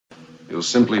You'll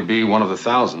simply be one of the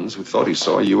thousands who thought he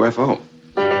saw a UFO.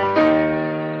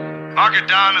 Mark it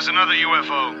down as another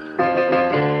UFO.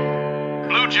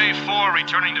 Blue J4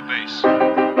 returning to base.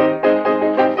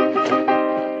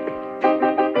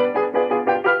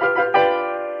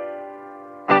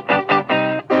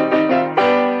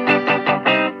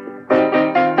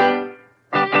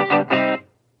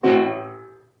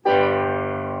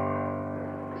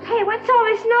 Hey, what's all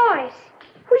this noise?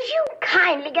 Would you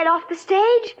kindly get off the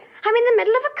stage? I'm in the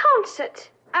middle of a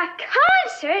concert. A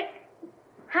concert?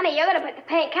 Honey, you're gonna put the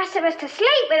paying customers to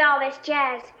sleep with all this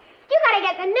jazz. You gotta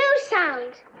get the new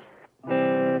sound.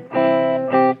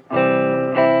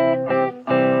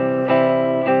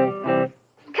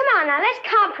 Come on now, let's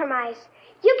compromise.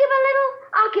 You give a little,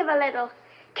 I'll give a little.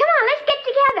 Come on, let's get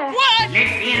together. What?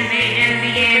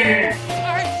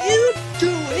 Are you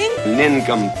doing?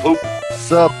 Nincompoop.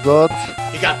 Sup, buds?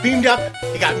 He got beamed up,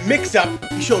 he got mixed up,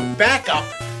 he showed back up.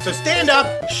 So stand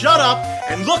up, shut up,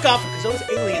 and look up, because those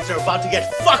aliens are about to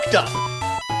get fucked up.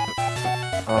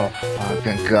 Oh,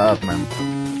 fucking God, man.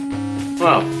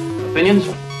 Well, opinions?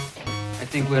 I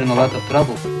think we're in a lot of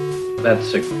trouble.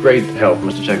 That's a great help,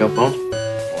 Mr. Chekhov, Bones.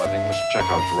 Well, I think Mr.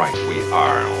 Chekhov's right. We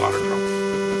are in a lot of trouble.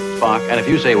 Spock, and if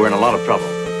you say we're in a lot of trouble.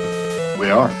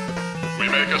 We are. We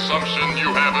make assumption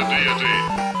you have a deity,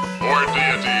 or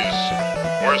deities,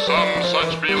 or some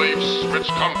such beliefs which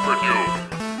comfort you.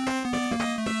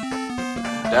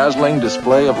 Dazzling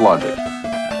display of logic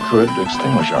could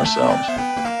extinguish ourselves.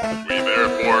 We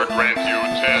therefore grant you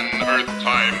 10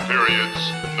 Earth-time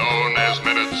periods, known as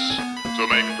minutes, to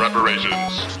make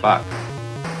preparations. Spock,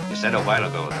 you said a while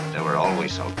ago that there were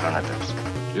always alternatives.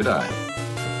 Did I?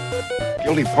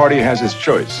 Guilty party has his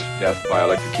choice. Death by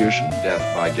electrocution,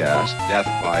 death by gas, death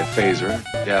by phaser,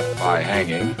 death by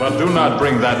hanging. But do not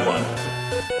bring that one.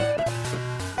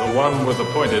 The one with the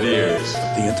pointed ears.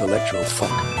 The intellectual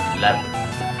fuck. 11.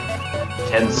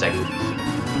 10 seconds.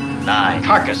 9.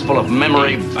 Carcass full of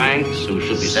memory banks who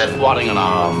should be squatting on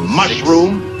a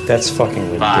mushroom. That's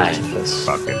fucking ridiculous.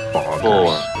 5. Fucking bonkers.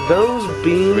 4. Those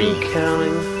bean 3.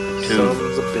 counting 2.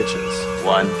 sons of bitches.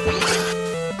 1.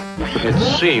 It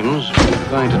seems we're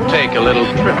going to take a little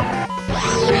trip.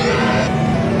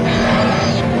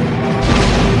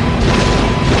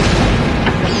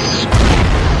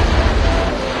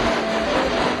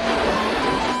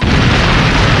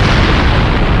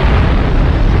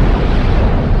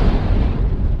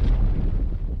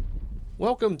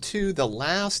 Welcome to the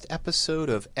last episode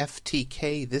of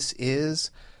FTK. This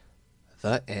is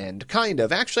the end. Kind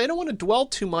of. Actually, I don't want to dwell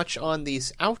too much on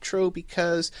this outro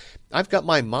because I've got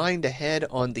my mind ahead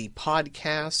on the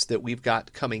podcast that we've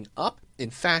got coming up.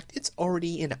 In fact, it's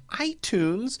already in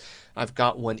iTunes. I've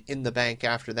got one in the bank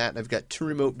after that, and I've got 2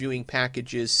 remote viewing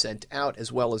packages sent out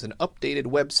as well as an updated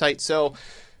website. So,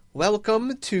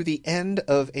 welcome to the end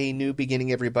of a new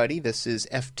beginning, everybody. This is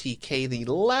FTK, the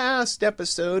last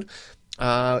episode.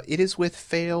 It is with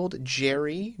Failed,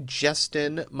 Jerry,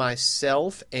 Justin,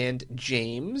 myself, and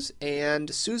James,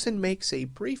 and Susan makes a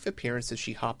brief appearance as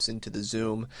she hops into the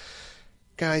Zoom.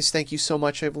 Guys, thank you so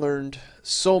much. I've learned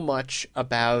so much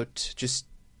about just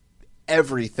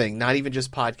everything, not even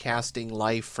just podcasting,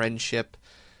 life, friendship,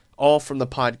 all from the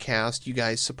podcast, you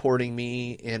guys supporting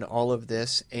me in all of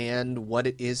this, and what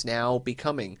it is now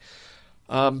becoming.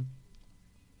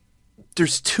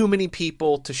 There's too many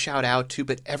people to shout out to,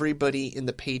 but everybody in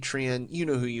the Patreon, you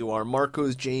know who you are.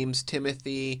 Marcos, James,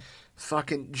 Timothy,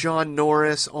 fucking John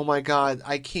Norris. Oh my God,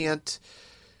 I can't.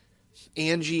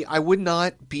 Angie, I would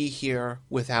not be here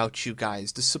without you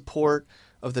guys. The support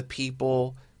of the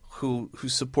people who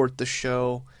support the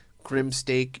show.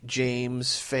 Grimsteak,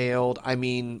 James, Failed. I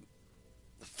mean,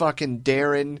 fucking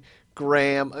Darren,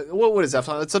 Graham. What is that?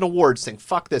 It's an awards thing.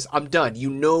 Fuck this. I'm done. You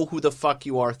know who the fuck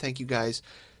you are. Thank you guys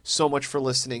so much for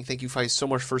listening. Thank you guys so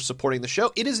much for supporting the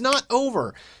show. It is not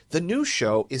over. The new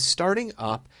show is starting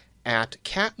up at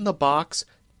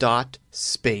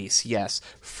catinthebox.space. Yes,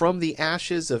 from the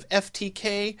ashes of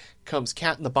FTK comes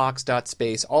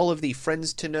catinthebox.space. All of the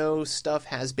Friends to Know stuff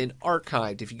has been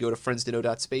archived. If you go to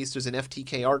friendstoKnow.space, there's an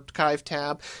FTK archive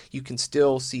tab. You can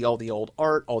still see all the old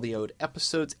art, all the old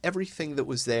episodes, everything that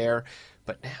was there.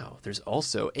 But now there's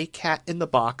also a Cat in the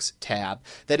Box tab.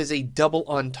 That is a double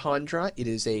entendre. It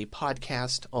is a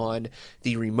podcast on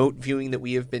the remote viewing that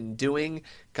we have been doing.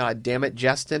 God damn it,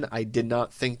 Justin, I did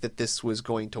not think that this was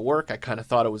going to work. I kind of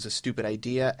thought it was a stupid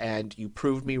idea, and you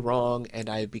proved me wrong, and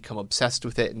I have become obsessed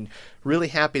with it, and really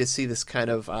happy to see this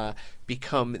kind of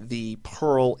become the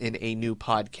pearl in a new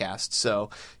podcast.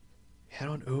 So head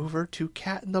on over to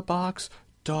catinthebox.space.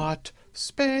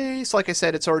 Space. Like I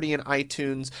said, it's already in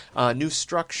iTunes. New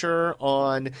structure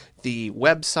on the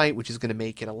website, which is going to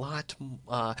make it a lot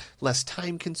less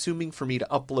time-consuming for me to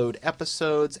upload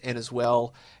episodes, and as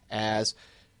well as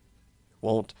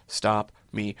won't stop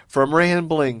me from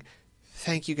rambling.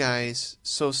 Thank you guys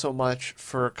so much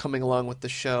for coming along with the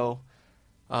show.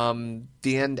 The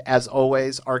end, as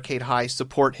always, Arcade High,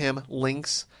 support him.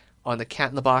 Links on the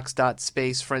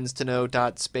catinthebox.space,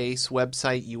 friendstoknow.space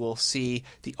website. You will see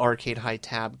the Arcade High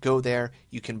tab. Go there.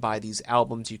 You can buy these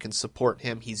albums. You can support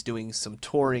him. He's doing some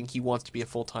touring. He wants to be a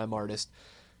full-time artist.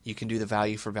 You can do the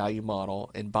value for value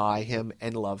model and buy him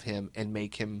and love him and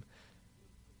make him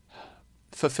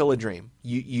fulfill a dream.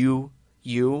 You,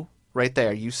 right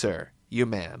there, you sir, you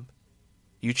ma'am,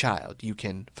 you child, you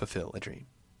can fulfill a dream.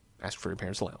 Ask for your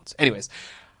parents' allowance. Anyways,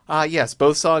 yes,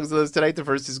 both songs of those tonight. The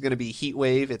first is going to be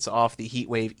Heatwave. It's off the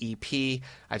Heatwave EP.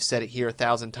 I've said it here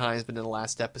 1,000 times, but in the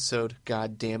last episode,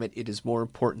 god damn it, it is more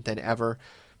important than ever.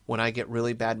 When I get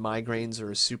really bad migraines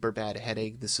or a super bad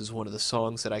headache, this is one of the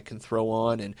songs that I can throw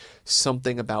on, and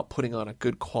something about putting on a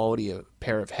good quality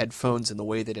pair of headphones and the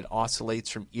way that it oscillates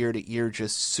from ear to ear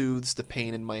just soothes the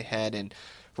pain in my head. And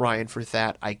Ryan, for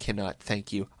that, I cannot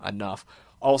thank you enough.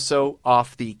 Also,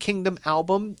 off the Kingdom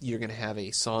album, you're going to have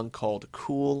a song called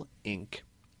Cool Ink.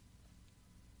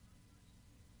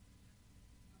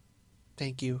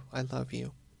 Thank you. I love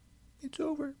you. It's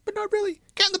over, but not really.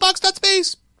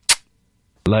 Catinthebox.space.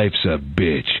 Life's a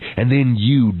bitch, and then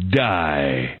you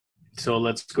die. So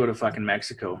let's go to fucking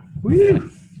Mexico.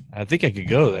 Woo! I think I could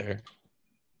go there.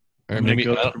 Or I'm maybe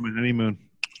go for my honeymoon.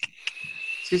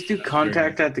 Just do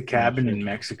Contact at the Cabin in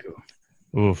Mexico.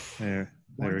 Oof. There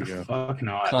we go. Fuck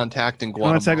not. Contact in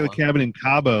Guatemala. Contact at the Cabin in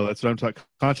Cabo. That's what I'm talking.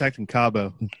 Contact in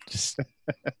Cabo. Just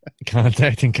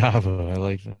Contact in Cabo. I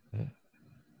like that.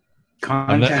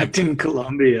 Contact in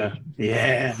Colombia.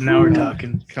 Yeah, now we're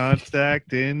talking.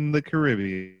 Contact in the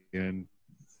Caribbean.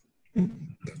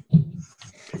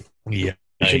 Yeah.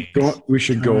 We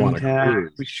should go on a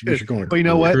cruise. We should go on a cruise. Well, you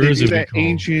know what? They do that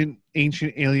ancient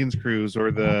aliens cruise or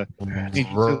the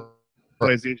ancient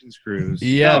civilizations cruise.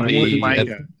 Yeah,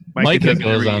 Micah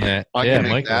goes on that. Yeah,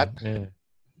 Micah. Yeah.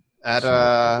 At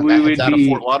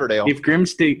Fort Lauderdale. If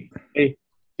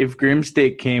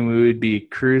Grimsteak came, we would be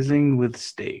cruising with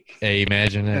steak. Hey,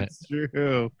 imagine that. That's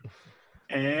true.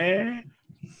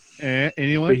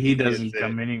 Anyone? But he doesn't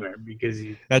come anywhere because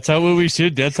he. That's how we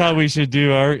should. That's how we should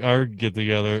do our get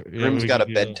together. Grim's got a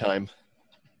bedtime.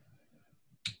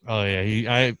 Oh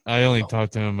yeah, I only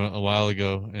talked to him a while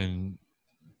ago, and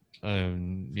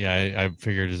I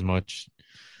figured as much.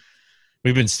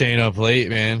 We've been staying up late,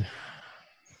 man.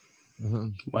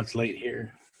 What's late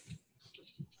here?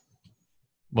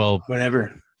 Well,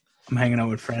 whatever. I'm hanging out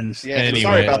with friends. Yeah, anyway,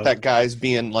 sorry about that, guys,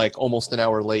 being like almost an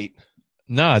hour late.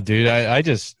 Nah, dude, I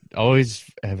just always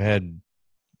have had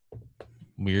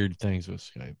weird things with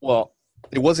Skype. Well,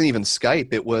 it wasn't even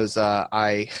Skype. It was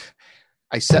I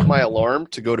set my alarm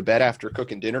to go to bed after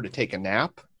cooking dinner to take a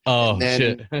nap. Oh, and then,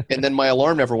 shit. And then my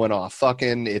alarm never went off.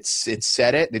 Fucking, it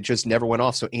set it. And it just never went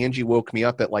off. So Angie woke me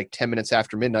up at like 10 minutes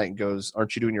after midnight and goes,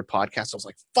 "Aren't you doing your podcast?" I was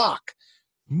like, "Fuck."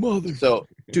 Mother. So,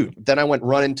 dude, then I went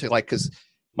running to because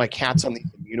my cat's on the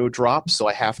immuno drops, so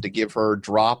I have to give her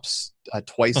drops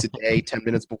twice a day, 10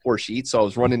 minutes before she eats. So I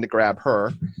was running to grab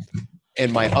her.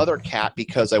 And my other cat,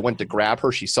 because I went to grab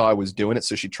her, she saw I was doing it,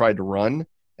 so she tried to run.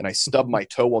 And I stubbed my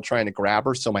toe while trying to grab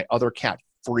her. So my other cat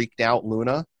freaked out,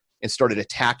 Luna, and started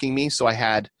attacking me. So I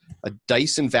had a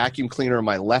Dyson vacuum cleaner in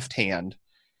my left hand,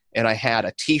 and I had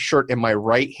a T-shirt in my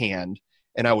right hand.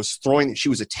 And I was throwing – she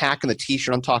was attacking the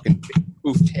T-shirt. I'm talking big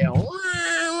poof tail.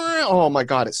 Oh, my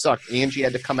God, it sucked. Angie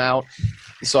had to come out.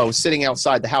 So I was sitting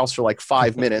outside the house for like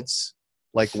 5 minutes,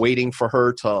 like waiting for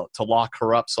her to lock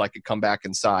her up so I could come back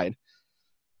inside.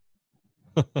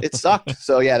 It sucked.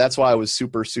 So, yeah, that's why I was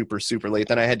super, super, super late.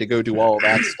 Then I had to go do all of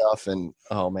that stuff. And,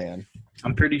 oh, man.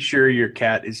 I'm pretty sure your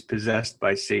cat is possessed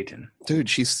by Satan. Dude,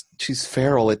 she's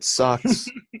feral. It sucks.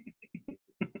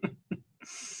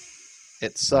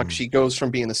 It sucks. She goes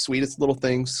from being the sweetest little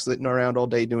thing, sitting around all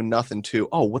day doing nothing, to,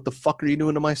 "Oh, what the fuck are you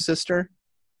doing to my sister?"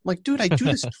 I'm like, dude, I do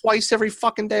this twice every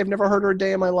fucking day. I've never heard her a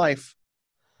day in my life.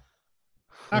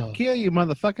 I'll kill you,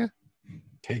 motherfucker.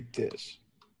 Take this.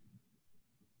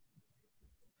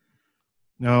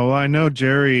 No, I know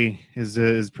Jerry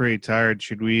is pretty tired.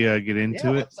 Should we get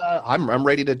into it? I'm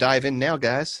ready to dive in now,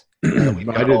 guys. I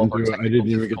didn't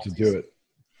even get to do it.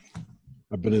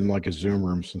 I've been in like a Zoom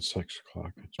room since 6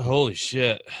 o'clock. Holy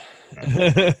shit!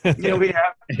 Yeah, we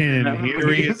have. And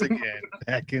here he is again,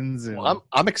 back in Zoom. Well,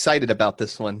 I'm excited about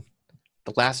this one.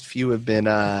 The last few have been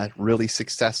really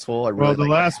successful. Well, the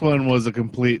last one was a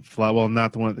complete flop. Well,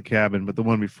 not the one at the cabin, but the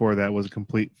one before that was a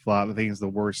complete flop. I think it's the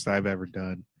worst I've ever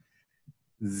done.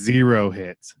 0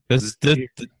 hits.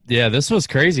 This was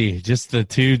crazy. Just the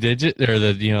 2-digit or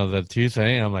the 2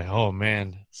 thing. I'm like, oh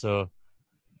man. So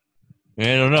I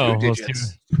don't know.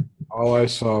 All I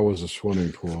saw was a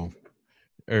swimming pool.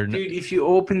 Dude, if you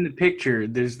open the picture,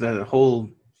 there's the whole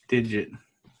digit.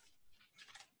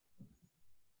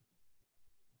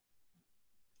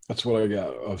 That's what I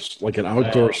got. Like an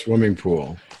outdoor swimming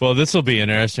pool. Well, this will be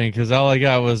interesting because all I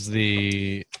got was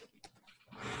the.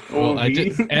 Well,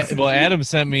 Adam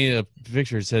sent me a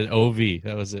picture. It said OV.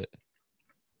 That was it.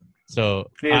 So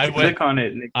I went, click on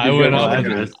it. And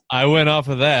I went off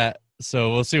of that.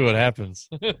 So we'll see what happens.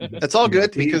 That's all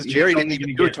good because Jerry didn't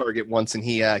even do a target once, and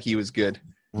he was good.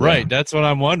 Right. That's what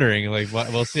I'm wondering. Like,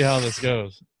 we'll see how this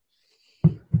goes.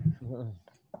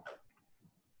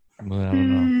 Well, I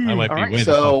don't know. I might be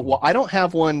So, I don't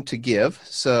have one to give.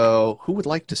 So, who would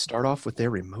like to start off with their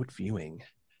remote viewing?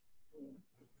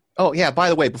 Oh, yeah. By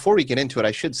the way, before we get into it,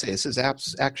 I should say this is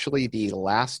actually the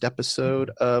last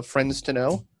episode of Friends to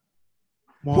Know.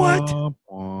 What?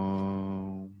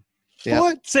 Yep.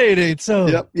 What? Say it ain't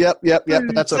so. Yep.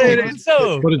 But that's Say okay. it ain't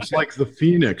so. But it's like the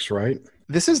Phoenix, right?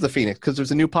 This is the Phoenix because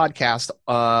there's a new podcast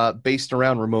based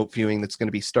around remote viewing that's going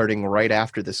to be starting right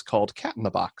after this called Cat in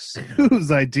the Box.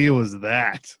 Whose idea was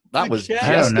that? That was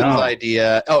Justin's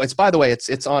idea. Oh, by the way,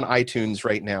 it's on iTunes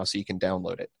right now, so you can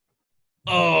download it.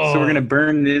 Oh, so we're gonna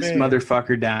burn this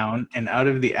motherfucker down, and out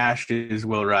of the ashes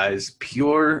will rise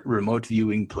pure remote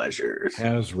viewing pleasure.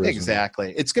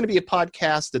 Exactly. It's going to be a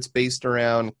podcast that's based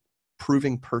around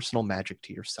proving personal magic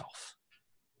to yourself.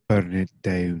 Burn it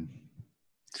down.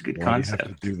 It's a good concept.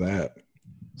 Have to do that.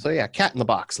 So yeah, Cat in the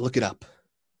Box. Look it up,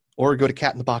 or go to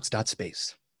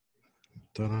catinthebox.space.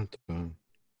 Dun-dun-dun.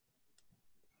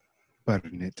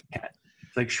 Burn it. Cat.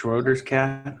 It's like Schroeder's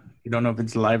cat. You don't know if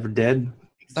it's alive or dead.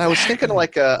 I was thinking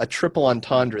like a triple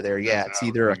entendre there. Yeah, it's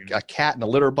either a cat in a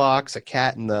litter box, a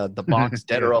cat in the box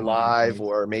dead or alive,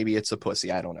 or maybe it's a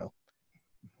pussy. I don't know.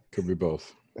 Could be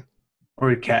both.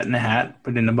 Or a cat in a hat,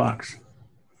 but in the box.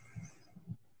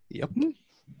 Yep.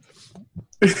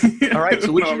 All right.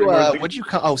 So would you?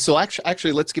 Oh, so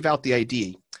actually, let's give out the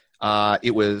ID.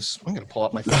 It was. I'm going to pull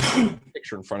up my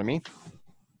picture in front of me.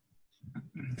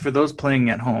 For those playing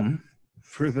at home.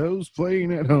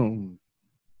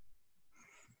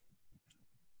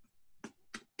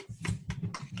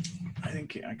 I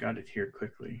think I got it here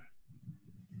quickly.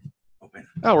 Open.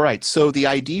 All right. So the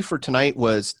ID for tonight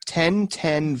was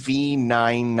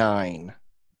 1010V99.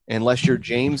 Unless you're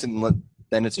James, and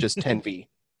then it's just 10V.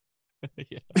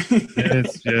 Yeah.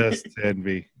 It's just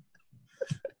 10V.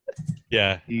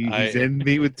 Yeah. He's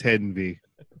envy with 10V.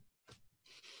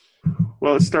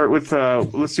 Well, let's start with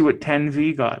let's see what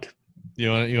 10V got.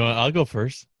 You want? I'll go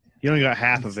first. You only got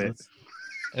half of it.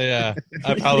 Yeah,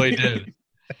 I probably did.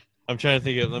 I'm trying to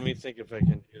think of. Let me think if I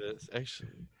can do this. Actually,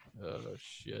 oh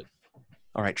shit.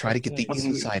 All right, try to get the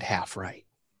inside half right.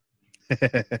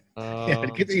 Yeah,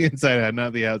 get the inside out,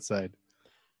 not the outside.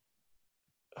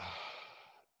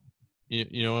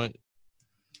 You know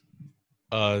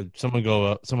what?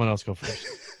 Someone else go first.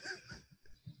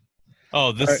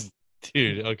 Oh,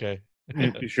 dude. Okay.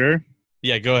 You sure?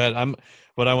 Yeah, go ahead.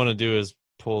 What I want to do is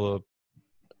pull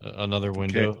another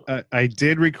window. Okay. I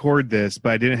did record this,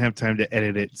 but I didn't have time to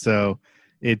edit it, so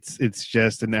it's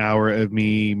just an hour of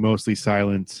me mostly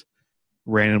silent,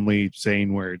 randomly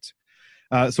saying words.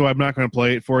 So I'm not going to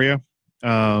play it for you.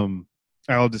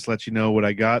 I'll just let you know what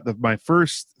I got. My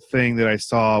first thing that I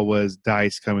saw was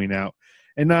dice coming out,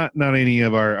 and not any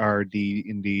of our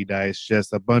D&D dice,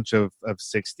 just a bunch of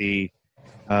 60.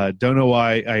 Don't know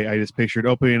why. I just pictured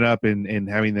opening it up and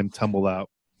having them tumble out.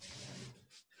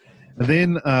 And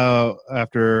then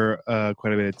after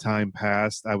quite a bit of time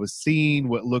passed, I was seeing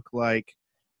what looked like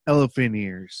elephant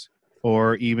ears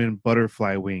or even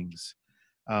butterfly wings.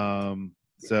 Who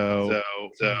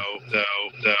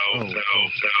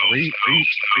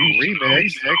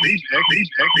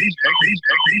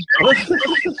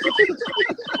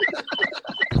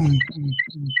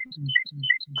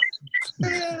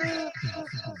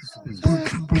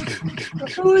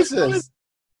is this?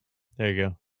 There you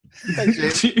go.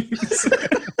 Thanks, Thanks,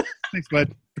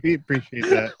 bud. Appreciate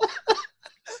that.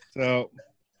 So,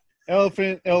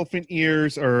 elephant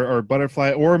ears or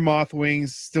butterfly or moth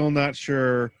wings. Still not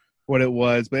sure what it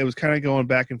was, but it was kind of going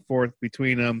back and forth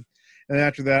between them. And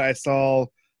after that, I saw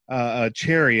a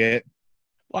chariot.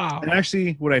 Wow! And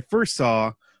actually, what I first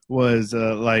saw was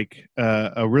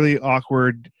a really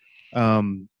awkward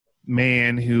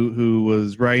man who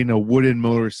was riding a wooden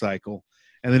motorcycle.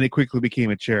 and then it quickly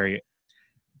became a chariot.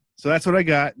 So that's what I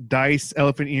got: dice,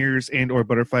 elephant ears, and or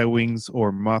butterfly wings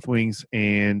or moth wings,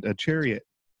 and a chariot.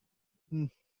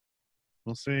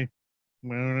 We'll see. I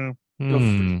don't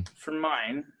know. So for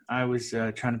mine, I was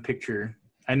trying to picture,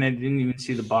 and I didn't even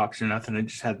see the box or nothing. I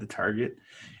just had the target,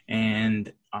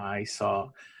 and I saw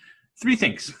 3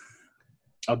 things: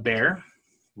 a bear,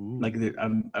 like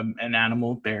an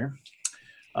animal bear,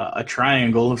 a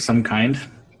triangle of some kind,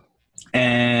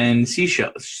 and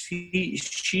seashells.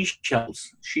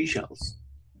 Seashells.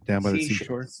 Down by the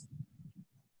seashore.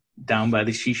 Down by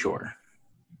the seashore.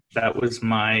 That was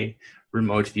my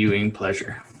remote viewing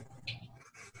pleasure.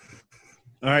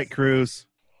 All right, Cruz,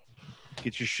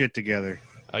 get your shit together.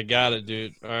 I got it,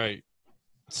 dude. All right.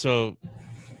 So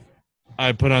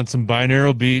I put on some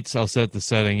binaural beats. I'll set the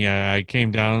setting. Yeah, I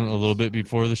came down a little bit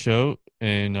before the show,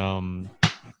 and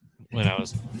when I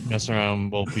was messing around,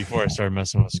 well, before I started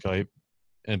messing with Skype,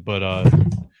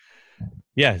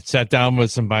 yeah, sat down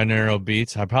with some binaural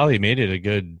beats. I probably made it a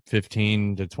good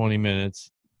 15 to 20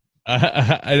 minutes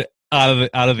out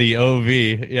of the OV.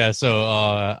 Yeah, so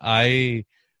I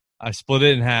split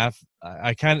it in half.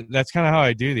 That's kind of how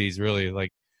I do these, really.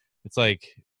 Like, it's like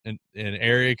an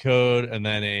area code and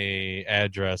then a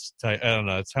address type. I don't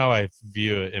know. It's how I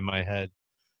view it in my head.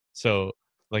 So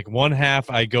like one half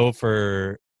I go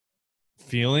for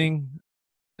feeling,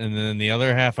 and then the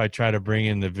other half I try to bring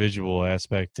in the visual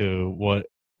aspect to what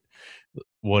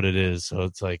it is. So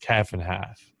it's like half and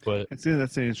half. But that's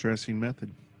an interesting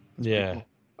method. That's yeah.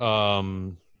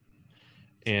 Cool.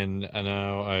 And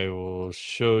now I will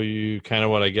show you kind of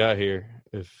what I got here.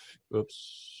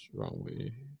 Oops, wrong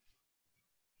way.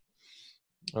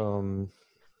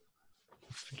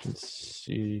 If you can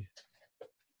see.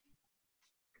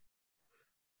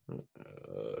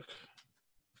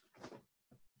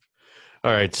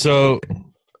 All right, so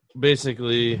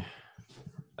basically,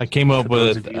 I came up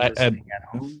with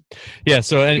yeah.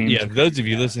 So those of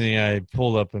you listening, I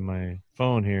pulled up in my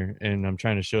phone here, and I'm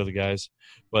trying to show the guys.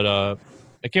 But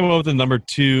I came up with the number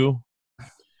 2,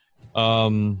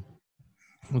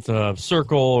 with a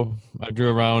circle. I drew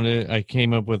around it. I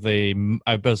came up with I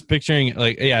was picturing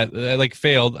I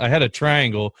failed. I had a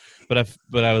triangle, but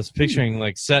I was picturing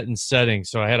like set and setting.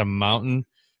 So I had a mountain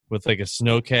with like a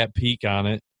snow-capped peak on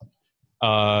it.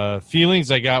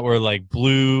 Feelings I got were like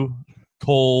blue,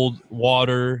 cold,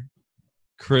 water,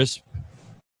 crisp,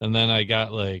 and then I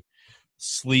got like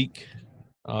sleek.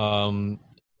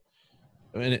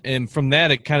 And from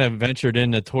that, it kind of ventured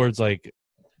into towards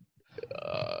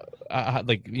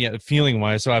feeling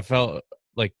wise. So I felt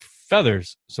like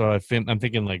feathers. So I'm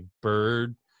thinking like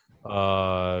bird,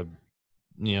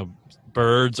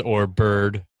 birds or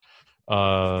bird.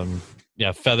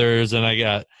 Feathers, and I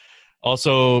got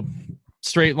also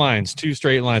straight lines, 2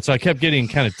 straight lines. So I kept getting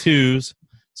kind of 2s.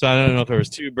 So I don't know if there was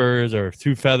 2 birds or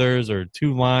 2 feathers or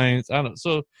 2 lines. I don't know.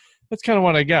 So that's kind of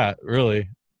what I got, really.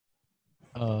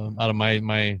 Out of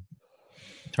my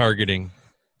targeting.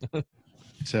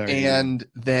 And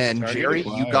then Jerry,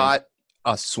 you got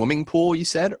a swimming pool, you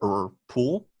said, or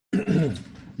pool?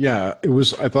 Yeah, it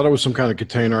was. I thought it was some kind of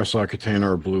container. I saw a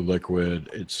container of blue liquid.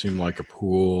 It seemed like a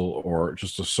pool or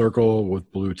just a circle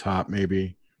with blue top,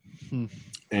 maybe,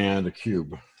 and a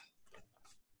cube.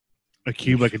 A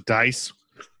cube like a dice.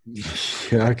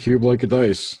 Yeah, a cube like a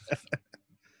dice.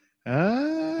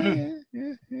 Yeah.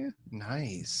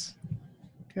 Nice.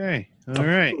 Okay. All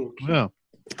right. Well,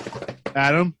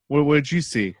 Adam, what did you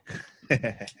see?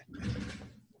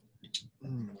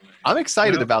 I'm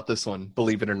excited about this one,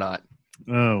 believe it or not.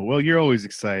 Oh, well, you're always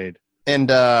excited. And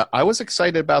I was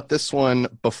excited about this one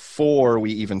before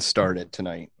we even started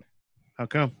tonight. How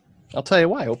come? I'll tell you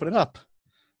why. Open it up.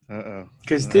 Uh-oh.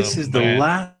 Because this is the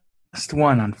last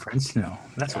one on Friends Know.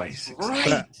 That's why he's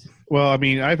excited. Right. Well, I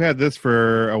mean, I've had this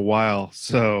for a while,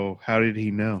 so how did he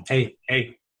know? Hey.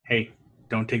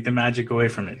 Don't take the magic away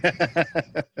from it.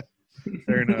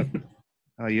 Fair enough.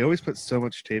 You always put so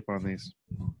much tape on these.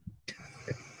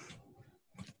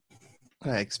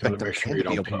 I expect them to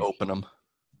be able to open them.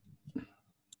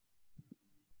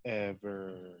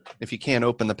 Ever. If you can't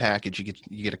open the package, you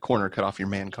get a corner cut off your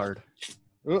man card.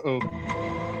 Uh-oh.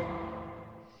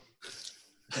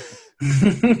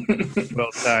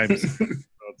 Well timed.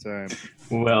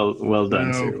 Well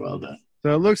done, sir. Well done.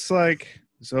 So it looks like,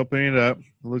 just opening it up,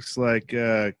 it looks like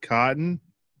cotton.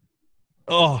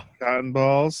 Oh. Cotton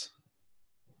balls.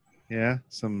 Yeah,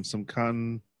 some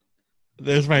cotton.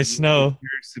 There's my snow.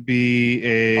 Appears to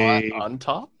be on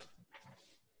top?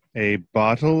 A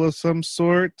bottle of some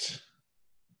sort.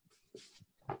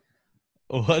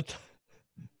 What?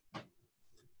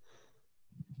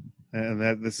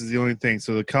 And this is the only thing.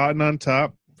 So the cotton on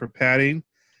top for padding,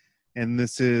 and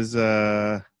this is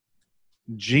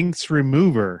Jinx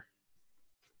Remover.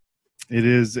 It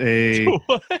is a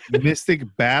mystic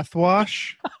bath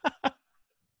wash.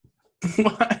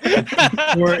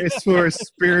 It's for a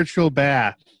spiritual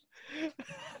bath.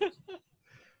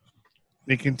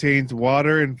 It contains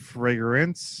water and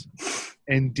fragrance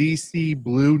and DC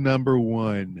blue number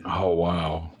 1. Oh,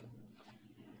 wow.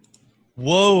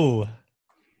 Whoa.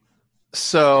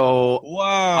 So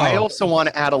wow. I also want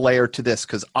to add a layer to this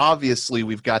because obviously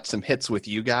we've got some hits with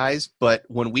you guys, but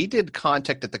when we did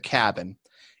Contact at the Cabin,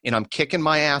 and I'm kicking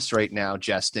my ass right now,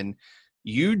 Justin,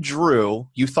 you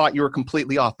thought you were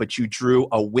completely off, but you drew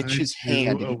a witch's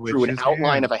hand. You drew an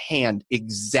outline of a hand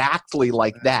exactly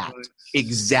like that.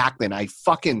 Exactly. And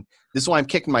this is why I'm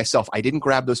kicking myself. I didn't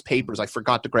grab those papers. I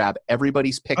forgot to grab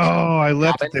everybody's picture. Oh, I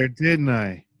left it there, didn't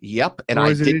I? Yep. And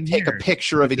I did take a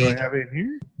picture of it. Do I have it in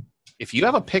here? If you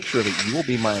have a picture of it, you will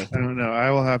be my... I don't know. I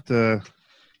will have to...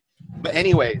 But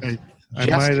anyway, I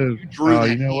might have... drew that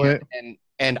you know what?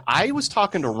 And I was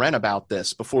talking to Ren about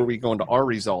this before we go into our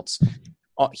results.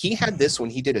 He had this when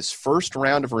he did his first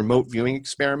round of remote viewing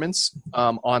experiments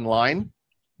online.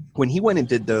 When he went and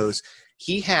did those,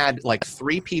 he had like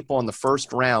 3 people in the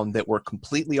first round that were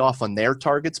completely off on their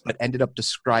targets, but ended up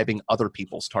describing other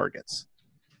people's targets.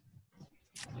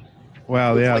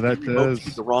 Wow, yeah, like that does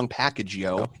the wrong package,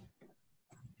 yo.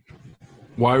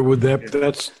 Why would that?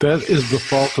 That is the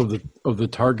fault of the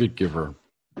target giver.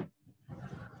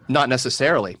 Not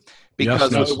necessarily.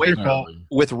 Because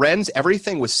with Ren's,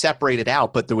 everything was separated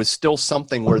out, but there was still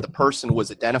something where the person was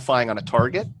identifying on a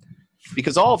target.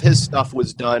 Because all of his stuff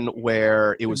was done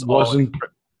where it wasn't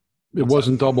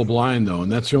double blind though,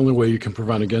 and that's the only way you can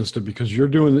prevent against it. Because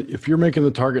if you're making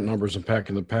the target numbers and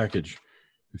packing the package,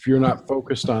 if you're not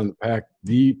focused on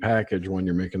the package when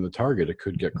you're making the target, it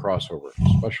could get crossover.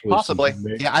 Especially possibly.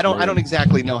 Yeah, I don't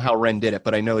exactly know how Ren did it,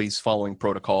 but I know he's following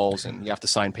protocols and you have to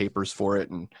sign papers for it.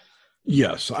 And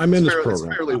yes, I'm in this program.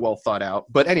 It's fairly well thought out.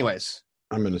 But anyways,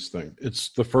 I'm in this thing.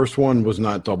 It's the first one was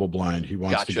not double blind. He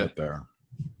wants to get there.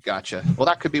 Gotcha. Well,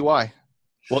 that could be why.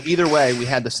 Well, either way, we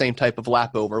had the same type of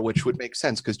lap over, which would make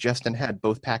sense because Justin had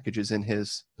both packages in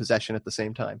his possession at the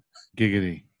same time.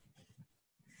 Giggity.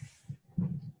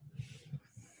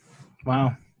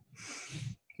 Wow.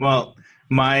 Well,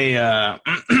 my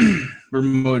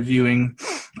remote viewing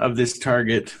of this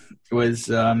target was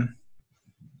a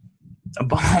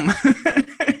bomb.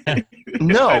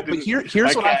 No, but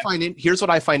here's what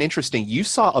I find interesting. You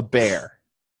saw a bear.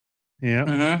 Yeah.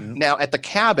 Mm-hmm. Now at the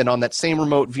cabin on that same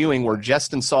remote viewing where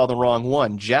Justin saw the wrong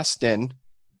one,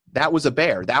 that was a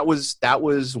bear. That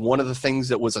was one of the things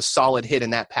that was a solid hit in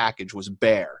that package was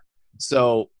bear.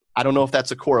 So I don't know if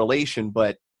that's a correlation,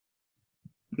 but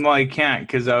well, I can't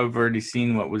because I've already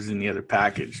seen what was in the other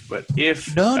package. But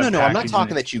if no, I'm not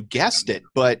talking that you guessed it,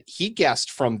 but he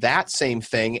guessed from that same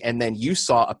thing, and then you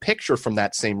saw a picture from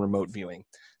that same remote viewing.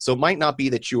 So it might not be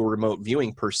that you were remote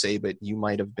viewing per se, but you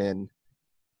might have been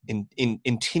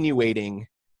insinuating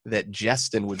that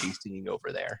Justin would be seeing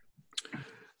over there.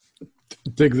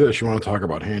 Dig this. You want to talk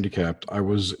about handicapped? I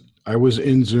was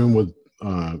in Zoom with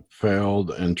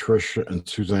Failed and Trish and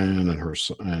Suzanne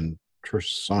and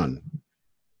Trish's son.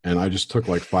 And I just took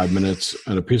like 5 minutes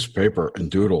and a piece of paper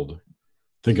and doodled,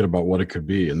 thinking about what it could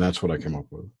be, and that's what I came up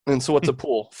with. And so what's a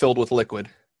pool filled with liquid?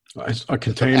 A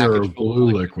container of blue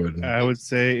liquid. I would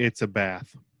say it's a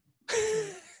bath.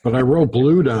 But I wrote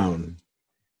blue down.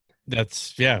 I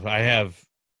have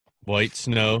white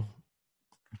snow,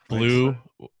 blue,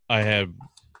 I have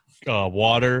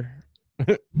water,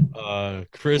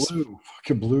 crisp.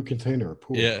 Fucking blue container.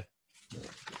 Pool. Yeah.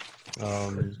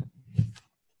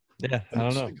 Yeah, I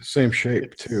don't know. Like the same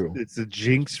shape, too. It's a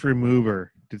Jinx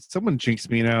Remover. Did someone jinx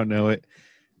me and I don't know it?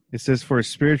 It says for a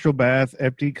spiritual bath,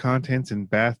 empty contents in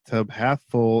bathtub half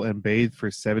full and bathe for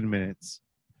 7 minutes.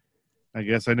 I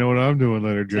guess I know what I'm doing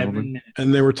later, gentlemen.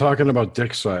 And they were talking about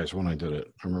dick size when I did it.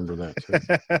 I remember that,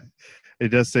 too. It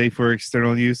does say for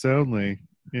external use only.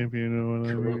 If you know what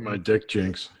I mean. My dick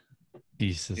jinx.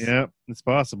 Jesus. Yeah, it's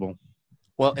possible.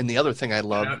 Well, and the other thing I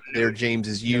love there, James,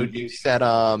 is you said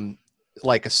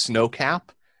like a snow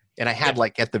cap, and I had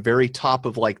like at the very top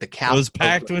of like the cap. It was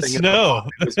packed with snow.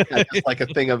 It was like a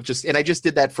thing of and I just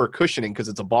did that for cushioning because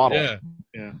it's a bottle.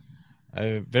 Yeah.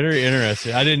 Very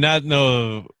interesting. I did not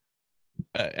know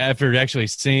after actually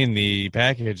seeing the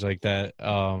package like that.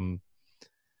 I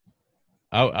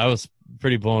was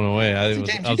pretty blown away. I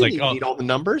was like, "Oh, need all the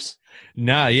numbers."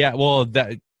 Nah, yeah. Well,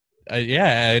 that,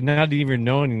 not even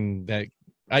knowing that,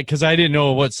 because I didn't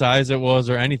know what size it was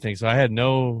or anything, so I had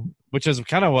no. Which is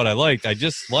kind of what I liked. I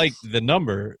just liked the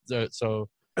number. So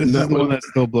This is the one that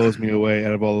still blows me away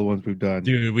out of all the ones we've done.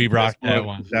 Dude, we rocked that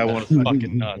one. That one was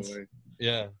fucking nuts.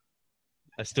 Yeah.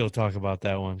 I still talk about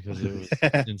that one because it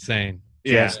was insane.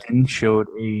 Yeah. Justin showed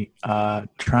a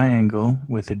triangle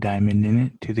with a diamond in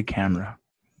it to the camera.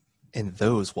 And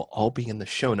those will all be in the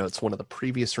show notes, one of the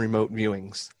previous remote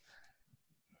viewings.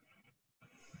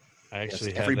 I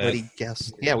actually Yes, everybody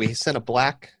guessed. Yeah, we sent a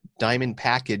black diamond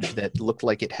package that looked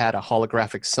like it had a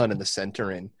holographic sun in the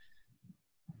center and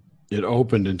It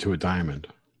opened into a diamond.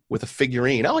 with a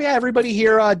figurine. Oh yeah, everybody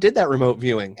here did that remote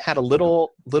viewing. Had a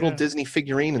little Disney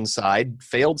figurine inside.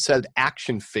 Failed said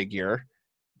action figure.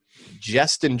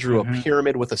 Justin drew a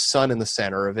pyramid with a sun in the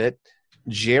center of it.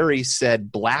 Jerry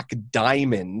said black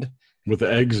diamond with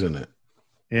eggs in it.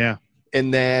 Yeah.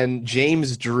 And then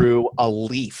James drew a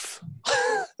leaf,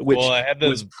 which I had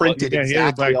was printed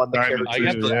exactly on the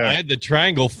character. I had the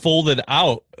triangle folded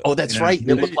out. Oh, that's right. And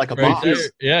it looked like a right box. there.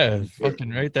 Yeah, fucking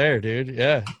right there, dude.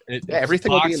 Yeah.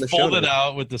 Everything will be in the show folded notes.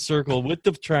 out with the circle, with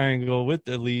the triangle, with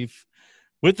the leaf,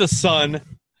 with the sun.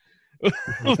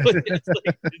 It's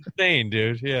like insane,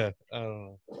 dude. Yeah. I don't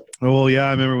know. Well, yeah,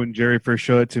 I remember when Jerry first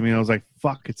showed it to me, and I was like,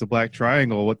 fuck, it's a black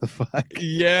triangle. What the fuck?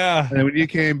 Yeah. And then when you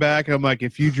came back, I'm like,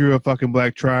 if you drew a fucking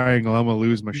black triangle, I'm going to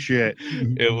lose my shit.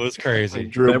 It was crazy.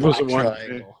 That was the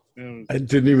one. I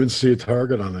didn't even see a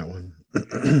target on that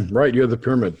one. Right, you had the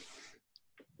pyramid.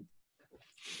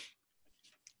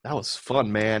 That was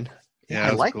fun, man. Yeah, I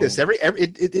that's like cool. this.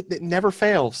 It never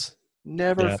fails.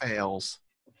 Never fails.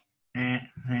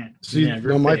 See,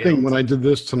 no, my thing when I did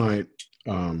this tonight,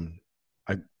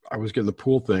 I was getting the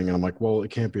pool thing, and I'm like, well,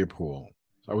 it can't be a pool.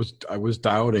 I was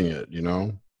doubting it, you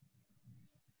know.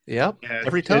 Yep. Yeah,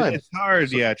 Every time. It's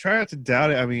hard. Yeah, try not to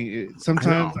doubt it. I mean,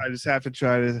 sometimes I just have to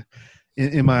try to.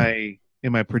 Am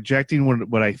I projecting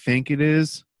what I think it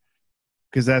is?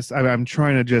 Because I'm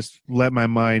trying to just let my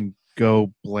mind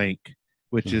go blank,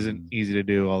 which isn't easy to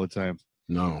do all the time.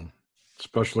 No,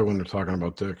 especially when they're talking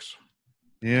about dicks.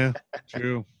 Yeah,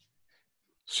 true.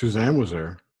 Suzanne was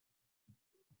there.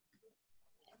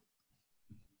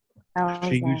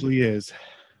 She usually is.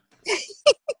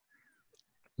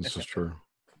 This is true.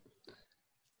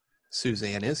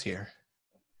 Suzanne is here.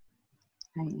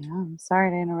 I am. Sorry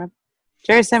to interrupt.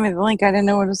 Jerry sent me the link. I didn't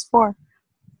know what it was for.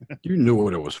 You knew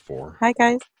what it was for. Hi,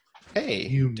 guys. Hey,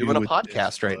 You doing a knew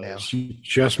podcast right now. She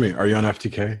asked me, "Are you on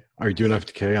FTK? Are you doing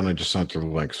FTK?" And I just sent her the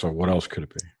link. So what else could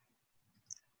it be?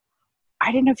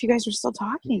 I didn't know if you guys were still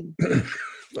talking.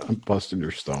 I'm busting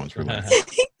your stones. Relax.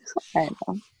 I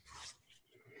know.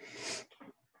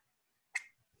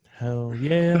 Hell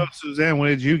yeah. So, Suzanne, what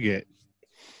did you get?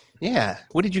 Yeah.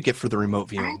 What did you get for the remote I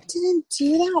viewing? didn't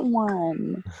do that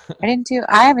one.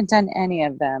 I haven't done any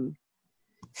of them.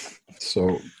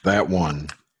 So that one.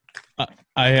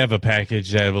 I have a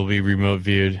package that will be remote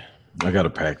viewed. I got a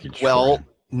package. Well,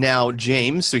 now,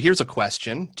 James, so here's a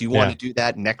question. Do you want to do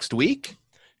that next week?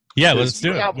 Yeah, Because let's do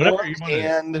you it. have Whatever one you want to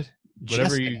And Whatever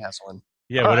Jessica you has one.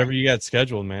 Yeah, All whatever right. you got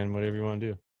scheduled, man. Whatever you want to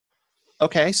do.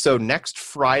 Okay, so next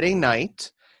Friday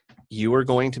night, you are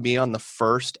going to be on the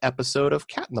first episode of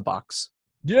Cat in the Box.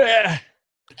 Yeah.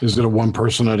 Is it a one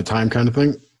person at a time kind of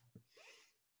thing?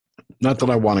 Not that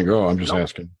I want to go. I'm just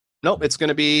asking. Nope, it's going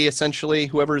to be essentially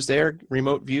whoever's there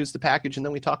remote views the package, and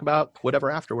then we talk about whatever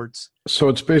afterwards. So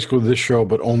it's basically this show,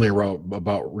 but only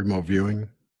about remote viewing.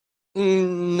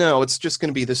 No, it's just going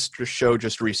to be this show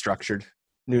just restructured.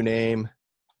 New name,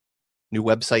 new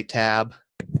website tab,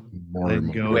 More Then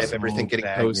remote. go new way of small everything getting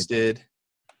package. posted,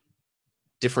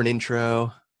 different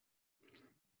intro.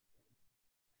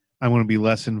 I'm going to be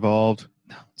less involved.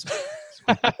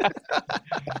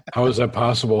 How is that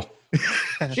possible?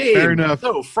 James, Fair enough.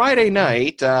 So Friday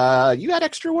night, you had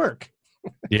extra work.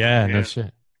 Yeah, no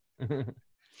shit.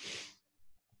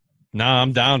 No,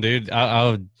 I'm down, dude.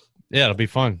 I'll yeah, it'll be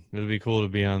fun. It'll be cool to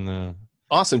be on the.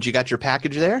 Awesome. Do you got your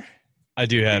package there? I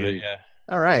do have it. Yeah.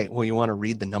 All right. Well, you want to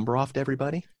read the number off to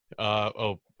everybody?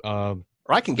 Or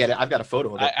I can get it. I've got a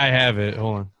photo of it. I have it.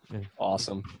 Hold on. Yeah.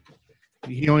 Awesome.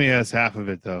 He only has half of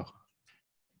it, though.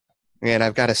 And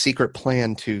I've got a secret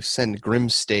plan to send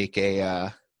Grimstake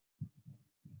a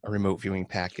remote viewing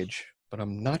package, but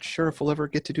I'm not sure if we'll ever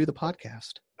get to do the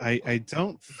podcast. I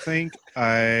don't think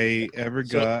I ever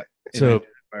got an so-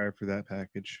 identifier for that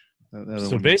package. That other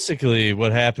So one. basically,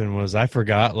 what happened was I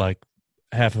forgot like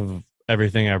half of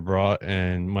everything I brought,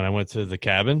 and when I went to the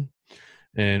cabin,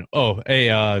 and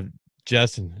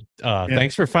Justin,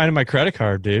 thanks for finding my credit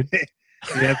card, dude.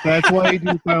 Yeah, that's why you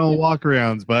do final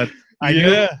walkarounds, but I knew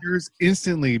Yeah. yours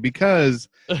instantly because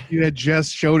you had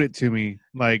just showed it to me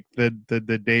like the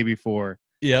day before.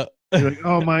 Yeah. You're like,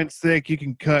 oh, mine's thick. You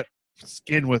can cut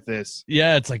skin with this.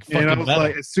 Yeah, it's like fucking And I was metal.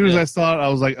 like, as soon as I saw it, I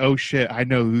was like, oh shit, I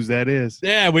know whose that is.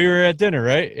 Yeah, we were at dinner,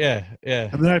 right? Yeah.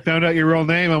 And then I found out your real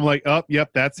name. I'm like, oh, yep,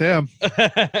 that's him.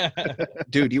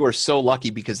 Dude, you are so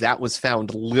lucky because that was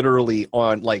found literally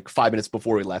on like 5 minutes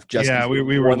before we left. Just Yeah,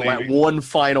 we were leaving. one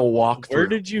final walk Where through.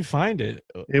 did you find it?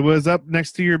 It was up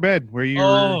next to your bed where you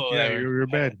your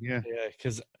bed. Yeah. Yeah,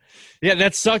 because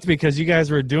that sucked because you guys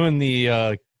were doing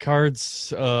the cards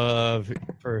for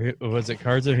was it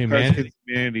Cards of Humanity?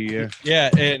 Yeah. Yeah,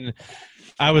 and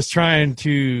I was trying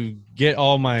to get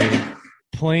all my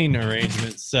plane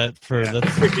arrangements set for the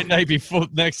freaking night before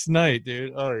next night,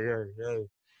 dude. Oh yeah.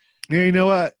 Yeah, you know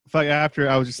what? Fuck. After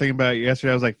I was just thinking about it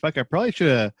yesterday, I was like, "Fuck! I probably should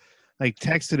have like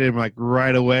texted him like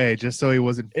right away, just so he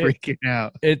wasn't freaking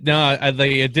out." It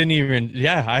didn't even.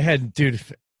 Yeah, I had, dude.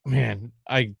 Man,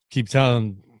 I keep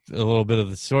telling a little bit of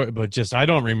the story, but just I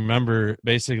don't remember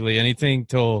basically anything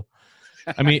till.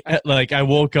 I mean, like I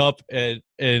woke up and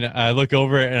I look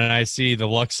over and I see the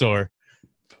Luxor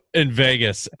in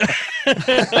Vegas.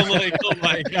 I'm like, oh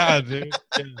my god, dude.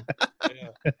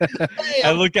 Yeah.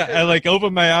 I like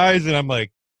open my eyes and I'm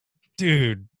like,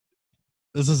 dude,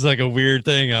 this is like a weird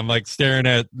thing. I'm like staring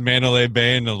at Mandalay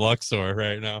Bay and the Luxor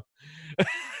right now.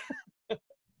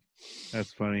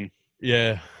 That's funny.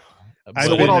 Yeah.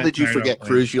 So what all did you forget,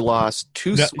 Cruz? You lost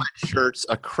 2 sweatshirts,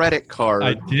 a credit card.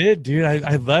 I did, dude.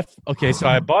 I left. Okay, so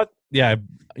I bought. Yeah,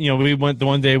 we went the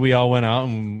one day we all went out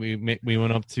and we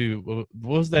went up to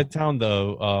what was that town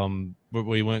though? Where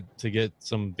we went to get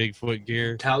some Bigfoot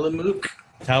gear.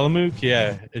 Tillamook,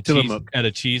 yeah, at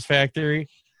a cheese factory.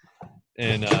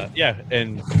 And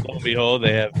and lo and behold,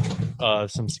 they have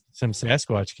some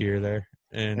Sasquatch gear there.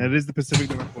 And that is the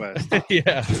Pacific Northwest.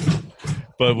 Yeah.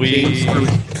 But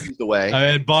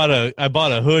I bought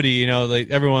a hoodie,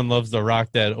 like everyone loves to rock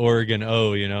that Oregon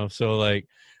O, so like,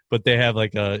 but they have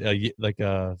like a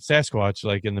Sasquatch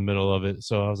like in the middle of it.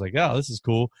 So I was like, oh, this is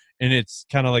cool. And it's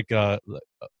kind of like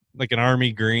an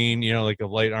army green, like a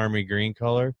light army green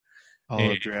color.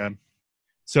 Oh, drab.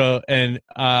 So, and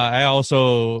I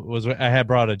also I had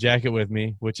brought a jacket with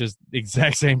me, which is the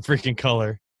exact same freaking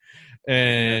color.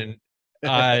 And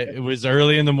it was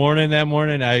early in the morning that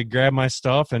morning. I grabbed my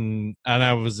stuff and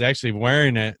I was actually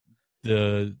wearing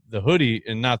the hoodie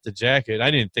and not the jacket. I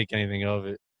didn't think anything of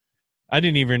it. I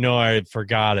didn't even know I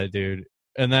forgot it, dude.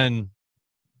 And then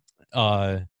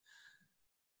I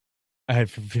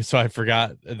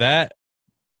forgot that,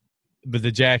 but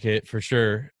the jacket for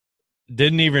sure.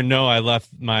 Didn't even know I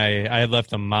had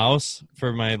left a mouse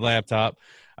for my laptop.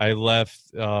 I left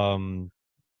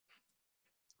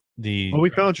we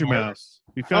found your mouse.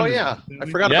 We found I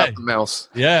forgot about the mouse.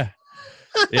 Yeah.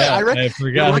 I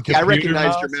forgot. I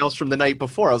recognized your mouse from the night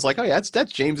before. I was like, oh yeah,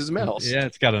 that's James's mouse. Yeah,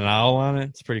 it's got an owl on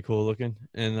it. It's pretty cool looking.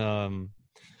 And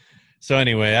so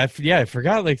anyway, I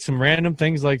forgot like some random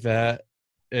things like that,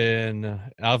 and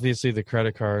obviously the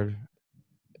credit card.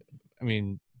 I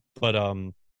mean, but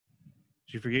did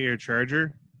you forget your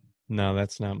charger? No,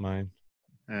 that's not mine.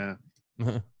 Yeah.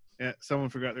 Yeah, someone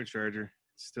forgot their charger.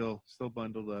 Still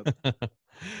bundled up.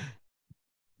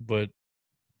 But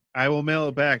I will mail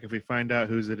it back if we find out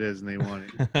whose it is and they want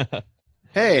it.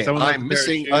 Hey, I'm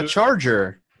missing a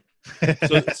charger.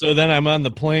 So then I'm on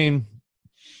the plane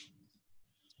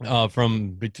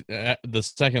from the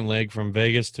second leg from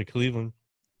Vegas to Cleveland.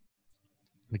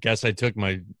 I guess I took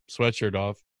my sweatshirt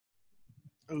off.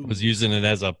 I was using it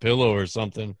as a pillow or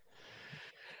something.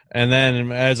 And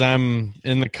then as I'm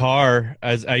in the car,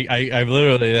 as I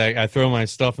literally I throw my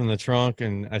stuff in the trunk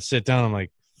and I sit down. I'm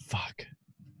like, fuck,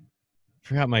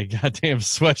 forgot my goddamn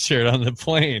sweatshirt on the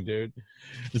plane, dude.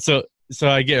 And so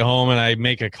I get home and I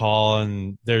make a call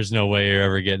and there's no way you're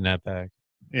ever getting that back.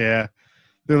 Yeah.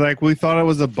 They're like, we thought it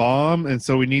was a bomb, and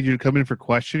so we need you to come in for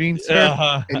questioning,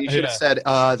 sir. And you should have said,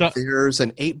 there's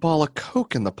an 8-ball of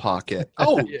Coke in the pocket.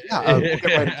 Oh, we'll get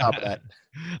right on top of that.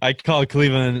 I called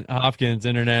Cleveland Hopkins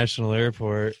International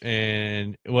Airport,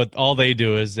 and all they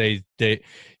do is they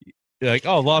like,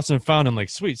 oh, lost and found. I'm like,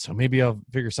 sweet, so maybe I'll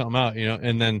figure something out,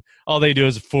 And then all they do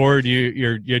is forward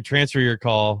you transfer your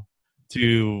call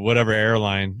to whatever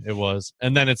airline it was,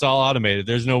 and then it's all automated.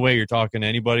 There's no way you're talking to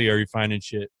anybody or you're finding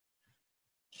shit.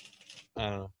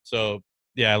 So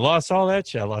yeah, I lost all that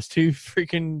shit. I lost 2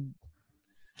 freaking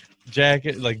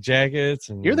jackets,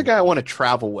 and you're the guy I want to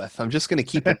travel with. I'm just gonna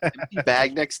keep an empty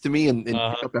bag next to me and pick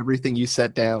up everything you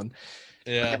set down.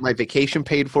 Yeah, I get my vacation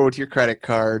paid for with your credit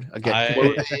card. I get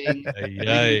clothing.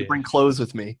 I bring clothes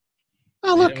with me.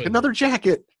 Oh look, another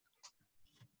jacket.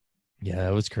 Yeah,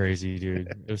 that was crazy, dude.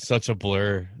 It was such a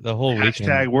blur. The whole weekend.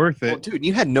 Hashtag worth it. Well, dude,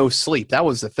 you had no sleep. That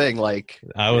was the thing. Like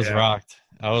I was rocked.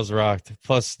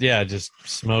 Plus, yeah, just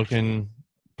smoking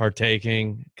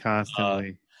partaking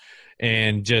constantly.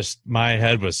 And just my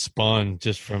head was spun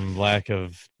just from lack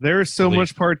of. There's so sleep.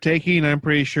 much partaking. I'm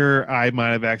pretty sure I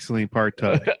might have accidentally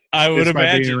partook. I would just by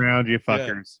imagine. being around you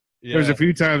fuckers. Yeah. There's a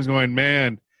few times going,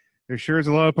 man, there sure is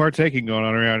a lot of partaking going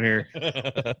on around here.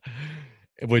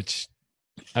 Which,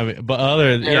 I mean, but other,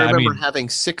 I remember having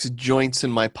 6 joints in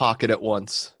my pocket at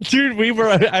once. Dude, we were.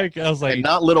 I was like, and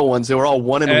not little ones. They were all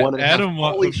 1 and 1 and Adam, a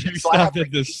half. Holy shit! So I have like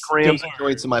 8 grams of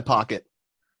joints in my pocket.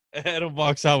 Adam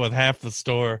walks out with half the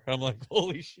store. I'm like,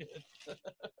 holy shit.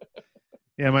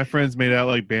 Yeah, my friends made out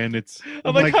like bandits.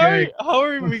 I'm like, how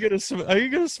are we gonna? Are you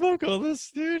gonna smoke all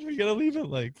this, dude? We gotta leave in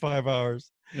like 5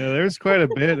 hours. Yeah, there's quite a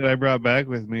bit that I brought back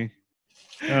with me.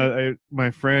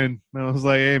 My friend, I was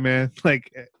like, hey man,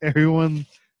 like everyone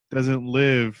doesn't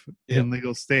live in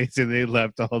legal states, and they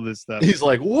left all this stuff. He's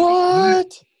like,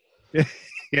 what?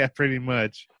 Yeah, pretty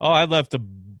much. Oh, I left a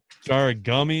jar of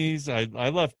gummies. I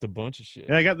left a bunch of shit.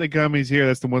 Yeah, I got the gummies here.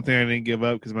 That's the one thing I didn't give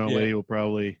up because my old lady will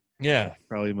probably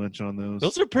munch on those.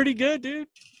 Those are pretty good, dude.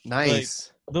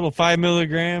 Nice. Like, little 5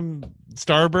 milligram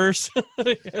Starburst.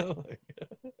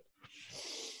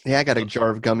 Yeah, I got a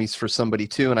jar of gummies for somebody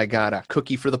too, and I got a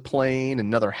cookie for the plane,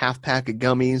 another half pack of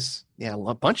gummies. Yeah,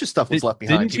 a bunch of stuff was left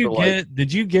behind. Did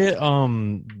you get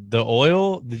the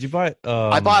oil? Did you buy?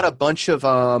 I bought a bunch of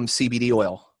CBD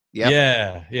oil. Yep.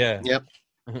 Yeah. Yep.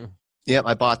 Yep.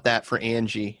 I bought that for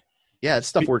Angie. Yeah, that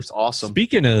stuff works awesome.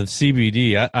 Speaking of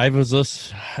CBD, I was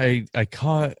listening. I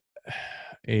caught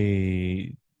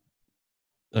a.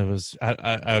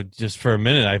 I just for a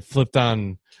minute I flipped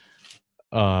on,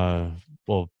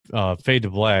 Fade to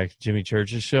Black, Jimmy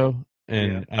Church's show,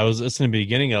 and I was listening to the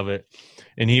beginning of it,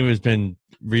 and he was been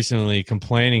recently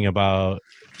complaining about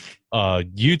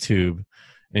YouTube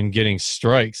and getting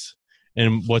strikes,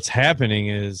 and what's happening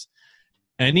is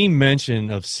any mention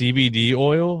of CBD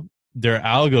oil, their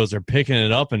algos are picking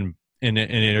it up and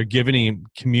are giving him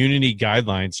community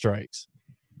guideline strikes,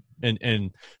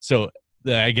 and so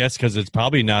I guess because it's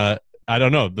probably not, I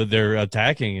don't know, but they're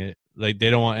attacking it. Like they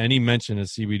don't want any mention of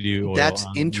CBD oil. That's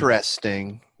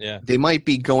interesting. Yeah, they might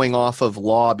be going off of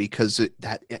law because if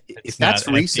that's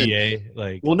recent.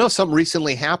 FDA, no, something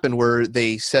recently happened where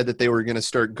they said that they were going to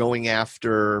start going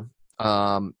after.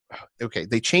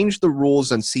 They changed the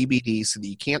rules on CBD so that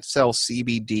you can't sell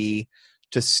CBD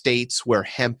to states where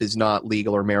hemp is not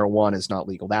legal or marijuana is not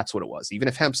legal. That's what it was. Even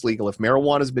if hemp's legal, if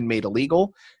marijuana has been made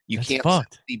illegal, can't sell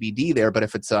CBD there. But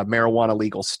if it's a marijuana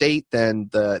legal state, then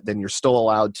you're still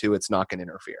allowed to. It's not going to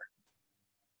interfere.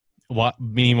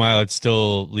 Meanwhile, it's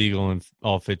still legal in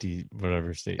all 50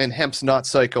 whatever states. And hemp's not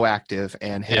psychoactive,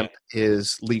 and hemp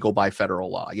is legal by federal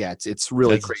law. Yeah, it's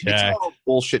really crazy. It's all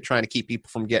bullshit trying to keep people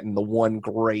from getting the one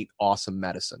great, awesome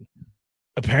medicine.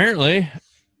 Apparently.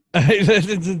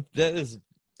 that is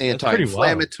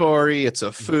anti-inflammatory. It's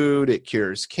a food. It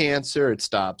cures cancer. It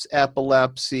stops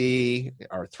epilepsy,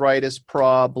 arthritis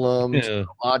problems,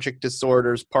 neurologic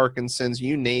disorders, Parkinson's.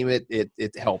 You name it,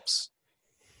 it helps.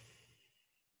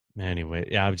 Anyway,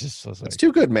 yeah, I was like, it's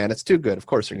too good, man. It's too good. Of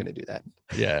course, they're going to do that.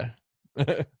 Yeah.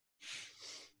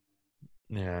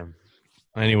 Yeah.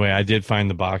 Anyway, I did find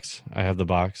the box. I have the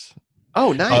box.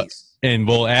 Oh, nice. And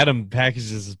Adam packages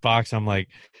his box. I'm like,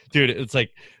 dude, it's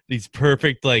like these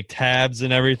perfect like tabs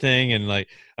and everything, and like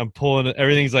I'm pulling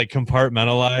everything's like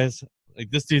compartmentalized. Like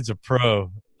this dude's a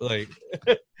pro. Like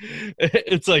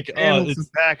it's like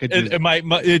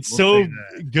it's so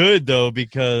good though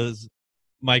because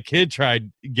my kid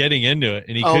tried getting into it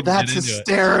and he couldn't that's get into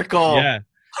hysterical. Yeah.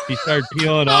 He started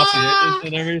peeling off the edges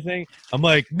and everything. I'm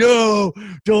like, no,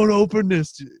 don't open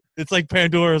this. It's like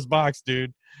Pandora's box,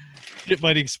 dude. It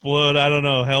might explode. I don't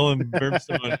know. Hell and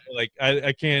brimstone. Like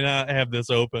I cannot have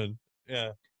this open.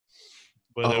 Yeah.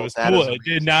 But it was cool. It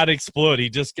did not explode.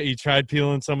 He tried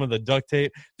peeling some of the duct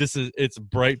tape. It's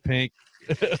bright pink.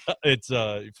 It's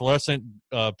fluorescent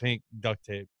pink duct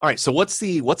tape. All right. So what's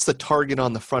the target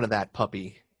on the front of that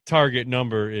puppy? Target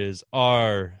number is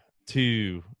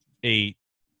R28888A.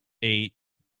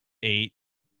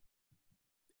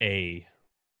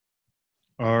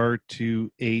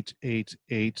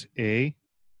 R2888A.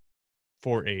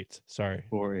 48. Sorry.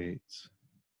 48.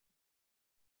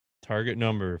 Target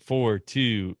number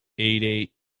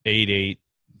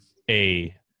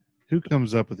 428888A. Who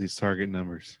comes up with these target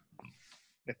numbers?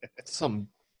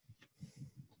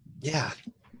 Yeah.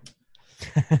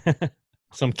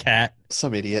 Some cat.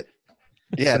 Some idiot.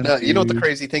 Yeah, no, you know what the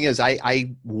crazy thing is?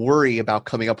 I worry about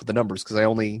coming up with the numbers because I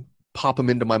only pop them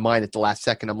into my mind at the last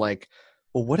second. I'm like,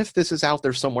 well, what if this is out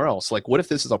there somewhere else? Like, what if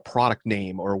this is a product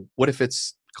name? Or what if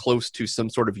it's close to some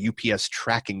sort of UPS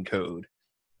tracking code?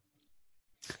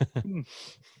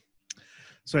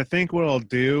 So I think what I'll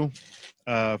do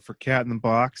for Cat in the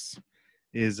Box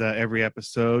is every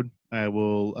episode I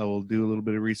will do a little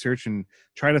bit of research and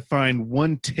try to find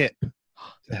one tip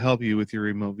to help you with your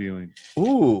remote viewing.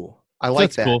 Ooh, I like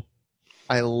That's that. cool.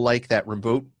 I like that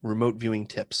remote viewing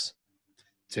tips.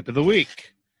 Tip of the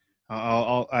week.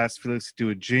 I'll ask Felix to do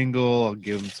a jingle. I'll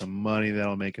give him some money.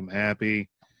 That'll make him happy.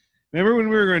 Remember when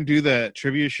we were going to do that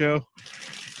trivia show?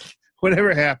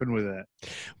 Whatever happened with that?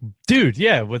 Dude,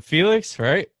 yeah, with Felix,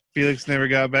 right? Felix never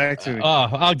got back to me. Oh,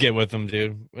 I'll get with him,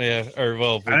 dude. Yeah, or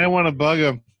well, I didn't want to bug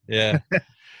him. yeah.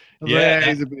 Yeah,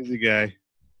 he's a busy guy.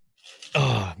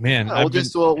 Oh man,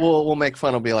 we'll make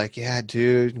fun. We'll be like, yeah,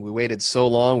 dude, we waited so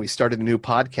long. We started a new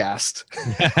podcast.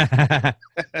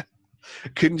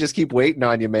 Couldn't just keep waiting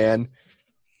on you, man.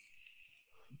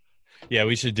 Yeah,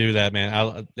 we should do that,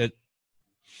 man.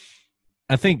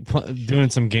 I think doing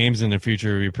some games in the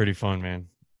future would be pretty fun, man.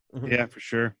 Yeah, for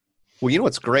sure. Well, you know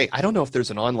what's great? I don't know if there's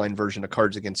an online version of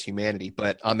Cards Against Humanity,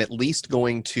 but I'm at least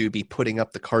going to be putting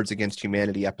up the Cards Against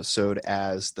Humanity episode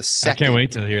as the second. I can't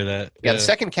wait to hear that. Yeah, the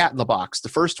second Cat in the Box. The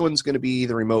first one's going to be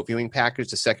the remote viewing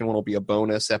package. The second one will be a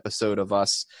bonus episode of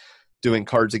us doing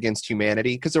Cards Against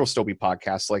Humanity, because there will still be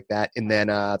podcasts like that. And then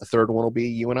the third one will be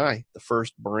you and I, the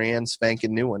first brand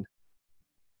spanking new one.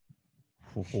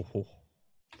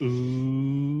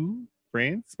 Ooh,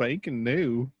 brand spanking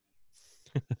new.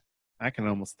 I can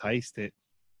almost taste it.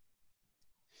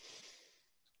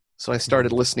 So I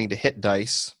started listening to Hit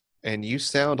Dice, and you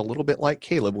sound a little bit like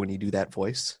Caleb when you do that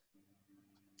voice.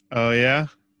 Oh, yeah?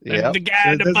 Yeah. The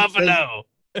guy in the buffalo.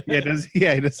 Does he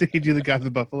do the guy in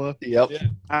the buffalo? Yep. Yeah.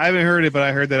 I haven't heard it, but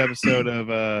I heard that episode of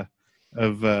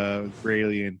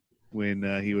Braylon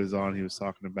when he was on. He was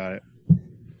talking about it.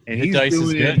 And Hit he's Dice is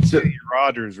doing good. Kenny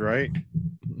Rogers, right?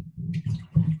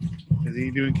 Is he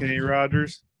doing Kenny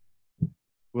Rogers?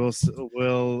 Will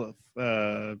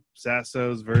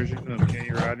Sasso's version of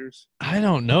Kenny Rogers? I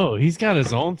don't know. He's got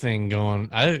his own thing going.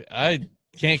 I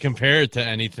can't compare it to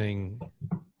anything,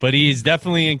 but he's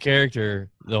definitely in character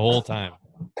the whole time.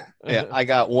 Yeah, I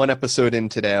got one episode in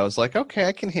today. I was like, okay,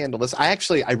 I can handle this. I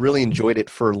really enjoyed it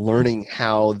for learning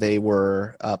how they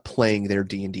were playing their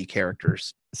D&D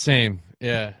characters. Same,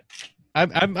 yeah.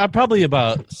 I'm probably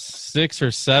about 6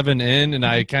 or 7 in, and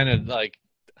I kind of like,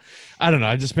 I don't know.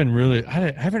 I've just been really.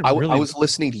 I was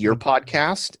listening to your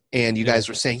podcast, and you guys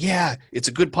were saying, "Yeah, it's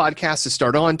a good podcast to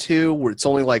start on to. Where it's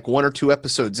only like 1 or 2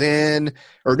 episodes in,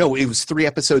 or no, it was 3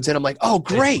 episodes in." I'm like, "Oh,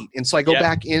 great!" And so I go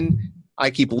back in. I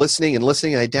keep listening, and I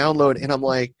download, and I'm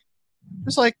like,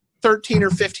 "There's like 13 or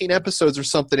 15 episodes or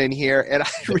something in here," and I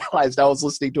realized I was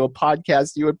listening to a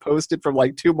podcast you had posted from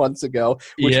like 2 months ago,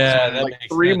 which was like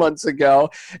 3 months ago,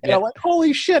 and I'm like,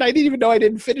 "Holy shit! I didn't even know I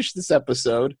didn't finish this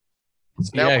episode."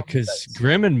 Yeah, because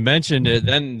Grim had mentioned it.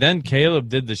 Then Caleb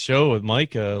did the show with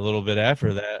Micah a little bit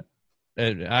after that.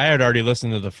 And I had already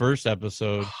listened to the first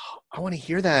episode. I want to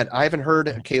hear that. I haven't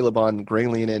heard Caleb on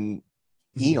Graylin in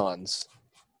eons.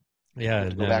 Yeah,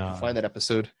 go back and find that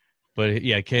episode. But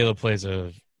yeah, Caleb plays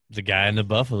the guy in the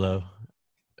buffalo.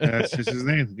 That's just his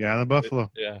name, the guy in the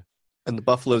buffalo. Yeah, and the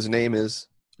buffalo's name is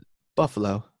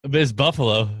Buffalo. It's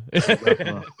Buffalo.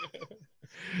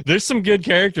 There's some good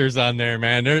characters on there,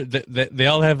 man. They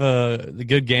all have a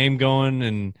good game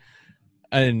going,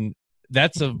 and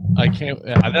that's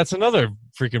another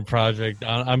freaking project.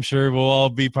 I'm sure we'll all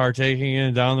be partaking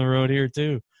in down the road here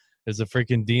too. There's a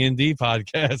freaking D&D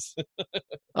podcast.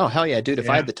 Oh hell yeah, dude! If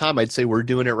I had the time, I'd say we're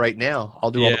doing it right now.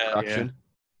 I'll do all the production.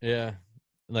 Yeah,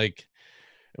 like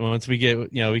once we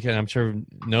get, we can. I'm sure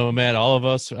Nomad, all of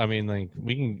us. I mean, like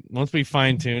we can once we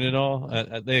fine tune it all.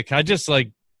 I just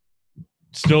like.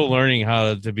 Still learning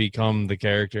how to become the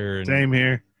character. And, same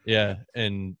here. Yeah,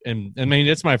 and I mean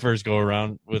it's my first go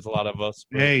around with a lot of us.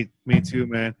 But, hey, me too,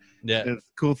 man. Yeah. The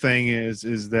cool thing is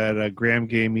that Graham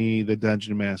gave me the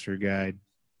Dungeon Master guide.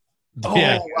 Oh,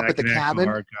 yeah, up at the cabin.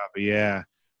 Hard copy, yeah.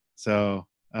 So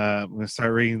I'm gonna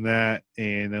start reading that,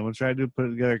 and I'm gonna try to put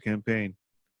together a campaign.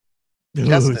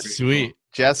 Justin, sweet,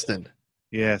 Justin.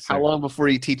 Yes. How long before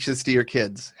you teach this to your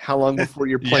kids? How long before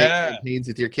you're playing campaigns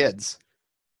with your kids?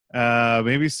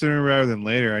 Maybe sooner rather than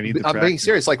later. I need to I'm being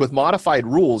serious. Like with modified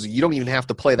rules, you don't even have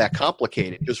to play that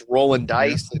complicated. Just rolling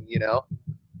dice, and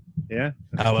Yeah.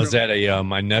 I was at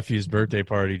my nephew's birthday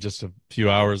party just a few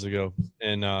hours ago,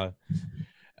 and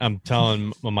I'm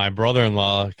telling my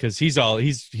brother-in-law because he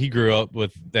grew up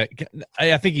with that.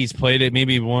 I think he's played it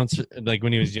maybe once, like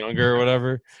when he was younger or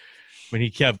whatever. When he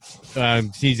kept,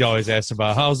 he's always asked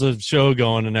about how's the show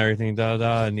going and everything,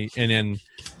 and then.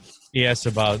 He asked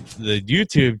about the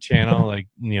YouTube channel, like,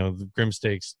 the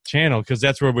Grimstakes channel, because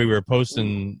that's where we were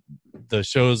posting the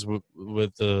shows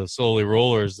with the Slowly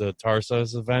Rollers, the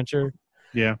Tarsus adventure.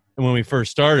 Yeah. And when we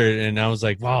first started, and I was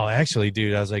like, wow, actually,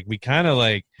 dude, I was like, we kind of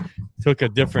like took a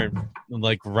different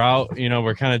like route. You know,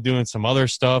 we're kind of doing some other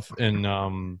stuff, and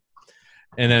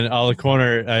then all the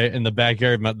corner in the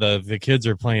backyard, the kids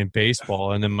are playing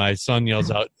baseball, and then my son yells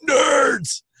out,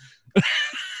 "Nerds!"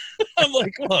 I'm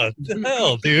like, what the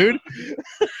hell, dude?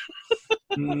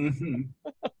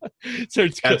 So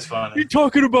That's funny. You're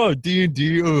talking about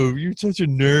D&D. Oh, you're such a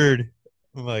nerd.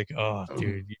 I'm like, oh,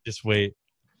 dude, you just wait.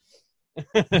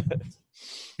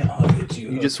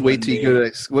 You just wait till you go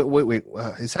to. Wait.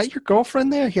 Is that your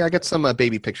girlfriend there? Here, I got some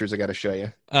baby pictures I got to show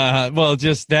you. Well,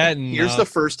 just that. And here's the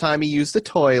first time he used the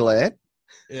toilet.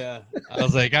 Yeah, I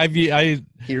was like,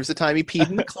 Here's the time he peed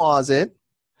in the closet.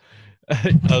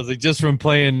 I was like, just from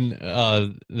playing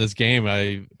this game,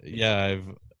 I've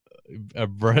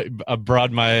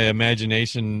broadened my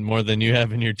imagination more than you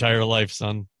have in your entire life,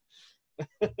 son.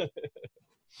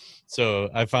 So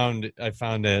I found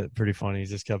it pretty funny. He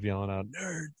just kept yelling out,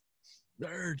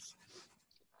 "Nerds,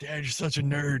 Dad, you're such a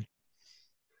nerd."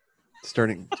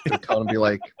 Starting to tell him, be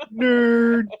like,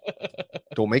 "Nerd,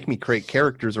 don't make me create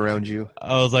characters around you."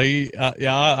 I was like,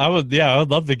 I would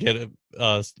love to get it.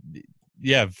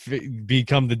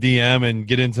 Become the DM and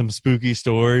get in some spooky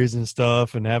stories and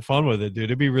stuff and have fun with it, dude.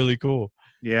 It'd be really cool.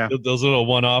 Yeah. Those little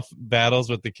one-off battles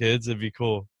with the kids, it'd be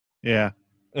cool. Yeah.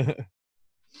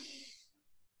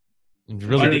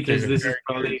 Really, because this is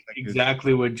probably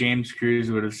exactly what James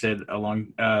Cruz would have said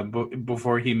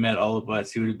before he met all of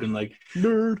us. He would have been like,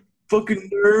 "Nerd, fucking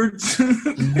nerds."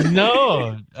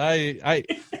 No, I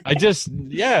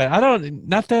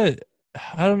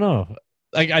don't know.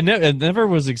 Like I never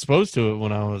was exposed to it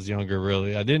when I was younger.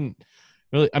 Really, I didn't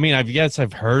really. I mean,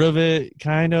 I've heard of it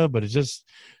kind of, but it's just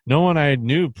no one I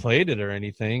knew played it or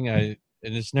anything. I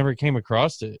just never came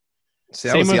across it. See,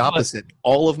 that was the opposite.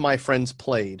 All of my friends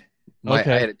played.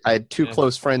 I had two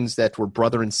close friends that were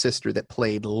brother and sister that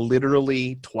played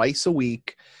literally twice a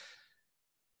week,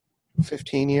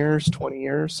 15 years, 20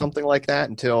 years, something like that,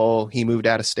 until he moved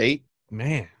out of state.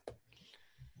 Man.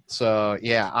 So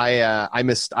yeah, I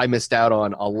missed out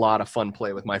on a lot of fun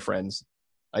play with my friends.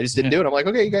 I just didn't do it. I'm like,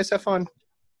 okay, you guys have fun.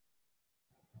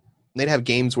 They'd have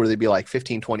games where they'd be like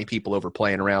 15, 20 people over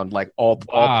playing around, like all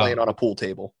playing on a pool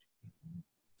table.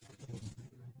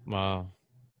 Wow.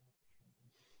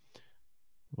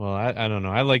 Well, I don't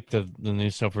know. I like the new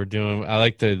stuff we're doing. I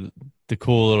like the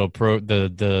cool little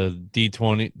the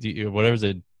D20 whatever is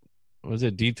it? Was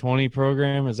it D20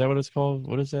 program? Is that what it's called?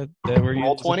 What is that?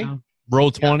 Roll20?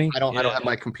 Roll20? Yeah, I don't have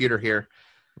my computer here.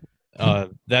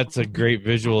 That's a great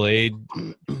visual aid.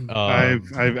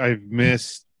 I've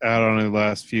missed out on the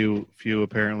last few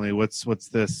apparently. What's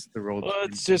this? The roll. Well,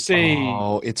 it's just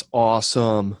it's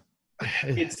awesome.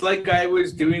 It's like I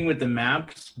was doing with the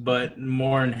maps, but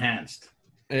more enhanced.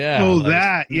 Yeah. Oh, like,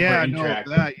 that. Yeah, brain no, track.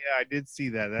 that. Yeah, I did see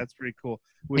that. That's pretty cool.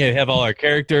 Yeah, you have all our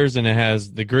characters, and it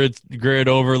has the grid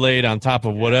overlaid on top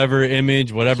of whatever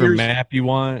image, whatever map you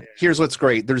want. Here's what's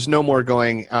great. There's no more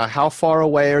going, how far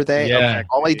away are they? Yeah. Okay,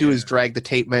 all I do is drag the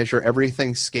tape measure.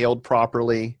 Everything's scaled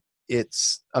properly.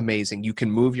 It's amazing. You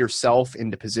can move yourself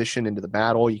into position into the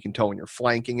battle. You can tell when you're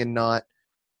flanking and not.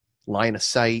 Line of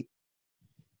sight.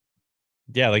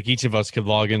 Yeah, like each of us could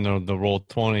log in the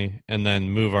Roll20 and then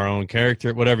move our own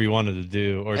character, whatever you wanted to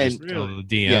do, or just tell the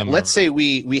DM. Yeah, let's say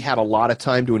we had a lot of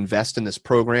time to invest in this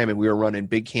program and we were running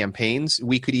big campaigns.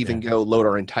 We could even go load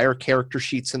our entire character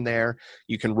sheets in there.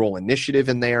 You can roll initiative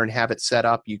in there and have it set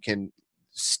up. You can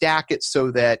stack it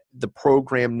so that the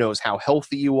program knows how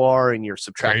healthy you are and you're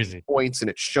subtracting points and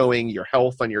it's showing your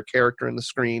health on your character in the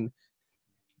screen.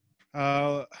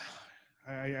 I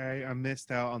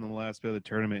missed out on the last bit of the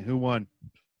tournament. Who won?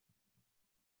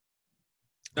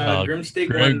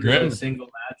 Grimstick won the single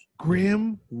match.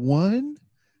 Grim won?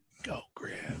 Go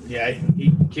Grim. Yeah,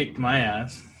 he kicked my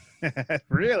ass.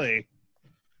 Really?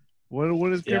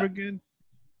 What is Grim again?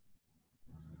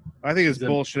 I think it's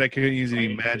bullshit. I couldn't use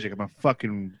any magic. I'm a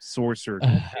fucking sorcerer.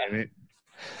 Damn it.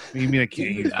 What do you mean I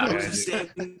can't use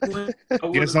magic?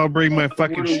 Guess I'll bring my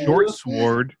fucking short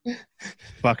sword,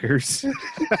 fuckers.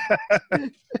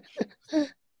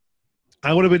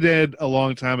 I would have been dead a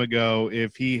long time ago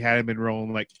if he hadn't been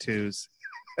rolling like twos.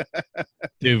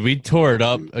 Dude, we tore it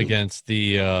up against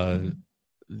the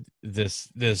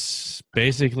this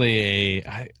basically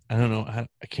I don't know, I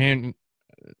can't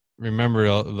remember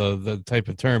the type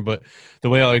of term, but the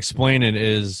way I'll explain it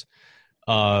is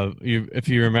if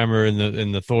you remember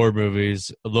in the Thor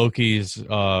movies, Loki's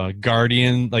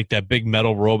guardian, like that big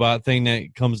metal robot thing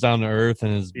that comes down to Earth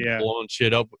and is blowing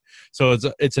shit up. So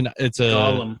it's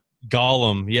a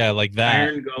Gollum, yeah, like that.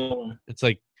 Iron Golem. It's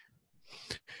like,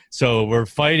 so we're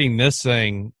fighting this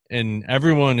thing, and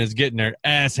everyone is getting their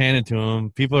ass handed to them.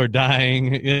 People are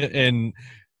dying, and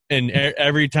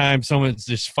every time someone's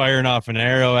just firing off an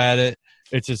arrow at it,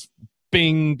 it's just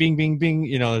bing, bing, bing, bing.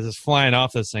 It's just flying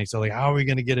off this thing. So like, how are we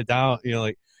gonna get it down?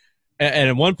 And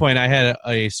at one point I had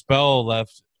a spell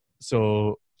left.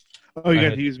 So you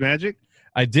got to use magic.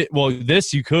 I did. Well,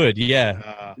 this you could,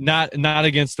 yeah. Not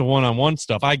against the one-on-one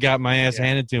stuff. I got my ass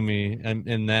handed to me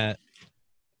in that,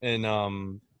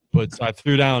 but so I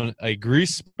threw down a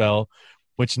grease spell,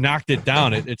 which knocked it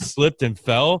down. It slipped and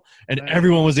fell, and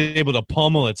everyone was able to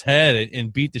pummel its head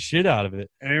and beat the shit out of it.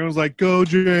 And everyone's like, "Go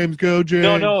James, go James!"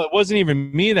 No, it wasn't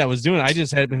even me that was doing it. I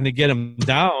just happened to get him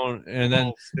down, and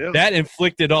then that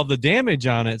inflicted all the damage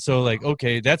on it. So like,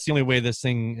 okay, that's the only way this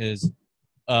thing is.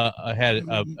 Had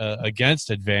against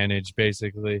advantage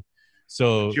basically,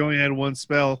 so you only had one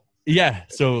spell. Yeah,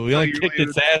 so we only kicked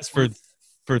its ass for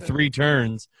 3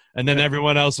 turns, and then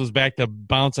everyone else was back to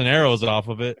bouncing arrows off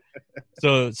of it.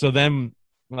 So then,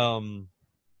 I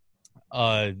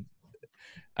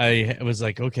was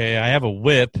like, okay, I have a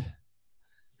whip,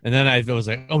 and then I was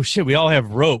like, oh shit, we all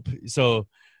have rope. So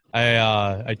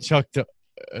I chucked.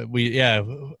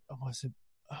 Was it?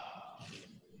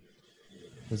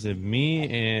 Was it me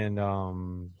and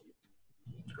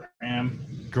Graham?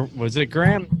 Was it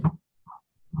Graham?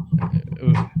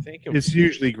 I think it's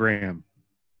usually Graham.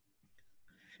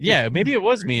 Yeah, maybe it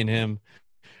was me and him.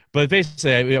 But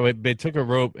basically, they took a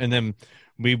rope and then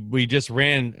we just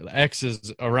ran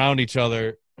X's around each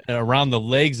other, around the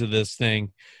legs of this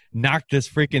thing, knocked this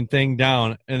freaking thing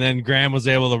down, and then Graham was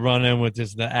able to run in with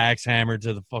just the axe hammer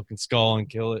to the fucking skull and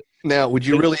kill it. Now, would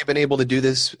you really have been able to do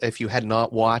this if you had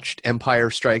not watched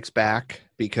Empire Strikes Back?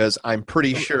 Because I'm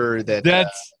pretty sure that that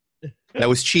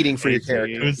was cheating for your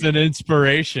character. It was an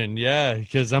inspiration, yeah.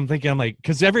 Because I'm thinking,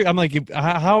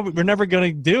 how we're never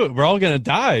gonna do it. We're all gonna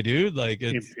die, dude. Like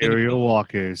Imperial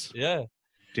Walkers. Yeah.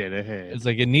 Dead ahead. It's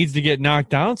like it needs to get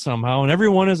knocked down somehow, and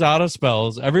everyone is out of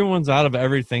spells. Everyone's out of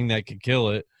everything that could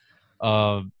kill it.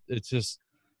 It's just.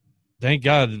 Thank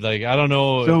God. Like, I don't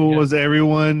know. So was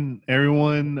everyone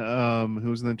who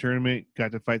was in the tournament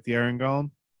got to fight the Iron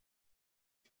Golem?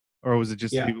 Or was it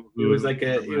just people who... It was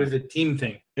a team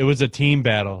thing. It was a team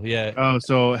battle, yeah. Oh,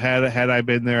 so had I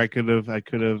been there, I could have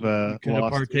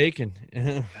partaken. God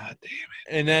damn it.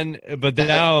 And then, but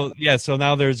now, so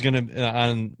now there's going to,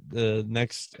 on the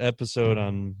next episode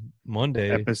on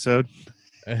Monday. There's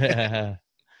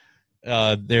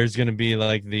going to be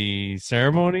like the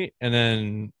ceremony, and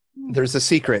then there's a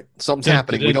secret. Something's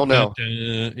happening. We don't know.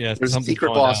 There's a secret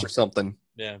boss or something.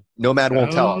 Yeah. Nomad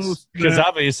won't tell us. Because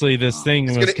obviously this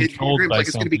thing was controlled by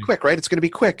it's going to be quick, right? It's going to be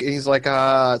quick. And he's like,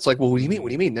 it's like, well, what do you mean? What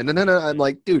do you mean? No. I'm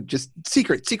like, dude, just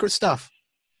secret stuff.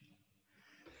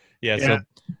 Yeah. So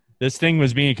this thing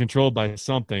was being controlled by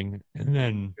something, and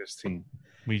then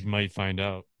we might find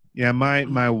out. Yeah,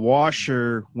 my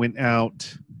washer went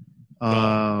out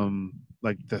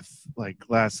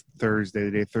last Thursday,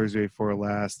 the day Thursday before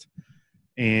last,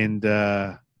 and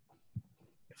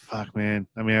fuck, man.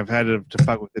 I mean, I've had to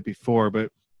fuck with it before, but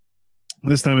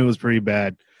this time it was pretty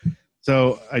bad.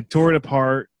 So I tore it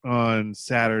apart on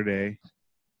Saturday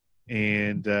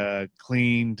and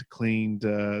cleaned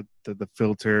the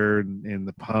filter and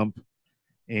the pump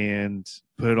and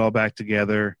put it all back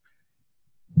together.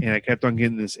 And I kept on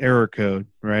getting this error code,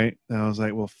 right? And I was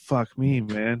like, well, fuck me,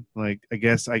 man. Like, I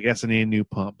guess I need a new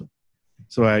pump.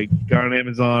 So I got on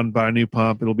Amazon, bought a new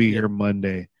pump. It'll be here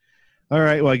Monday. All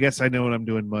right, well, I guess I know what I'm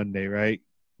doing Monday, right?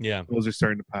 Yeah. Those are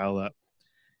starting to pile up.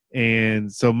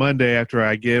 And so Monday, after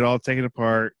I get it all taken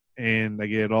apart and I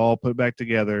get it all put back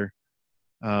together,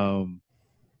 I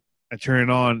turn it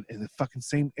on and the fucking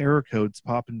same error code's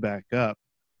popping back up.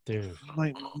 Dude. I'm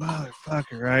like,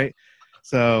 motherfucker, right?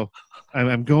 So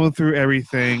I'm going through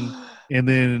everything, and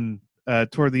then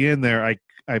toward the end there,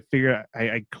 I figured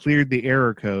I cleared the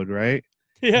error code, right?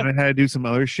 Yeah. And I had to do some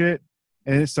other shit,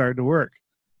 and it started to work.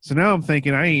 So now I'm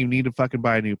thinking I didn't even need to fucking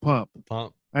buy a new pump.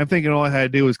 I'm thinking all I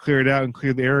had to do was clear it out and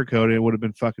clear the error code, and it would have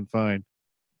been fucking fine.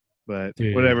 But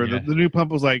whatever. Yeah. The new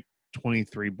pump was like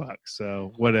 $23,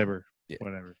 so whatever.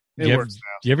 Whatever. It works now.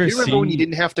 Do you remember when you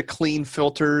didn't have to clean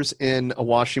filters in a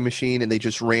washing machine and they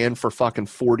just ran for fucking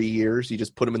 40 years? You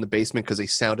just put them in the basement because they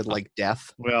sounded like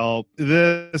death? Well,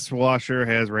 this washer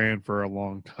has ran for a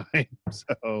long time.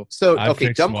 So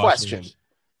okay, dumb question.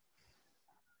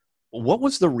 What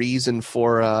was the reason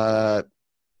for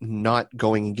not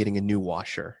going and getting a new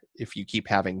washer if you keep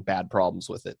having bad problems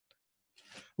with it?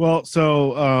 Well,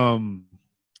 so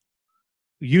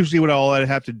usually what all I'd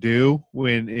have to do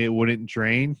when it wouldn't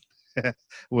drain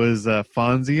was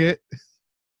Fonzie it.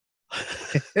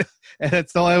 And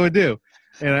that's all I would do.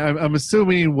 And I'm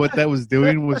assuming what that was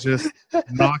doing was just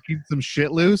knocking some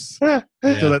shit loose so that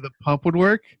the pump would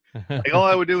work. Like all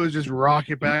I would do was just rock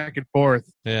it back and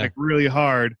forth like really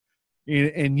hard.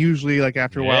 And usually like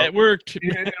after a while it worked.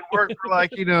 It worked for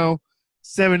like,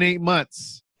 7-8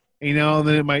 months, and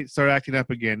then it might start acting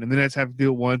up again. And then I just have to do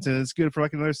it once and it's good for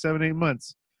like another 7-8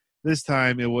 months. This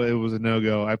time it was a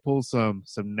no-go. I pulled some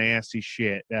nasty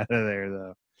shit out of there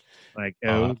though. Like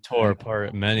tore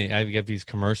apart many. I've got these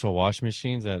commercial wash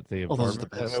machines at the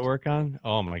apartment that I work on.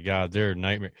 Oh my god, they're a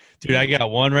nightmare, dude. I got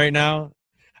one right now.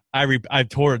 I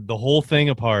tore the whole thing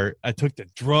apart. I took the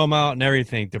drum out and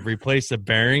everything to replace the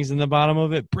bearings in the bottom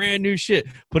of it. Brand new shit.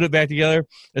 Put it back together.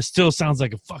 It still sounds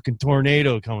like a fucking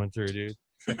tornado coming through, dude.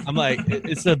 I'm like,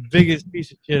 it's the biggest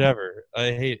piece of shit ever.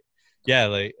 I hate it. Yeah,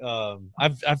 like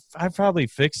I've probably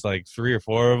fixed like 3 or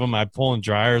 4 of them. I'm pulling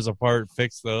dryers apart,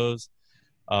 fixed those.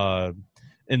 And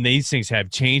these things have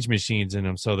change machines in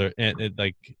them, so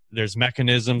there's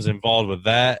mechanisms involved with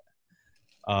that.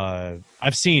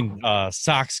 I've seen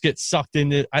socks get sucked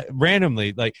into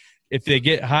randomly. Like if they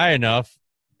get high enough,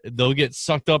 they'll get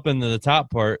sucked up into the top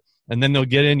part, and then they'll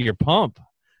get into your pump.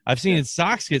 I've seen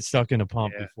socks get stuck in a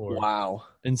pump before. Wow,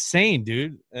 insane,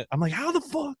 dude! I'm like, how the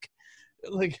fuck?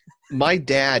 Like my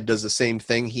dad does the same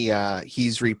thing.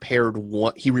 He's repaired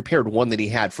one. He repaired one that he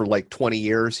had for like 20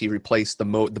 years. He replaced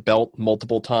the belt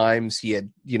multiple times. He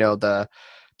had the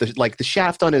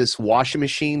shaft on his washing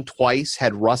machine twice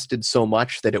had rusted so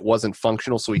much that it wasn't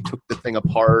functional. So he took the thing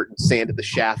apart and sanded the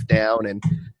shaft down. And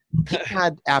he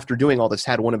had, after doing all this,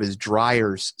 had one of his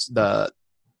dryers. The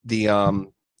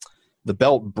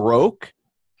belt broke.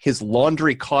 His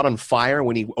laundry caught on fire.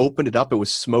 When he opened it up, it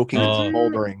was smoking and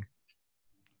smoldering.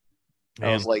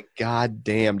 I was like, God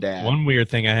damn, Dad. One weird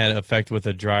thing I had effect with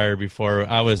a dryer before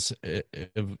I was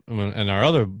in our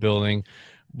other building.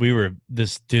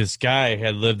 This guy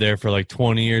had lived there for like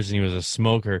 20 years and he was a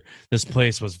smoker. This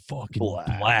place was fucking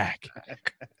black.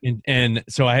 And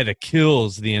so I had to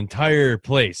kills the entire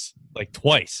place like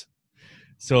twice.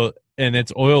 So, and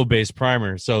it's oil-based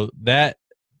primer. So that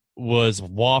was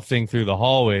wafting through the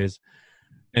hallways.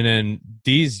 And then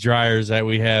these dryers that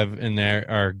we have in there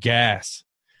are gas.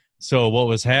 So what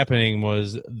was happening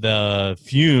was the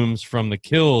fumes from the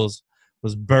kills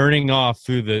was burning off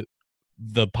through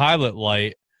the pilot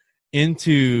light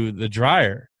into the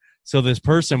dryer. So this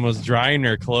person was drying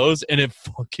their clothes and it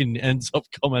fucking ends up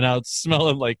coming out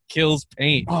smelling like Kills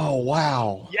paint. Oh,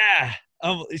 wow. Yeah.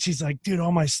 She's like, dude,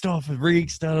 all my stuff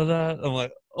reeks, da-da-da. I'm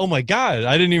like, oh my God.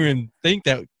 I didn't even think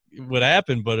that would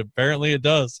happen, but apparently it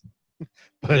does.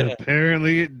 But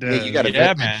apparently it does. Yeah, you got to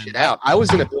vet that shit out. I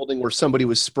was in a building where somebody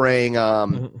was spraying. I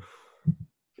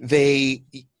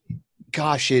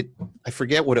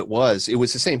forget what it was. It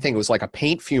was the same thing. It was like a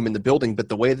paint fume in the building, but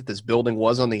the way that this building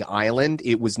was on the island,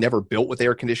 it was never built with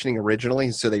air conditioning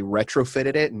originally, so they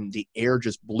retrofitted it, and the air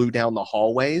just blew down the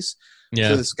hallways. Yeah.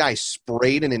 So this guy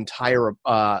sprayed an entire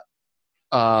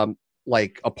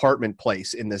like apartment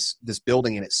place in this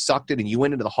building, and it sucked it, and you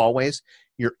went into the hallways.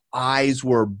 Your eyes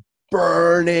were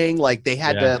burning, like they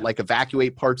had to like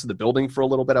evacuate parts of the building for a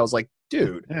little bit. I was like,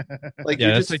 dude, like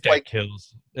yeah, that's like that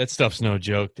kills. That stuff's no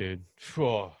joke, dude.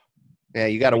 Whoa. Yeah,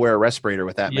 you got to wear a respirator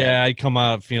with that, man. Yeah, I come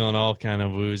out feeling all kind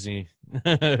of woozy.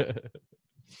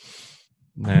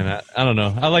 Man, I don't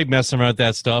know. I like messing around with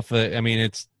that stuff. I mean,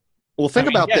 it's. Well, think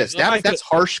about this. That's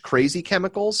harsh, crazy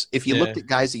chemicals. If you looked at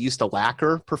guys that used to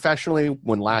lacquer professionally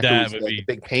when lacquer was the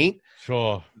big paint,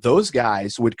 sure, those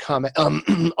guys would come.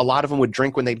 A lot of them would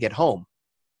drink when they'd get home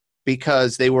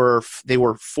because they were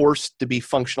forced to be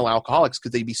functional alcoholics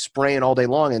because they'd be spraying all day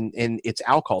long and it's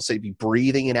alcohol. So they'd be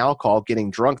breathing in alcohol, getting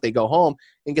drunk. They go home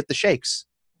and get the shakes.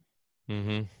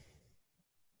 Mm-hmm.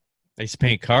 They used to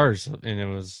paint cars and it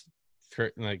was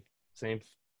like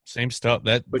same stuff.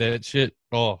 That shit.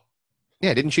 Oh.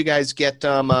 Yeah, didn't you guys get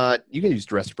you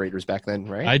used respirators back then,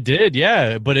 right? I did,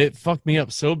 yeah, but it fucked me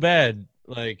up so bad.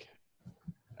 Like,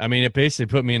 I mean, it basically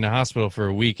put me in the hospital for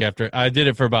a week after I did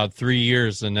it for about 3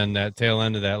 years, and then that tail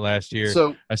end of that last year,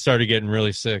 so I started getting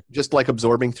really sick. Just like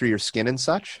absorbing through your skin and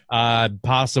such?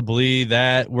 Possibly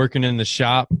that. Working in the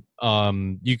shop,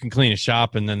 you can clean a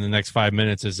shop, and then the next 5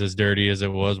 minutes is as dirty as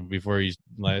it was before you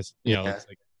last. You know, it's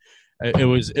like, it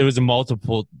was a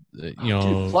multiple, Dude,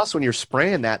 plus when you're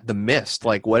spraying the mist,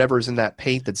 like whatever's in that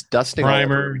paint that's dusting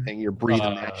primer, all over everything, you're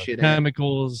breathing that shit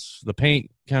chemicals, the paint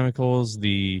chemicals,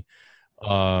 the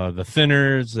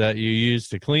thinners that you use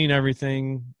to clean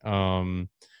everything,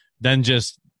 then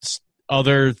just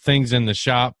other things in the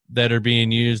shop that are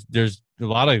being used. There's a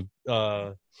lot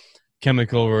of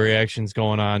chemical reactions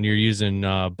going on. You're using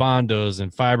Bondos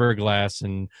and fiberglass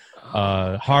and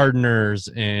hardeners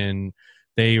and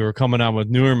they were coming out with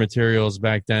newer materials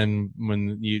back then.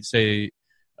 When you say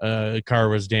a car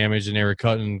was damaged and they were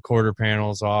cutting quarter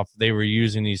panels off, they were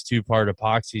using these 2-part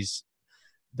epoxies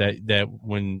that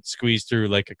when squeezed through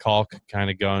like a caulk kind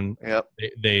of gun,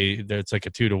 it's like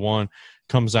a 2-to-1,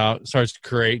 comes out, starts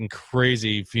creating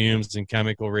crazy fumes and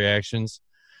chemical reactions.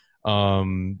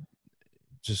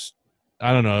 Just,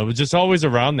 I don't know. It was just always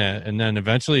around that. And then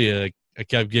eventually I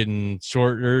kept getting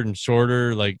shorter and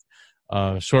shorter, like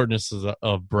shortness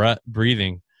of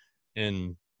breathing,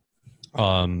 and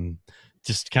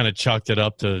just kind of chucked it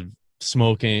up to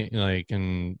smoking, like,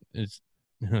 and it's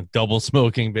double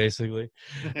smoking basically.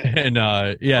 And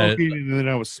smoking, and then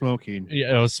I was smoking.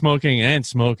 Yeah, I was smoking and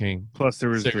smoking. Plus there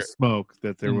was the smoke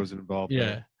that there was involved.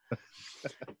 Yeah.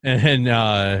 And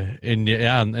in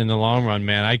the long run,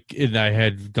 man, I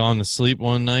had gone to sleep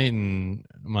one night, and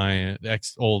my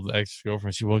old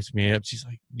ex-girlfriend, she woke me up. She's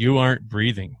like, "You aren't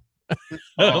breathing."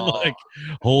 I'm like,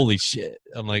 "Holy shit!"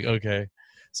 I'm like, "Okay."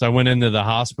 So I went into the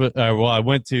hospital. I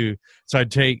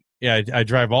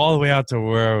drive all the way out to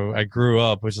where I grew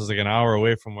up, which is like an hour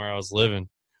away from where I was living,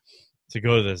 to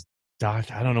go to this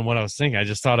doctor. I don't know what I was thinking. I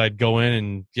just thought I'd go in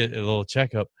and get a little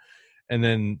checkup, and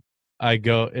then I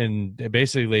go, and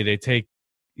basically they take,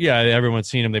 everyone's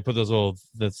seen them. They put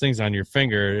the things on your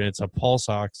finger, and it's a pulse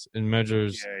ox, and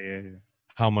measures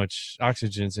how much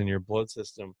oxygen's in your blood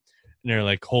system. And they're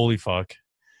like, "Holy fuck!"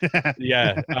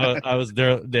 I was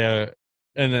there,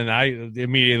 and then I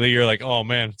immediately, you're like, "Oh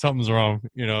man, something's wrong,"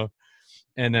 you know.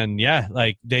 And then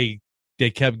like they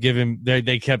kept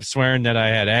they kept swearing that I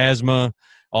had asthma,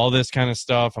 all this kind of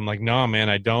stuff. I'm like, "No, man,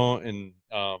 I don't."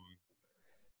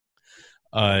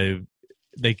 And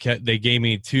they gave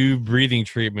me 2 breathing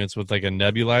treatments with like a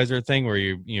nebulizer thing where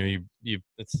you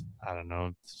it's, I don't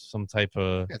know, some type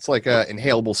of, it's like a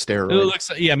inhalable steroid. It looks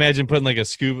like, imagine putting like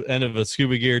end of a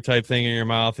scuba gear type thing in your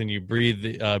mouth, and you're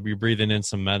breathing in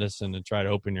some medicine to try to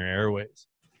open your airways.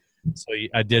 So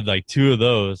I did like 2 of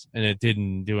those, and it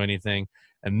didn't do anything.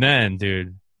 And then,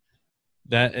 dude,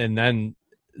 then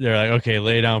they're like, "Okay,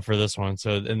 lay down for this one."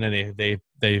 So, and then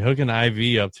they hook an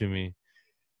IV up to me,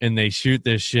 and they shoot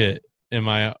this shit in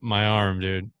my arm,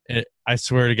 dude. I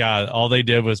swear to God, all they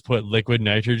did was put liquid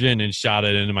nitrogen and shot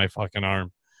it into my fucking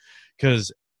arm,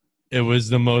 because it was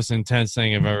the most intense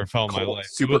thing I've ever felt in my life.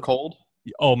 Super cold?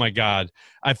 Oh my God.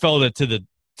 I felt it to the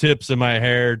tips of my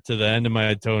hair, to the end of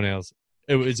my toenails.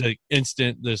 It was like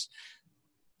instant.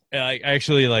 I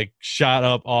actually like shot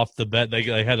up off the bed.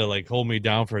 They had to like hold me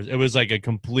down for it. It was like a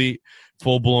complete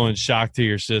full-blown shock to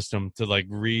your system to like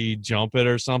re-jump it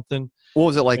or something. What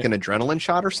was it, like an adrenaline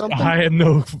shot or something? I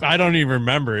don't even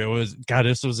remember. It was, God,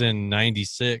 this was in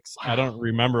 96. I don't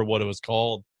remember what it was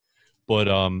called, but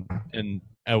and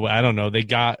I don't know. They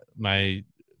got my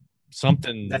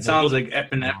something. That sounds like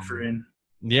epinephrine.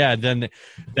 Yeah. Then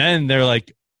they're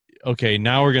like, "Okay,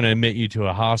 now we're going to admit you to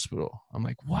a hospital." I'm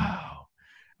like, wow.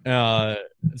 So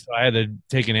I had to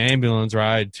take an ambulance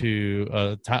ride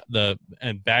to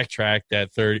and backtrack that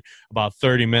about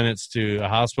 30 minutes to a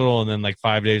hospital, and then like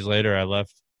 5 days later I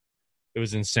left. It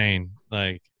was insane.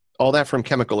 Like, all that from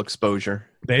chemical exposure.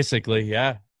 Basically,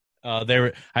 yeah.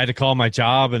 I had to call my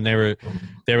job, and they were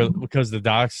because the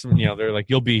docs, they're like,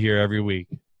 "You'll be here every week.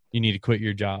 You need to quit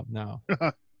your job now."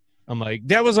 I'm like,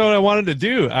 that was what I wanted to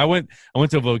do. I went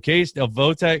to a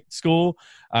Votech school.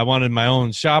 I wanted my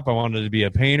own shop. I wanted to be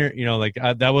a painter.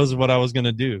 That was what I was going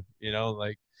to do. You don't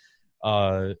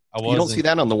see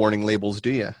that on the warning labels,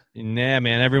 do you? Nah,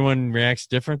 man. Everyone reacts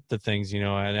different to things, and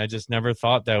I just never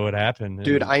thought that would happen.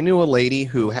 Dude, I knew a lady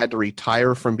who had to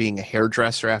retire from being a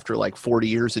hairdresser after like 40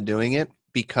 years of doing it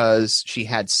because she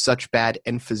had such bad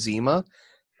emphysema,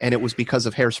 and it was because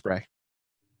of hairspray.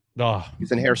 Oh.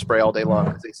 Using hairspray all day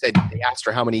long. They asked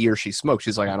her how many years she smoked.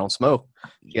 She's like, "I don't smoke."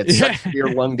 She had such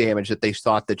severe lung damage that they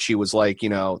thought that she was like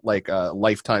a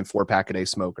lifetime 4-pack-a-day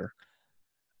smoker.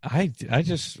 I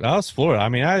was floored. I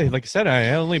mean, like I said, I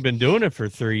had only been doing it for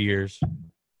 3 years.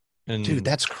 And dude,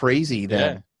 that's crazy.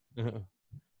 Then.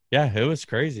 Yeah, it was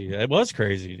crazy. It was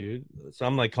crazy, dude. So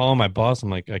I'm like calling my boss. I'm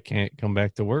like, "I can't come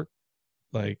back to work.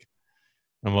 Like,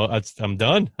 I'm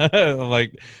done." I'm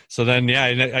like, so then,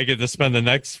 I get to spend the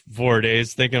next 4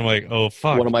 days thinking like, "Oh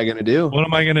fuck, what am I gonna do? What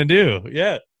am I gonna do?"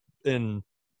 Yeah, and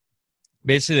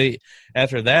basically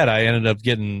after that, I ended up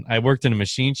I worked in a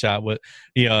machine shop with,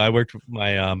 I worked with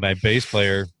my bass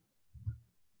player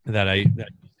that I used to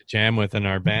jam with in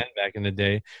our band back in the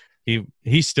day.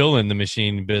 He's still in the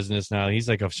machine business now. He's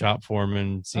like a shop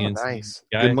foreman. CNC nice.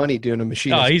 Guy. Good money doing a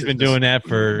machine. Oh, he's been doing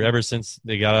that ever since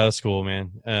they got out of school,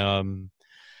 man.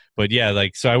 But yeah,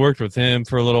 so I worked with him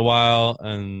for a little while,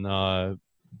 and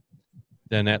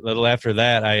then a little after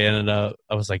that,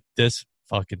 I was like, this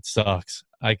fucking sucks.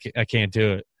 I can't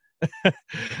do it.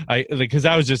 Because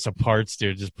I was just a parts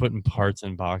dude, just putting parts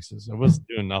in boxes. I wasn't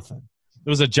doing nothing. It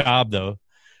was a job though.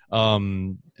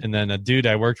 And then a dude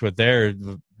I worked with there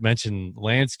mentioned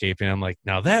landscaping. I'm like,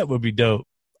 now that would be dope.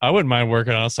 I wouldn't mind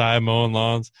working outside, mowing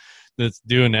lawns, that's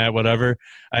doing that, whatever.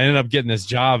 I ended up getting this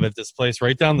job at this place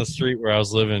right down the street where I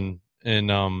was living in,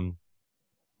 and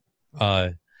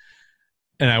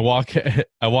I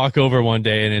walk over one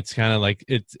day, and it's kind of like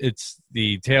it's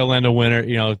the tail end of winter,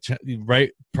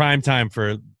 right prime time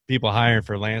for people hiring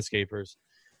for landscapers.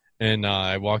 And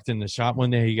I walked in the shop one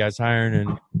day, you guys hiring,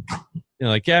 and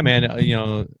like, yeah, man,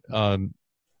 you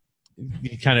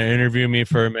kind of interviewed me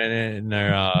for a minute, and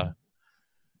they're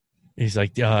he's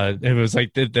like, it was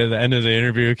like the end of the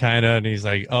interview, kind of, and he's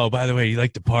like, oh, by the way, you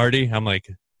like to party? I'm like,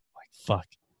 fuck.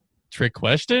 Trick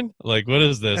question? Like, what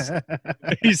is this?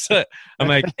 I'm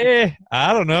like, I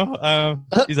don't know.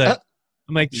 He's like,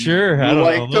 I'm like, sure, I don't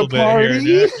know, a little bit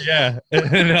here. Yeah.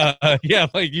 And, yeah,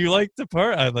 like, you like to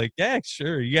party? I'm like, yeah,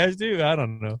 sure, you guys do. I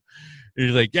don't know.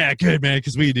 He's like, yeah, good, man,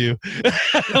 because we do.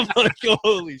 I'm like,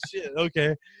 holy shit,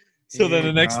 okay. So then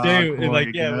the next day,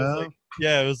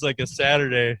 it was like a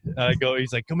Saturday.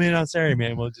 He's like, come in on Saturday,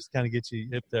 man. We'll just kind of get you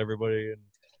hip to everybody. And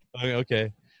I'm like,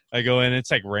 okay. I go in, it's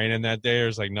like raining that day.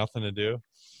 There's like nothing to do.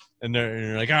 And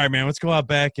they're like, all right, man, let's go out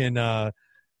back and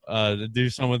do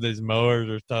some of these mowers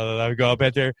or stuff. I would go out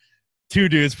back there. 2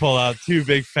 dudes pull out, 2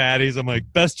 big fatties. I'm like,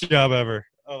 best job ever.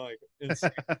 Oh, my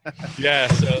God. Yeah.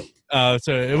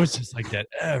 So it was just like that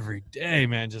every day,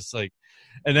 man. Just like,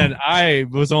 and then I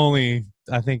was only,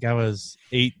 I think I was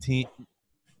 18,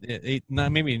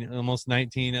 maybe almost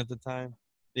 19 at the time.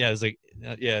 Yeah. It was like,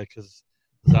 because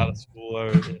I was out of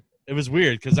school. It was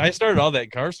weird because I started all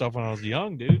that car stuff when I was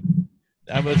young, dude.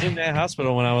 I was in that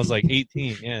hospital when I was like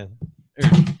 18. Yeah.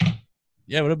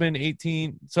 It would have been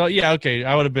 18. So, yeah, okay.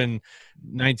 I would have been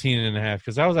 19 and a half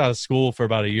because I was out of school for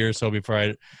about a year or so before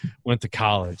I went to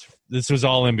college. This was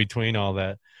all in between all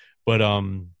that. But,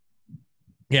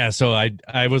 yeah, so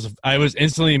I was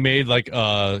instantly made like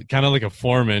kind of like a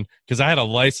foreman because I had a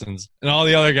license and all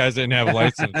the other guys didn't have a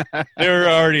license. They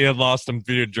already had lost them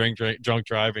due to drunk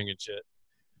driving and shit.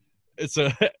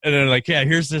 And they're like, yeah,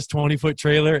 here's this 20-foot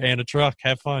trailer and a truck.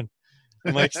 Have fun.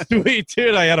 I'm like, sweet,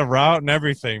 dude. I had a route and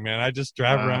everything, man. I just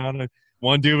drive around, and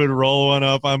one dude would roll one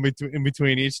up in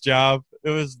between each job. It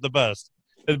was the best.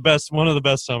 One of the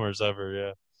best summers ever.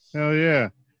 Yeah. Hell yeah.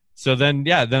 So then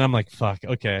I'm like, fuck,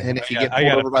 okay. And if you get pulled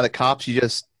over by the cops, you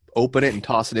just open it and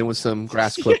toss it in with some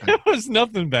grass clippings. It was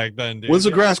nothing back then, dude. What's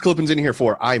the grass clippings in here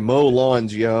for? I mow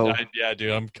lawns, yo. Yeah,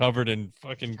 dude. I'm covered in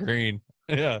fucking green.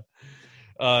 Yeah.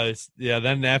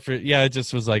 Then after, it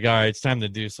just was like, all right, it's time to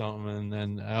do something. And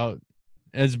then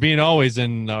as being always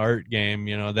in the art game,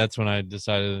 that's when I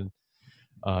decided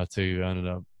to ended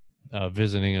up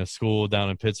visiting a school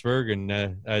down in Pittsburgh,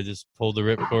 and I just pulled the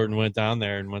ripcord and went down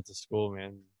there and went to school,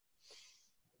 man.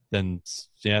 Then,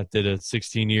 did a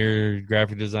 16-year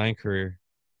graphic design career.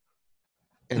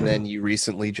 And then you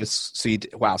recently so you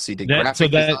did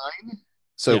graphic design?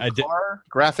 So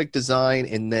graphic design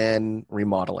and then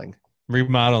remodeling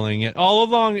it all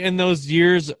along in those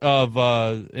years of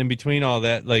in between all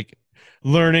that, like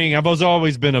learning. I've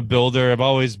always been a builder. I've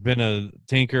always been a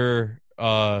tinker,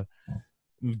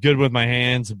 good with my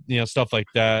hands, stuff like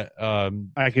that.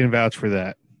 I can vouch for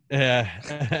that. Yeah.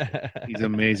 He's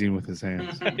amazing with his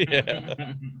hands.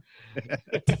 Yeah.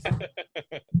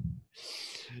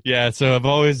 Yeah, so I've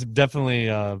always definitely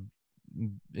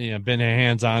been a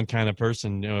hands-on kind of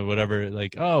person, whatever,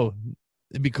 like, oh,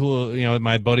 it'd be cool, at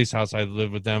my buddy's house, I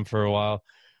lived with them for a while.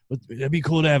 It'd be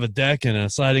cool to have a deck and a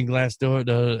sliding glass door.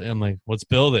 I'm like, let's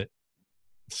build it.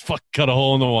 Let's cut a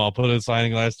hole in the wall, put a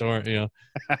sliding glass door,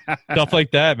 stuff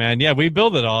like that, man. Yeah, we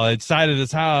built it all. Inside of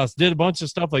this house, did a bunch of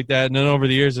stuff like that. And then over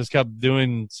the years, just kept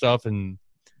doing stuff. And,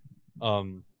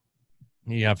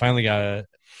 I finally got it.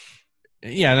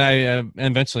 Yeah, and I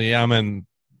eventually,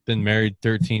 been married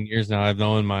 13 years now. I've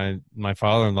known my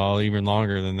father-in-law even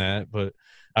longer than that, but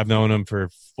I've known him for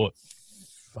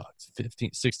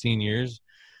 16 years.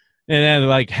 And then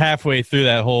like halfway through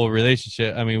that whole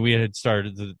relationship, we had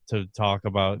started to talk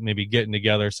about maybe getting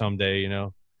together someday,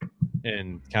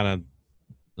 and kind of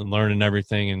learning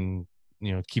everything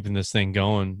and, keeping this thing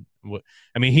going.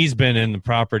 He's been in the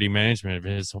property management of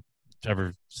his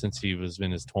ever since he was in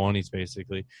his 20s,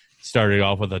 basically. Started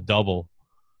off with a double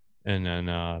and then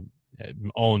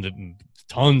owned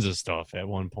tons of stuff at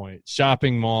one point.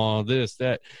 Shopping mall, this,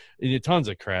 that, tons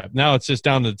of crap. Now it's just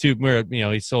down to the two where,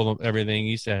 he sold everything.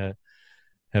 He used to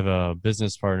have a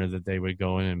business partner that they would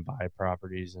go in and buy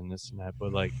properties and this and that.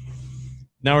 But like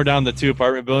now we're down to 2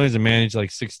 apartment buildings and manage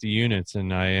like 60 units,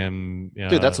 and I am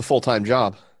Dude, that's a full-time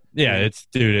job. Yeah, it's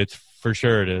for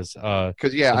sure it is.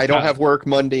 Because I don't have work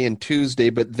Monday and Tuesday,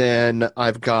 but then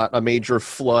I've got a major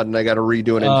flood and I got to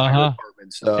redo an entire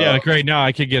apartment. So yeah, like right now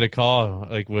I could get a call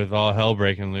like with all hell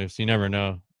breaking loose. You never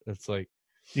know. It's like,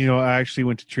 I actually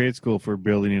went to trade school for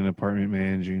building and apartment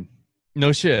managing.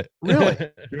 No shit. Really?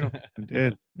 Yeah, I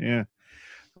did. Yeah.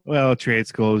 Well, trade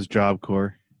school was Job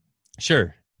Corps.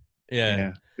 Sure.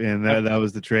 Yeah. And that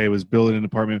was the trade, was building an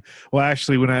apartment. Well,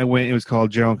 actually, when I went, it was called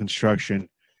general construction.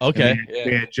 Okay.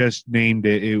 They had just named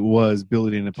it. It was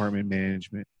building and apartment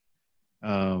management.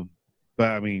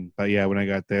 But yeah, when I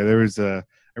got there was a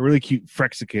really cute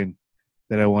Frexican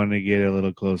that I wanted to get a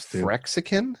little close to.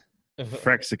 Frexican?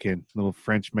 Frexican, little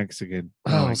French Mexican.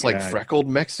 Oh, it's like freckled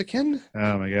Mexican?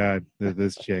 Oh my God,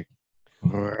 this chick.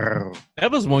 Wow. That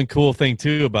was one cool thing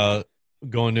too about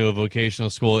going to a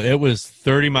vocational school. It was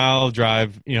 30-mile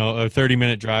drive, a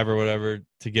 30-minute drive or whatever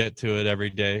to get to it every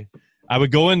day. I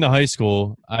would go into high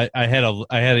school. I had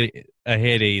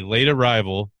a late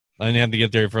arrival. I didn't have to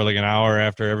get there for like an hour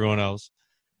after everyone else.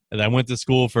 And I went to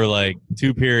school for like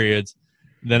 2 periods.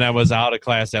 Then I was out of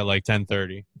class at like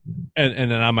 10:30,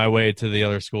 and then on my way to the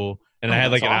other school. And I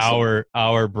had like an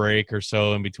hour break or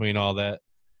so in between all that.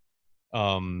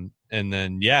 And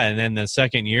then the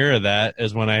second year of that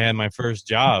is when I had my first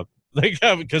job. Like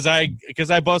because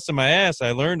I busted my ass.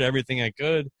 I learned everything I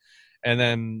could, and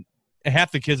then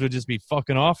half the kids would just be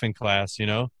fucking off in class,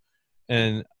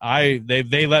 and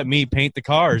they let me paint the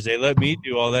cars. They let me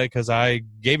do all that because I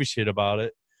gave a shit about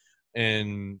it.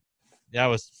 And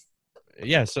so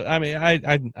I mean,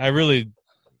 I really,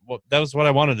 that was what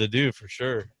I wanted to do for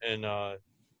sure. And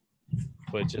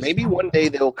but just maybe one day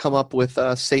they'll come up with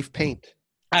safe paint.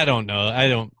 I don't know. I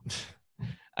don't.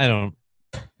 The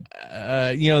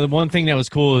one thing that was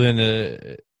cool in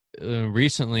the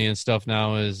recently and stuff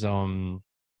now is like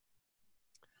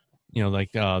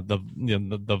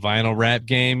the vinyl rap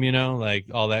game, like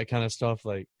all that kind of stuff,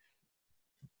 like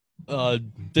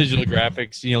digital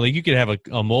graphics. Like you could have a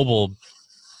mobile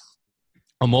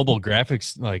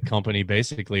graphics like company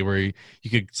basically where you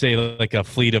could say like a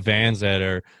fleet of vans that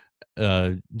are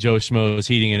Joe Schmo's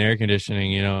heating and air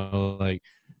conditioning. Like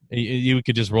you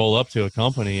could just roll up to a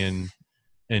company and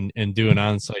do an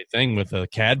on-site thing with a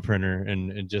CAD printer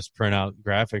and just print out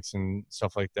graphics and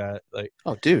stuff like that. Like,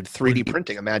 oh, dude, 3D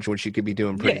printing. Imagine what you could be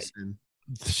doing pretty soon.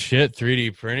 Shit,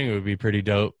 3D printing would be pretty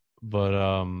dope. But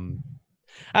I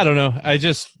don't know. I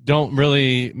just don't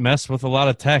really mess with a lot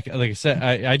of tech. Like I said,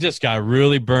 I just got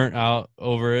really burnt out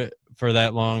over it for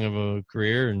that long of a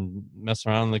career and mess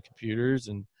around with the computers.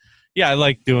 And yeah, I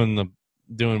like doing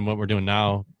what we're doing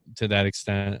now to that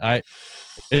extent.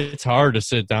 It's hard to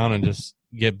sit down and just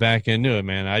get back into it,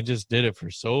 man. I just did it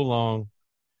for so long,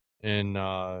 and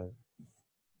I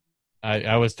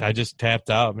just tapped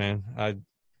out, man. I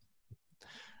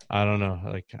don't know.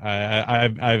 Like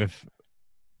I've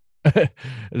a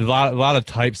lot of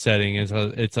typesetting is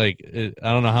it's like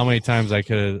I don't know how many times I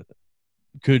could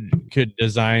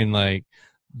design like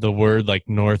the word like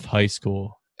North High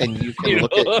School. And you can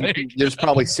look at there's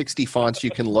probably 60 fonts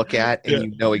you can look at and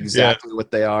you know exactly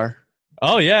what they are.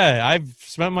 Oh yeah, I've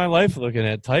spent my life looking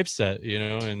at typeset,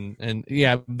 and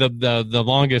yeah, the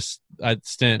longest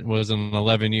stint was in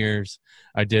 11 years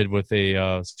I did with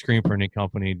a screen printing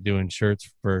company doing shirts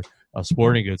for a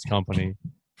sporting goods company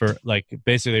for like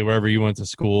basically wherever you went to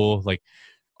school, like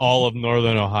all of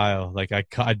Northern Ohio. Like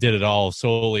I did it all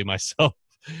solely myself,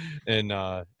 and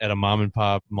at a mom and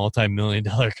pop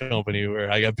multi-million-dollar company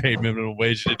where I got paid minimum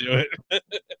wage to do it.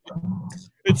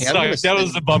 It sucked. That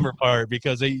was the bummer part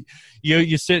because you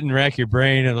sit and rack your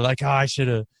brain and like, I should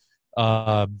have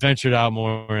ventured out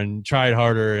more and tried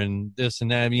harder and this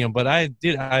and that, but I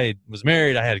was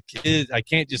married, I had kids, I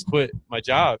can't just quit my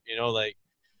job, and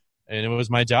it was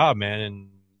my job, man. And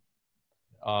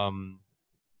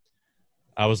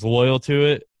I was loyal to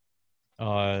it.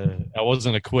 I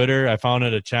wasn't a quitter. I found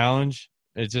it a challenge.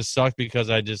 It just sucked because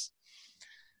I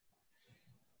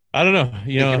don't know.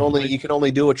 You can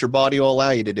only do what your body will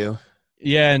allow you to do.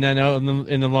 Yeah, and then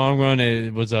in the long run,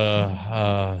 it was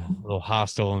a little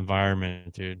hostile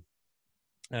environment, dude.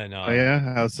 And oh yeah,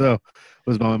 how so?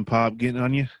 Was mom and pop getting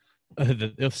on you?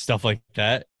 Stuff like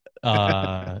that.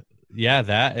 Yeah,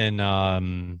 that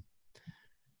and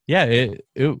yeah, it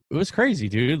was crazy,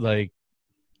 dude. Like,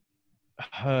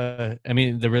 I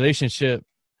mean, the relationship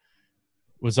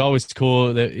was always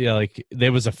cool. That like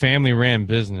there was a family ran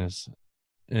business.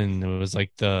 And it was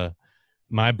like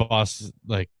my boss,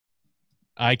 like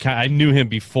I knew him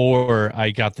before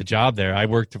I got the job there. I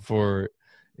worked for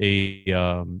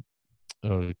a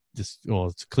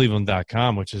it's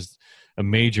Cleveland.com, which is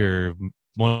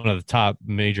one of the top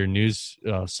major news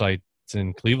sites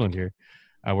in Cleveland here.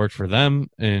 I worked for them,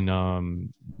 and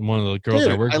one of the girls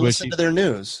I worked with. I listened to their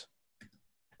news.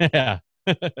 Yeah.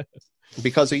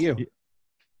 Because of you.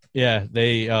 Yeah,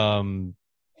 they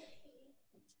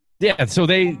so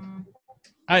they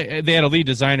had a lead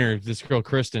designer, this girl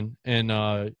Kristen, and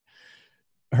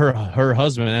her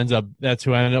husband that's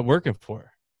who I ended up working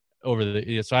for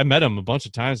so I met him a bunch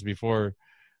of times before.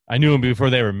 I knew him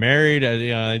before they were married.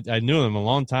 I knew him a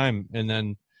long time, and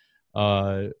then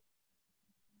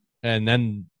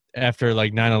after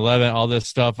like 9/11, all this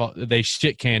stuff, they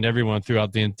shit canned everyone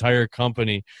throughout the entire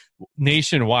company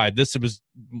nationwide. This was,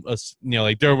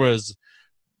 like there was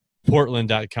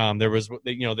Portland.com. There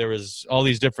was all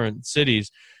these different cities,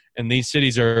 and these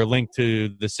cities are linked to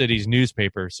the city's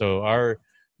newspaper. So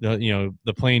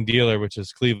the Plain Dealer, which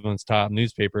is Cleveland's top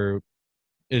newspaper,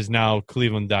 is now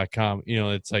Cleveland.com.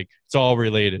 It's like, it's all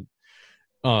related.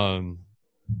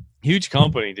 Huge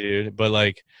company, dude. But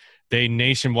like, they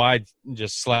nationwide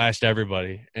just slashed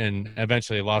everybody, and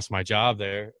eventually lost my job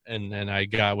there. And then I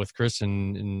got with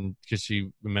Kristen, and because she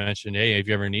mentioned, hey, if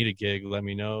you ever need a gig, let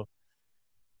me know.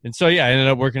 And so, yeah, I ended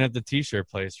up working at the T-shirt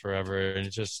place forever. And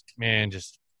it just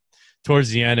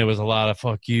towards the end, it was a lot of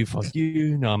fuck you,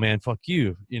 no man, fuck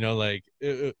you. Like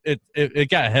it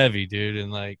got heavy, dude,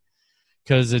 and like,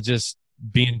 because of just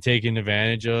being taken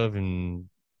advantage of and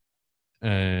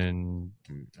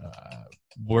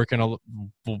working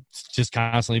just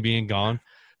constantly being gone,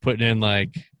 putting in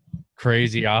like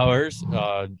crazy hours.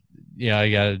 I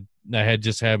had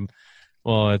just had,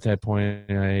 at that point,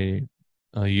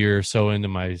 a year or so into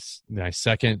my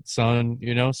second son,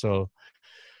 so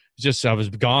I was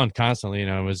gone constantly,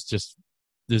 and I was just,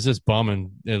 there's this bum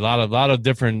and a lot of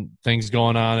different things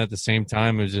going on at the same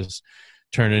time. It was just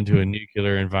turned into a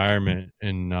nuclear environment,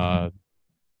 and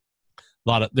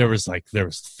there was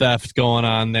theft going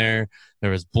on there.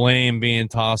 There was blame being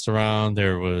tossed around.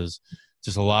 There was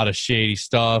just a lot of shady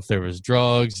stuff. There was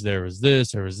drugs. There was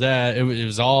this. There was that. It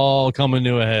was all coming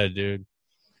to a head, dude.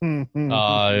 It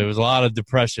was a lot of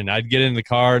depression. I'd get in the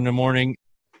car in the morning,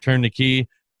 turn the key,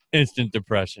 instant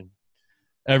depression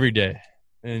every day,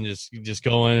 and just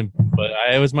going. But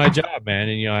it was my job, man,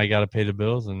 and I got to pay the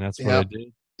bills, and that's what I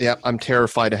did. Yeah, I'm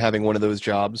terrified of having one of those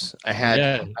jobs. I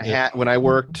had when I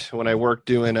worked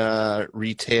doing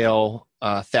retail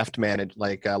theft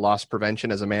loss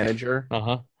prevention as a manager.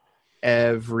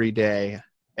 Every day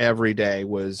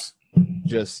was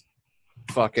just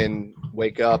fucking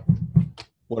wake up.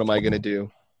 What am I gonna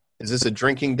do? Is this a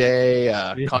drinking day?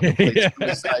 Contemplate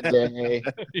suicide day?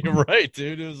 You're right,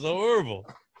 dude. It was horrible.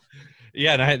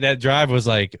 Yeah, and that drive was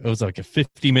like a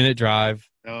 50-minute drive.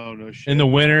 Oh, no shit. In the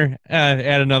winter,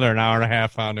 add another an hour and a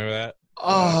half onto that.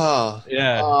 Oh,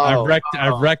 yeah. I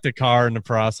wrecked a car in the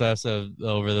process of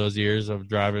over those years of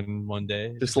driving one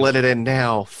day. Just let it in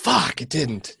now. Fuck, it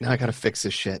didn't. Now I gotta fix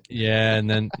this shit. Yeah, and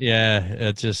then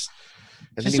it just.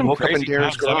 And then he woke up in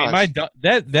Darren's garage. I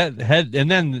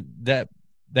mean,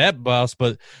 that boss,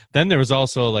 but then there was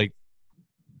also then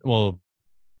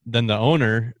the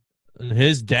owner,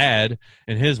 his dad,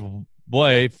 and his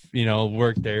wife,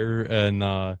 worked there,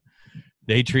 and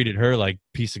they treated her like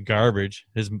piece of garbage.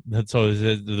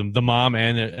 The mom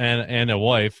and a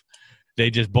wife, they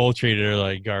just both treated her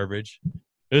like garbage.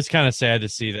 It was kind of sad to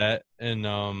see that, and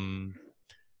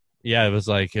it was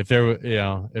like if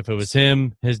it was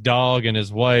him, his dog, and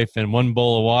his wife, and one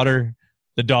bowl of water,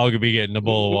 the dog would be getting a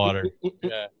bowl of water.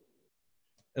 Yeah,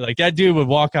 like that dude would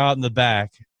walk out in the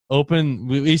back, open.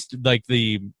 We used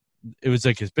to it was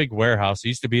like his big warehouse. It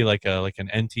used to be like an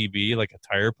NTB, like a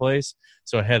tire place.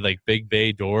 So it had like big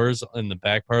bay doors in the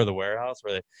back part of the warehouse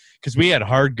because we had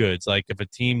hard goods. Like if a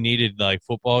team needed like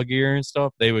football gear and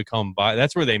stuff, they would come by.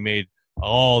 That's where they made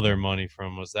all their money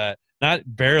from, was that. Not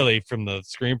barely from the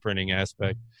screen printing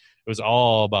aspect. It was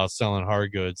all about selling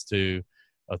hard goods to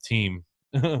a team.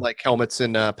 Like helmets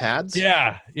and pads?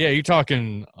 Yeah. Yeah. You're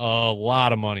talking a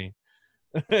lot of money.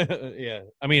 Yeah.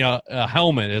 I mean, a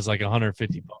helmet is like $150.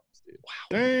 Dude. Wow.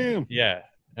 Damn. Yeah.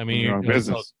 I mean,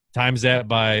 times that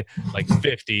by like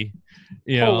 50.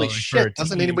 Holy shit.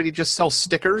 Doesn't anybody just sell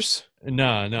stickers?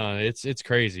 No. It's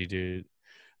crazy, dude.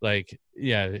 Like,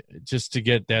 yeah, just to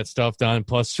get that stuff done,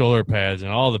 plus shoulder pads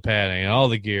and all the padding and all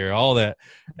the gear, all that.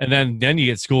 And then you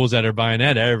get schools that are buying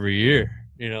that every year.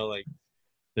 Like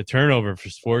the turnover for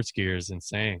sports gear is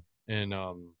insane. And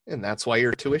that's why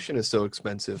your tuition is so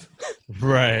expensive.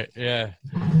 Right, yeah.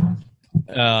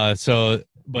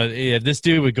 But yeah, this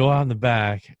dude would go out in the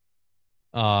back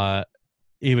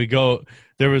he would go.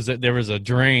 There was a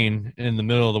drain in the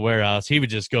middle of the warehouse. He would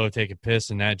just go take a piss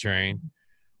in that drain,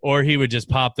 or he would just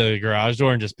pop the garage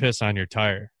door and just piss on your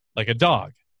tire like a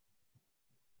dog.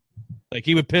 Like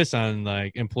he would piss on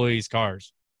like employees'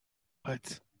 cars.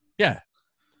 What? Yeah.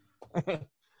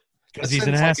 Because he's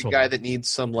an like asshole. a guy that needs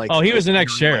some like. Oh, he was an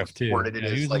ex-sheriff too. supported in Yeah,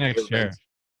 he his, was an like, ex-sheriff.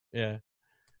 Yeah,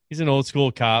 he's an old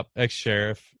school cop,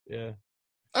 ex-sheriff. Yeah.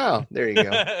 Oh, there you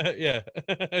go. Yeah,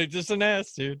 just an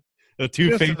ass, dude. A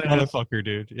two-faced motherfucker,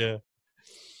 dude. Yeah.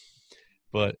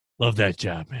 But love that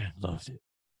job, man. Loved it.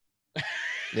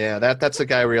 Yeah, that's a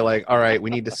guy where you're like, all right, we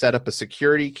need to set up a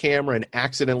security camera and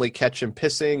accidentally catch him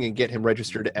pissing and get him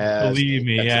registered as. Believe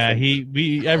me, yeah,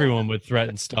 everyone would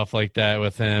threaten stuff like that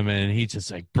with him, and he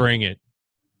just like bring it.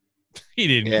 He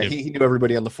didn't. Yeah, he knew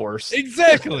everybody on the force.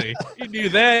 Exactly. He knew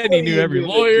that. And he knew every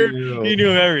lawyer. He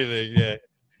knew everything. Yeah.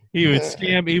 He would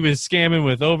scam. He was scamming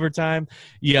with overtime.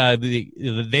 Yeah,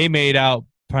 they made out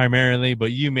primarily,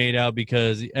 but you made out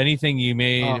because anything you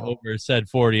made over said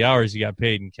 40 hours, you got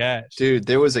paid in cash. Dude,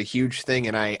 there was a huge thing,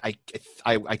 and I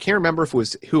can't remember if it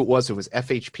was who it was. It was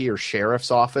FHP or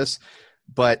sheriff's office,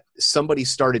 but somebody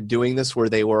started doing this where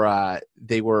they were. I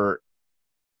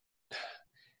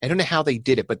don't know how they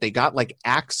did it, but they got like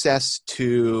access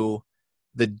to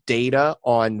the data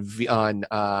on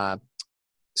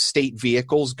state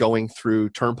vehicles going through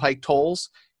turnpike tolls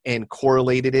and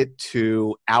correlated it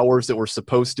to hours that were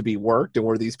supposed to be worked and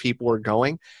where these people were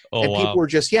going. People were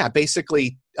just,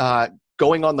 basically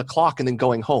going on the clock and then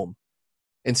going home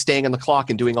and staying on the clock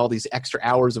and doing all these extra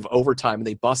hours of overtime. And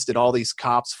they busted all these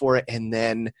cops for it. And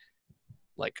then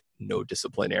like no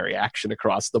disciplinary action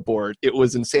across the board. It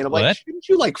was insane. I'm like, shouldn't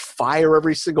you like fire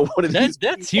every single one of these?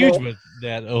 That's huge with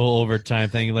that whole overtime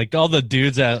thing. Like all the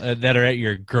dudes that are at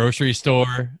your grocery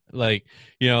store, like,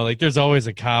 you know, like there's always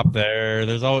a cop there.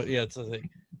 There's always, it's like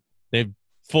they've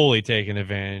fully taken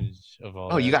advantage of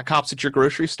all. Oh, you got cops at your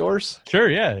grocery stores? Sure.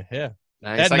 Yeah. Yeah.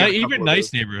 Nice. Even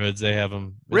nice neighborhoods, they have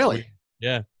them. Really?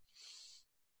 Yeah.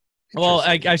 Well,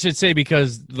 I should say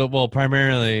because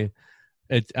primarily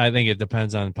I think it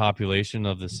depends on the population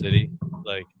of the city.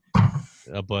 Like,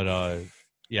 you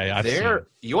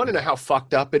want to know how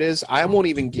fucked up it is? I won't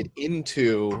even get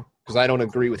into, because I don't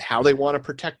agree with how they want to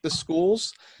protect the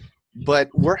schools. But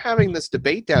we're having this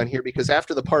debate down here because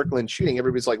after the Parkland shooting,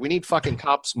 everybody's like, we need fucking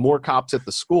cops, more cops at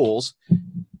the schools.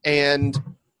 And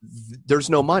there's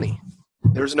no money.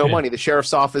 There's no money. The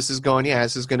sheriff's office is going,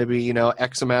 this is going to be,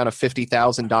 X amount of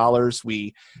 $50,000.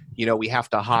 We have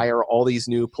to hire all these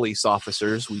new police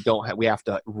officers. We have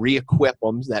to re-equip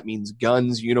them. That means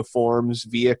guns, uniforms,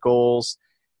 vehicles.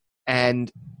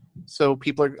 And so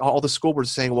all the school boards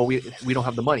are saying, well, we don't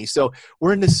have the money. So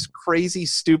we're in this crazy,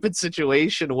 stupid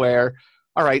situation where,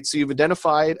 all right, so you've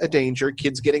identified a danger,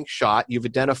 kids getting shot. You've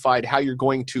identified how you're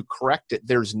going to correct it.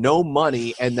 There's no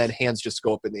money, and then hands just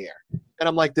go up in the air. And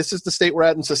I'm like, this is the state we're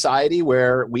at in society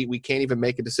where we can't even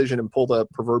make a decision and pull the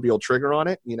proverbial trigger on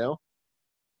it,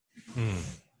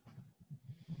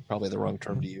 Probably the wrong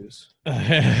term to use.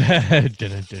 Good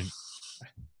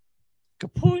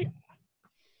point.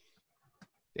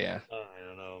 Yeah. I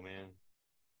don't know, man.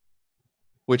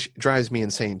 Which drives me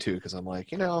insane, too, because I'm like,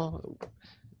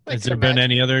 has there been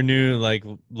any other new, like,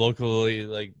 locally,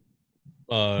 like,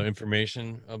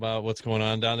 information about what's going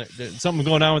on down there? Something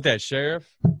going on with that sheriff?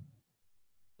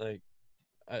 Like,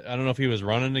 I don't know if he was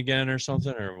running again or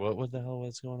something, or what the hell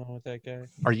was going on with that guy?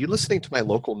 Are you listening to my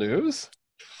local news?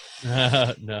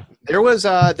 No. There was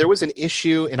an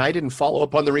issue, and I didn't follow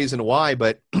up on the reason why,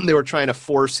 but they were trying to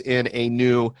force in a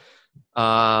new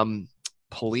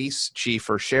police chief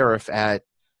or sheriff at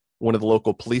one of the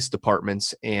local police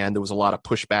departments, and there was a lot of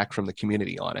pushback from the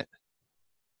community on it.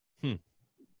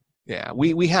 Yeah,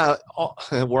 we have,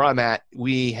 where I'm at,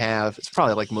 it's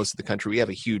probably like most of the country, we have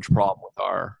a huge problem with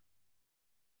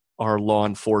our law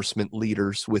enforcement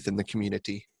leaders within the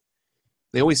community.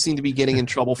 They always seem to be getting in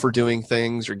trouble for doing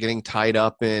things or getting tied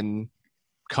up in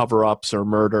cover-ups or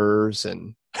murders.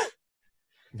 And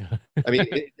I mean,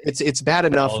 it's bad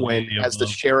enough when, as the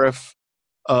sheriff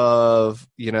of,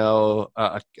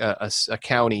 a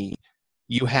county,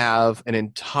 you have an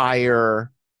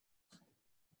entire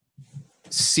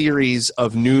series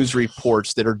of news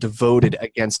reports that are devoted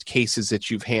against cases that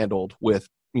you've handled with,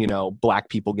 black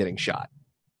people getting shot.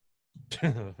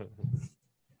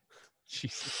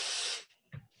 Jesus.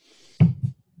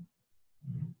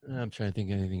 I'm trying to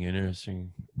think of anything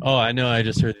interesting. Oh, I know. I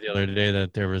just heard the other day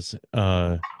that there was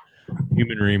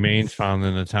human remains found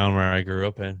in the town where I grew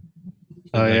up in.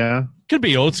 Oh, yeah? Could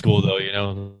be old school,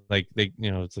 though, like,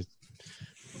 it's like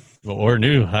or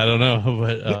new. I don't know,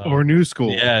 but or new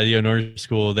school. Yeah, new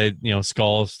school. They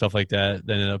skull stuff like that.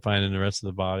 They ended up finding the rest of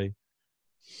the body.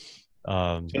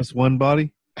 Just one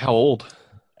body. How old?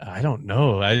 I don't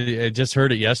know. I just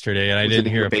heard it yesterday, and I Was didn't it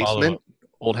in hear your a basement? follow-up.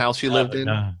 Old house you lived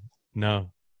in?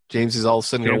 No. James is all of a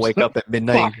sudden going to James, wake up at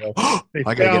midnight and go,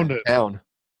 I got to get down.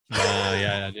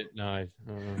 Yeah, I didn't. No, I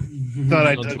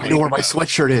know where my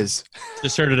sweatshirt is.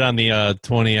 Just heard it on the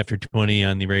 20 after 20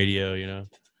 on the radio,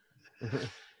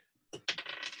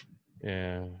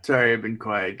 Yeah. Sorry, I've been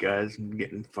quiet, guys. I'm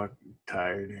getting fucking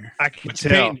tired here. I can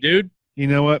tell, dude. You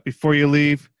know what? Before you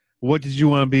leave, what did you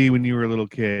want to be when you were a little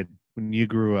kid? When you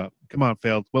grew up? Come on,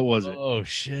 Feld. What was it? Oh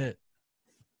shit!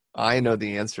 I know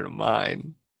the answer to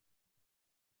mine.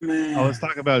 Man. I was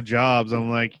talking about jobs. I'm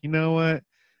like, you know what?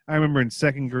 I remember in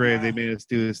second grade they made us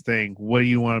do this thing. What do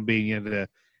you want to be? You had to,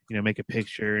 make a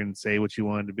picture and say what you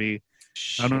wanted to be.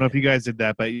 I don't know if you guys did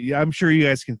that, but I'm sure you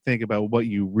guys can think about what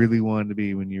you really wanted to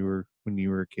be when you were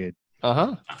a kid.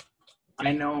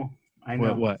 I know.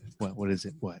 What is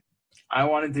it? What? I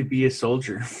wanted to be a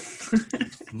soldier.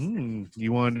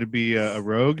 You wanted to be a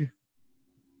rogue?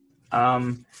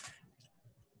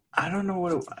 I don't know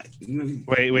what.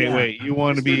 Wait! You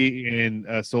want to be in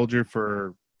a soldier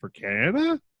for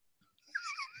Canada?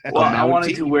 Well, I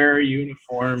wanted to wear a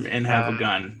uniform and have a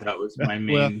gun. That was my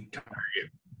main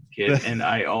target, kid. And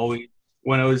I always,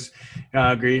 when I was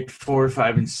grade 4,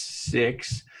 5, and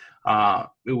 6,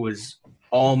 it was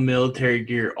all military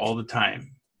gear all the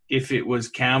time. If it was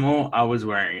camo, I was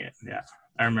wearing it. Yeah,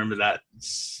 I remember that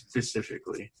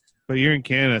specifically. But you're in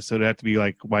Canada, so it'd have to be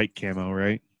like white camo,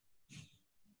 right?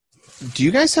 Do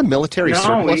you guys have military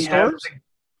surplus stores?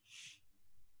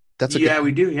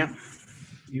 We do. Yeah.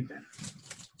 You bet.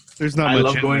 There's not I much.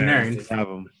 love going there and have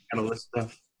them. Got a list of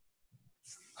stuff.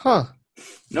 Huh.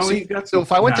 No, so, you got so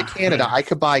if I went to Canada, I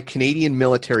could buy Canadian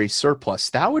military surplus.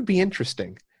 That would be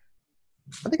interesting.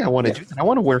 I think I want to do that. I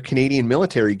want to wear Canadian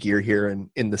military gear here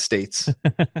in the States.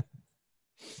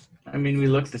 I mean, we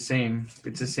look the same.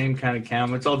 It's the same kind of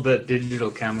camo. It's all the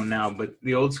digital camo now, but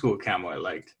the old school camo I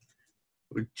liked.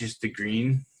 With just the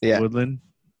green. Yeah. Woodland.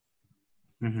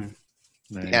 Mm-hmm.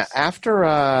 Nice. Yeah. After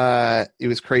it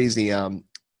was crazy.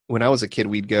 When I was a kid,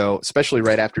 we'd go, especially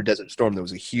right after Desert Storm, there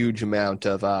was a huge amount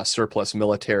of surplus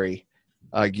military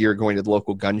gear going to the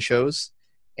local gun shows.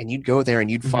 And you'd go there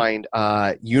and you'd find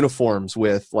uniforms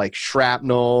with like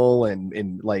shrapnel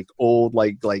and like old,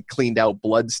 like cleaned out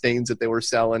blood stains that they were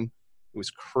selling. It was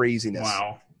craziness.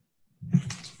 Wow.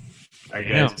 I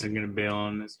guess I'm going to bail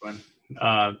on this one.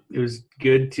 It was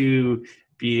good to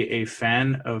be a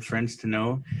fan of Friends to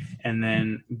Know and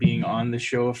then being on the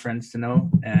show of Friends to Know.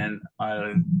 And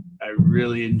I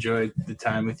really enjoyed the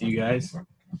time with you guys.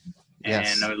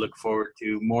 Yes. And I look forward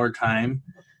to more time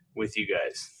with you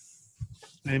guys.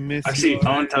 I miss Actually, I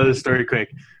want to tell this story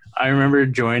quick. I remember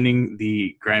joining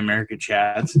the Grimerica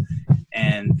chats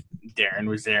and Darren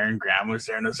was there and Graham was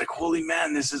there. And I was like, holy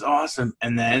man, this is awesome.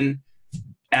 And then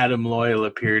Adam Loyal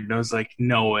appeared, and I was like,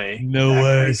 no way. No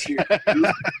way.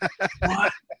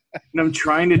 What? And I'm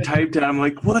trying to type to him. I'm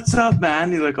like, what's up,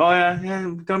 man? He's like, oh, yeah,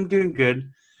 I'm doing good.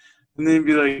 And then he'd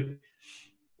be like,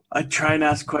 I try and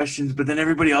ask questions, but then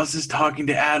everybody else is talking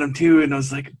to Adam, too. And I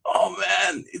was like, oh,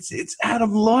 man, it's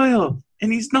Adam Loyal,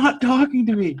 and he's not talking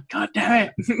to me. God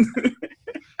damn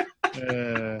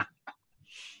it.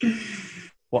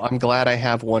 Well, I'm glad I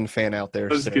have one fan out there.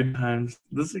 Those good times.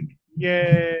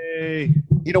 Yay!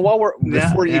 You know,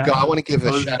 before you go, I want to give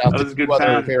a shout out to two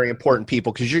other very important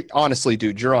people because you're honestly,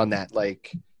 dude, you're on that.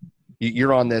 Like,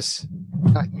 you're on this.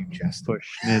 Not you, Jess. Push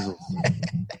nizzle.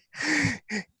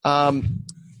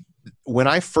 When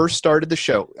I first started the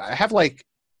show, I have like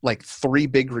 3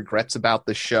 big regrets about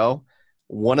the show.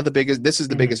 One of the biggest. This is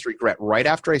the biggest regret. Right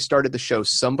after I started the show,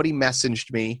 somebody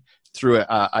messaged me through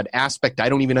an aspect I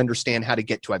don't even understand how to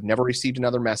get to. I've never received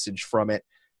another message from it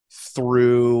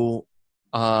through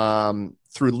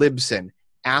Libsyn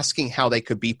asking how they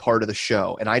could be part of the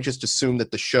show. And I just assumed that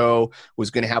the show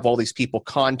was going to have all these people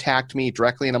contact me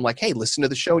directly. And I'm like, hey, listen to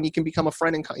the show and you can become a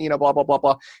friend and, blah, blah, blah,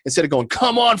 blah. Instead of going,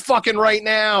 come on fucking right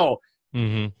now.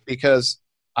 Mm-hmm. Because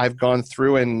I've gone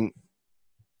through and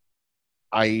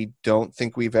I don't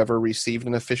think we've ever received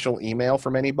an official email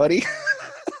from anybody.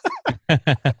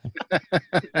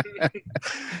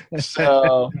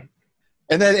 So,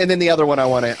 and then the other one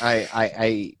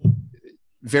I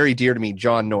very dear to me,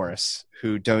 John Norris,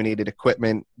 who donated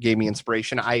equipment, gave me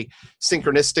inspiration. I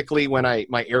synchronistically, when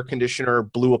my air conditioner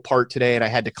blew apart today and I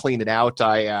had to clean it out,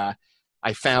 I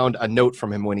found a note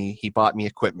from him when he bought me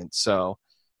equipment. So,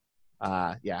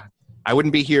 yeah, I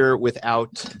wouldn't be here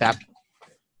without that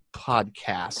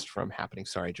podcast from happening.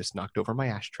 Sorry, I just knocked over my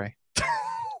ashtray.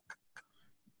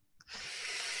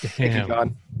 Thank you,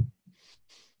 John.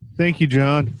 Thank you,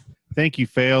 John. Thank you,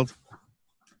 Failed.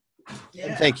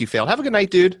 And thank you, Failed. Have a good night,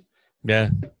 dude. Yeah.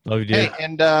 Love you, dude. Hey,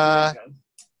 and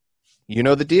you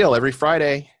know the deal. Every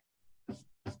Friday,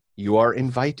 you are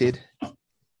invited.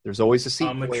 There's always a seat.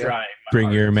 I'm gonna for you. try.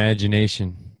 Bring your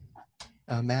imagination.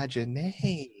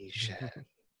 Imagination.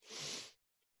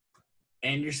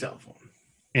 And your cell phone.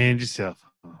 And yourself.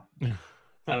 I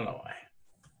don't know why.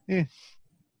 Yeah.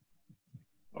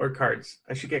 Or cards.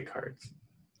 I should get cards.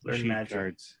 Learn Cheat magic.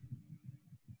 cards.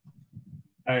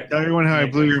 All right. Tell everyone how I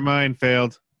Next. blew your mind,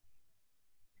 Failed.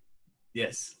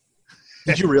 Yes.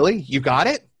 Did you really? You got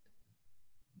it?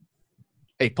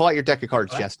 Hey, pull out your deck of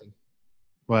cards, Justin.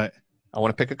 What? I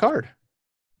want to pick a card.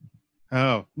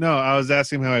 Oh, no, I was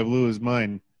asking him how I blew his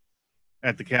mind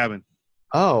at the cabin.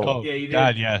 Oh. Yeah, you did.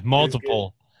 God, yeah.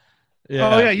 Multiple.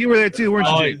 Oh, yeah, you were there too, weren't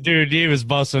Oh, you? dude, he was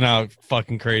busting out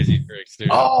fucking crazy tricks, dude.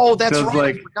 Oh, that's So it's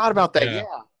right. like- I forgot about that. Yeah.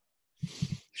 Yeah.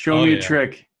 Show Oh, me yeah. a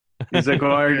trick. He's like, oh,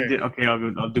 I already did. Okay,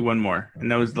 I'll do one more.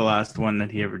 And that was the last one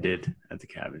that he ever did at the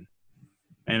cabin.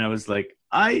 And I was like,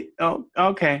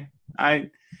 okay. I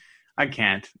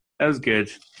can't. That was good.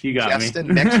 You got Justin,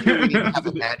 me. next year we need to have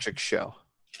a magic show.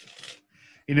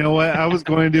 You know what? I was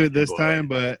going to do it this time,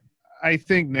 but I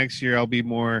think next year I'll be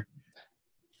more.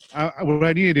 What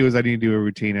I need to do is I need to do a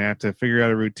routine. I have to figure out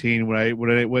a routine.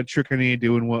 What trick I need to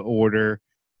do in what order.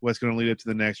 What's going to lead up to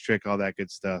the next trick, all that good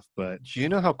stuff. But Do you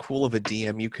know how cool of a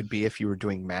DM you could be if you were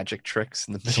doing magic tricks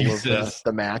in the middle of Jesus.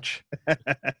 the match? The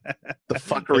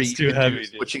fuckery That's you too could do heavy, dude.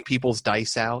 switching people's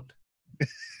dice out.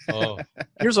 Oh.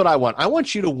 Here's what I want. I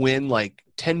want you to win like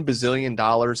 $10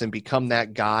 bazillion and become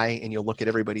that guy, and you'll look at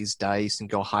everybody's dice and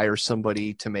go hire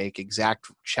somebody to make exact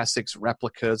Chessex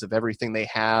replicas of everything they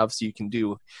have so you can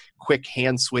do quick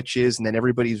hand switches, and then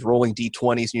everybody's rolling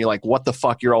D20s, and you're like, what the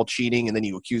fuck, you're all cheating, and then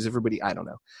you accuse everybody. I don't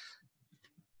know.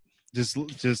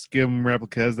 just give them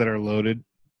replicas that are loaded.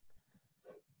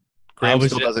 Graham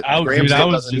still does it. Graham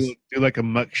still does it. Do like a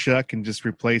muck shuck and just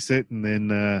replace it, and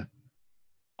then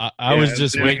I was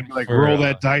just then I waiting can be like, for roll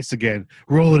that dice again,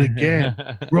 roll it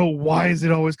again, roll. Why is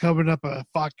it always coming up a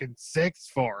fucking 6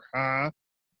 for? Huh?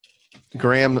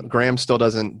 Graham still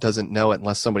doesn't know it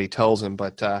unless somebody tells him,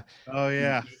 but Oh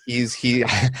yeah, he's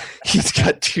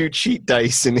got 2 cheat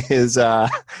dice in his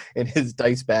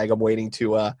dice bag. I'm waiting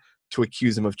to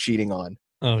accuse him of cheating on.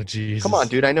 Oh jeez. Come on,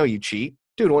 dude, I know you cheat.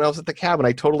 Dude, when I was at the cabin,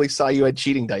 I totally saw you had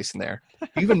cheating dice in there.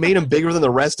 You even made them bigger than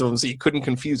the rest of them so you couldn't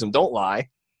confuse them. Don't lie.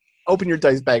 Open your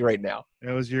dice bag right now.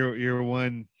 that was your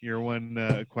one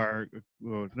acquire.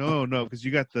 Oh, no, because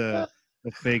you got the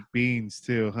fake beans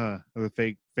too, huh? Or the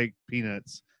fake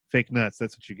peanuts, fake nuts.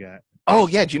 That's what you got. Oh,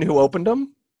 yeah. Do you know who opened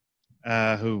them?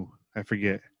 Who? I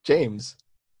forget. James.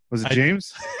 Was it I-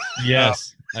 James?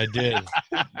 Yes, I did.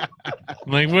 I'm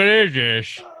like, what is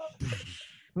this?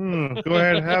 Go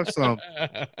ahead and have some.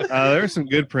 There were some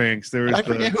good pranks. There was I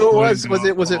forget who it was.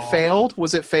 Was it Failed?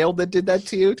 Was it Failed that did that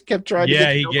to you? Kept trying to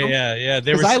Yeah, get yeah.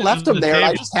 They Because were I sitting left on them the there. I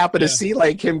table. just happened to Yeah. see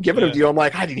like him giving them to you. I'm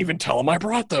like, I didn't even tell him I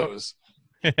brought those.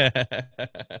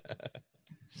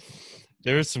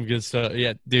 There was some good stuff.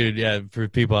 Yeah, dude. Yeah, for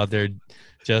people out there,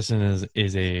 Justin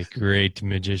is a great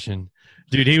magician,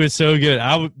 dude. He was so good.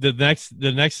 The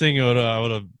next thing I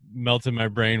would have melted my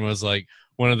brain was like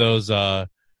one of those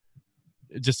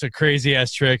just a crazy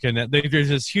ass trick, and there's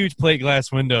this huge plate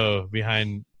glass window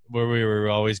behind where we were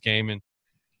always gaming,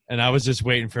 and I was just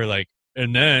waiting for like.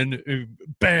 And then,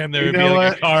 bam! There would be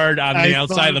like a card on the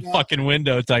outside of the fucking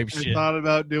window type I shit. thought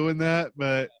about doing that,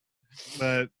 but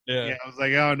yeah, I was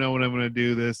like, I don't know when I'm going to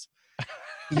do this.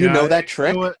 You know that trick?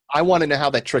 You know what? I want to know how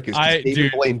that trick is. 'cause David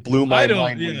dude, Blaine blew my I don't-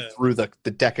 mind when yeah. he threw the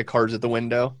deck of cards at the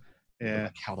window. Yeah.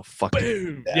 Like, how the fuck? did you do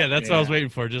Boom! that? Yeah, that's what I was waiting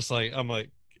for. Just like I'm like,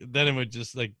 then it would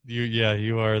just like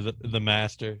you are the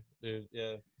master, dude.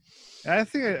 Yeah. I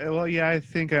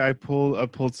think I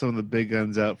pulled some of the big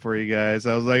guns out for you guys.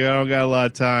 I was like, I don't got a lot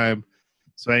of time,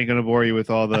 so I ain't gonna bore you with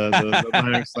all the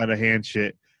minor sleight of hand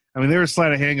shit. I mean, there was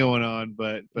sleight of hand going on,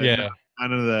 but Yeah.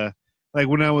 none of the like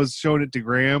when I was showing it to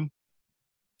Graham,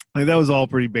 like that was all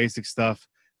pretty basic stuff.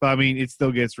 But I mean, it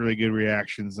still gets really good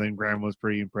reactions, and Graham was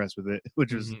pretty impressed with it,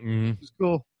 which was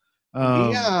cool.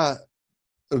 No,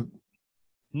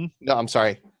 I'm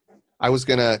sorry. I was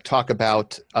going to talk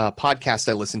about a podcast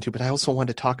I listened to, but I also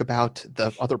wanted to talk about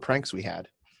the other pranks we had.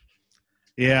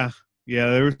 Yeah,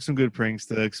 there were some good pranks.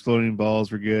 The exploding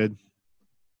balls were good.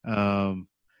 But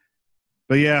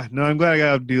yeah, no, I'm glad I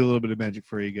got to do a little bit of magic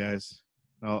for you guys.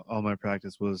 All my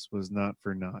practice was not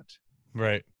for naught.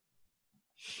 Right.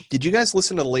 Did you guys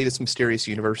listen to the latest Mysterious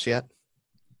Universe yet?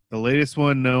 The latest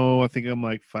one, no. I think I'm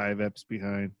like 5 eps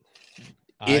behind.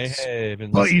 I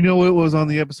haven't But listened- you know what was on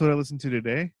the episode I listened to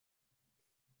today?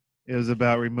 It was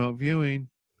about remote viewing.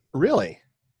 Really?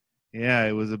 Yeah,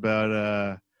 it was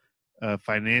about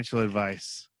financial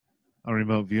advice on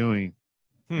remote viewing.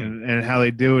 And how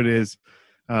they do it is,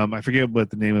 I forget what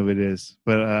the name of it is,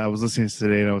 but I was listening to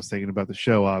today and I was thinking about the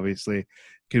show, obviously.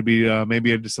 Could be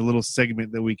maybe just a little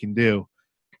segment that we can do.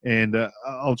 And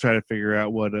I'll try to figure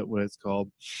out what it's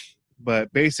called.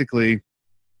 But basically,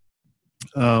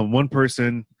 one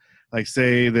person, like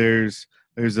say there's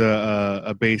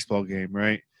a baseball game,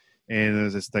 right? And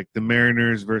there's this like the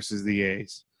Mariners versus the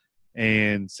A's.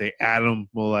 And say Adam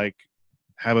will like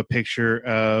have a picture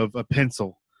of a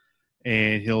pencil.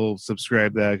 And he'll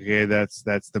subscribe that, okay, that's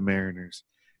the Mariners.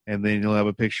 And then he'll have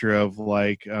a picture of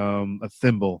like a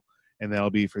thimble, and that'll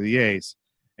be for the A's.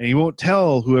 And he won't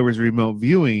tell whoever's remote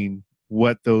viewing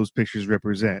what those pictures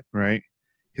represent, right?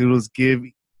 He'll just give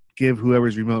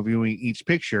whoever's remote viewing each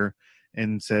picture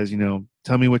and says,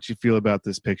 tell me what you feel about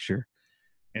this picture.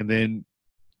 And then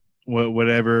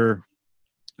whatever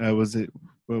was it,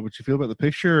 what you feel about the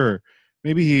picture? Or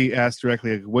maybe he asked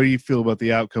directly, like, what do you feel about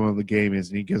the outcome of the game is?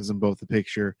 And he gives them both the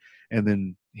picture. And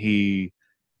then he,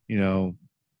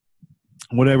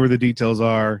 whatever the details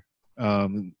are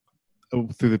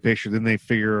through the picture, then they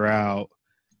figure out,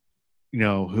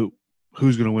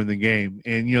 who's going to win the game.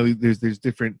 And, there's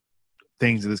different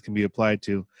things that this can be applied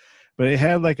to. But it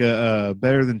had like a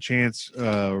better than chance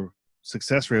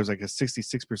success rate. It was like a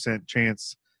 66%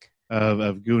 chance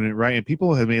of doing it right, and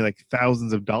people have made like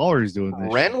thousands of dollars doing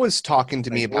this. Ren was talking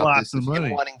to me about this, him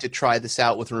wanting to try this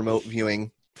out with remote viewing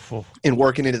and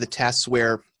working into the tests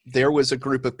where there was a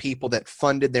group of people that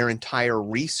funded their entire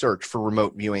research for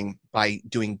remote viewing by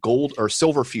doing gold or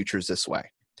silver futures this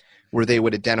way, where they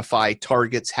would identify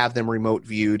targets, have them remote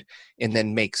viewed, and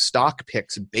then make stock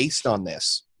picks based on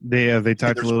this. They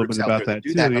talked a little bit about that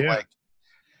too. Yeah.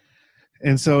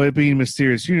 And so it being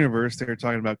Mysterious Universe, they were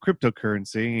talking about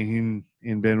cryptocurrency,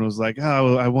 and Ben was like,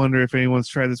 oh, I wonder if anyone's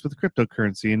tried this with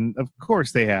cryptocurrency. And of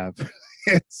course they have.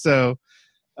 And so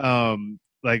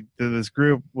this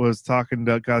group was talking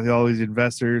to got all these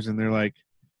investors, and they're like,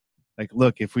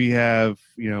 look, if we have,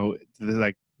 the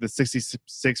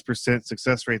 66%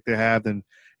 success rate they have, then,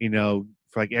 for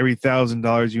like every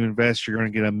 $1,000 you invest, you're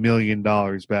going to get $1 million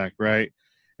back. Right.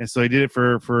 And so they did it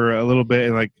for a little bit,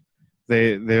 and like,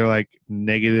 they're like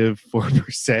negative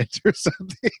 4% or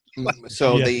something.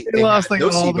 So they lost like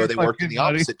Nocebo, they worked in the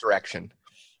opposite direction.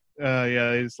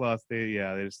 They just lost. They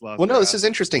just lost. Well, no, this is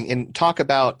interesting. And talk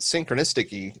about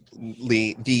synchronistically.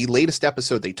 The latest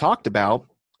episode they talked about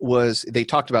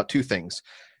two things.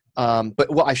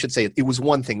 I should say it was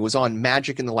one thing. It was on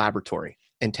magic in the laboratory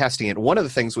and testing it. One of the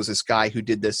things was this guy who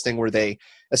did this thing where they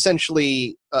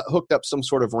essentially hooked up some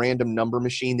sort of random number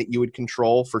machine that you would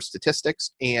control for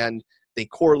statistics, and they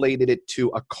correlated it to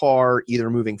a car either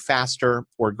moving faster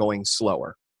or going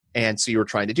slower. And so you were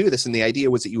trying to do this, and the idea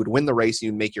was that you would win the race and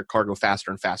you'd make your car go faster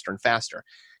and faster and faster.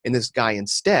 And this guy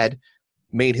instead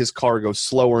made his car go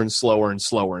slower and slower and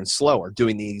slower and slower,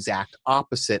 doing the exact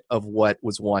opposite of what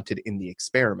was wanted in the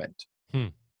experiment.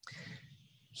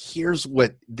 Here's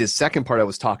what the second part I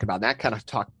was talking about. That kind of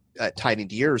tied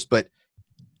into yours, but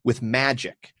with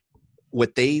magic,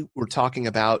 what they were talking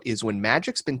about is when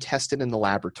magic's been tested in the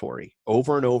laboratory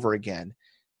over and over again,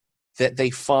 that they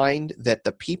find that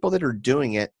the people that are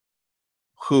doing it,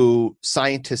 who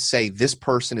scientists say this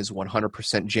person is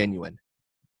 100% genuine,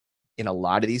 in a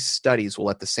lot of these studies will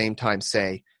at the same time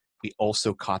say, we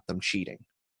also caught them cheating.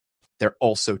 They're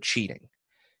also cheating.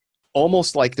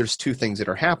 Almost like there's two things that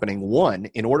are happening. One,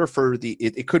 in order for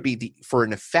it could be for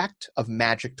an effect of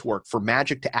magic to work, for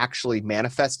magic to actually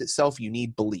manifest itself, you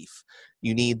need belief.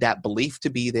 You need that belief to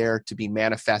be there, to be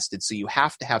manifested. So you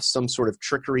have to have some sort of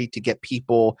trickery to get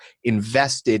people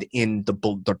invested in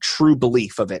the true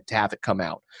belief of it, to have it come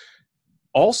out.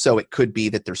 Also, it could be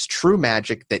that there's true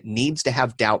magic that needs to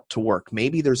have doubt to work.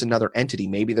 Maybe there's another entity.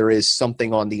 Maybe there is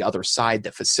something on the other side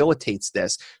that facilitates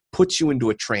this, puts you into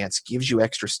a trance, gives you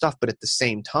extra stuff, but at the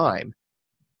same time,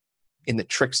 in the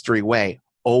trickstery way,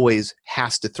 always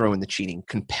has to throw in the cheating,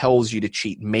 compels you to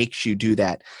cheat, makes you do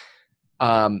that.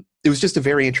 It was just a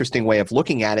very interesting way of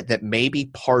looking at it, that maybe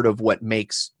part of what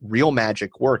makes real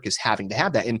magic work is having to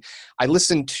have that. And I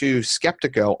listen to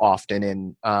Skeptico often,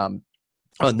 and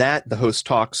on that, the host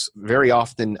talks very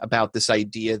often about this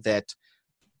idea that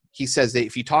he says that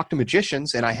if you talk to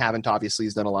magicians, and I haven't, obviously,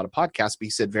 he's done a lot of podcasts, but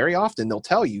he said very often they'll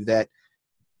tell you that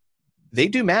they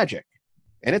do magic,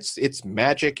 and it's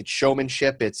magic, it's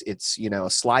showmanship, it's a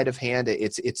sleight of hand,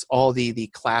 it's all the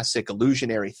classic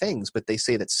illusionary things. But they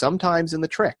say that sometimes in the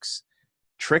tricks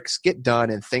get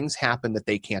done and things happen that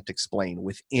they can't explain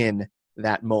within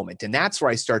that moment. And that's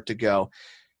where I start to go,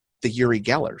 the Uri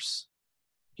Gellers.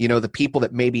 the people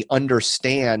that maybe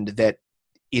understand that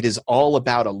it is all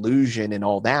about illusion and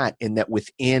all that, and that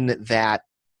within that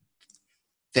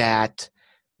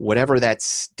whatever that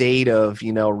state of,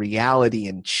 reality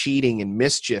and cheating and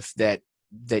mischief that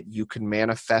you can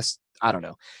manifest. I don't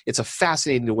know. It's a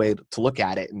fascinating way to look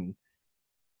at it. And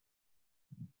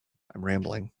I'm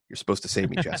rambling. You're supposed to save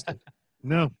me, Justin.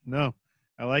 No,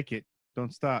 I like it.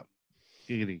 Don't stop.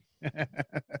 Giggity.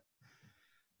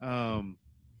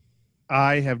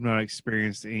 I have not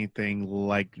experienced anything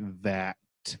like that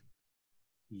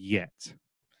yet,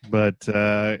 but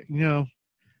I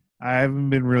haven't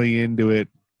been really into it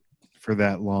for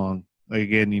that long. Like,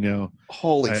 again,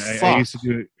 holy fuck! I used to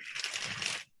do it.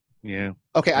 Yeah.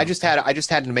 Okay, I just had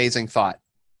an amazing thought.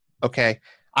 Okay,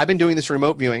 I've been doing this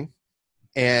remote viewing,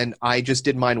 and I just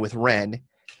did mine with Ren,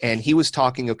 and he was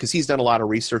talking because he's done a lot of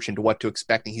research into what to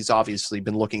expect, and he's obviously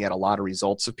been looking at a lot of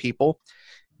results of people.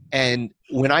 And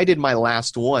when I did my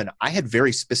last one, I had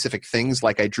very specific things.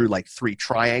 Like I drew like 3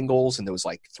 triangles, and there was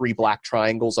like 3 black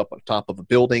triangles up on top of a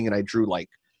building, and I drew like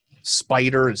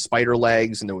spider and spider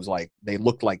legs, and there was like they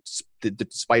looked like the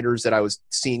spiders that I was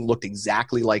seeing looked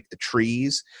exactly like the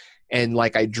trees. And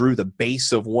like I drew the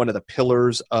base of one of the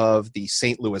pillars of the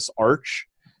St. Louis Arch,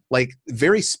 like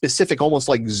very specific, almost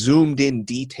like zoomed in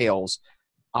details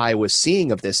I was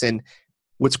seeing of this. And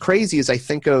what's crazy is I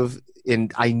think of,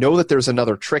 and I know that there's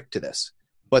another trick to this,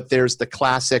 but there's the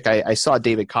classic, I saw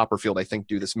David Copperfield, I think,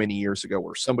 do this many years ago,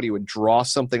 where somebody would draw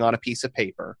something on a piece of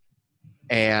paper,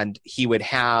 and he would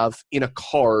have in a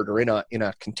card or in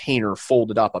a container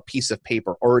folded up a piece of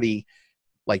paper already,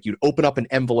 like you'd open up an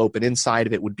envelope and inside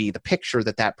of it would be the picture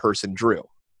that person drew.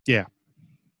 Yeah.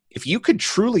 If you could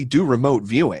truly do remote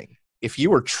viewing, if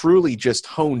you were truly just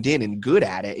honed in and good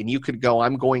at it, and you could go,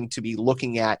 I'm going to be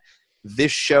looking at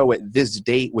this show at this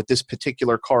date with this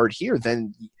particular card here,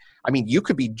 then, I mean, you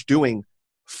could be doing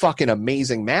fucking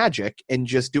amazing magic and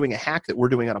just doing a hack that we're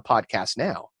doing on a podcast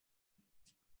now.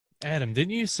 Adam,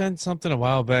 didn't you send something a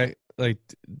while back? Like,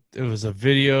 it was a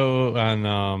video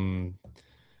on,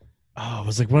 it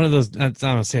was like one of those, I don't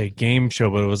want to say a game show,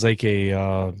 but it was like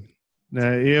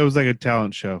it was like a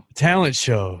talent show.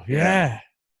 Yeah.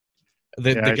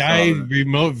 The guy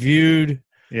remote viewed.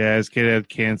 Yeah, his kid had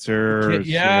cancer.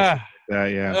 Yeah.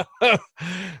 Yeah.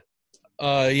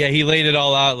 He laid it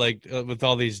all out, like with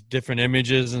all these different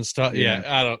images and stuff.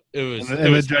 Yeah, It was.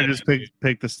 And the judges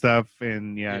picked the stuff,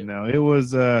 and it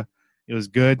was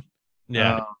good.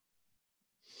 Yeah.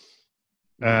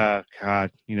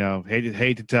 God,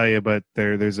 hate to tell you, but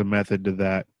there's a method to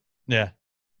that. Yeah.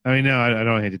 I mean, no, I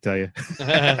don't hate to tell you.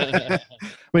 But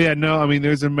yeah, no, I mean,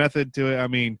 there's a method to it. I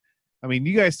mean,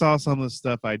 you guys saw some of the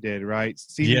stuff I did, right?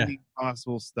 Seemingly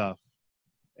possible stuff.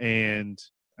 And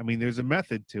I mean, there's a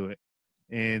method to it.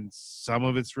 And some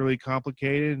of it's really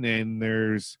complicated, and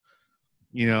there's,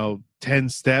 10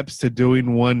 steps to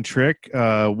doing one trick.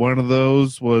 One of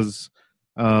those was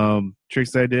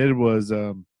tricks I did was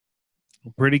a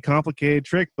pretty complicated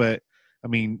trick, but I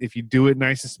mean, if you do it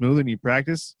nice and smooth and you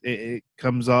practice, it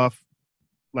comes off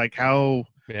like how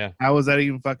is that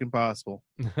even fucking possible?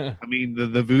 I mean,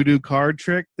 the voodoo card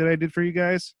trick that I did for you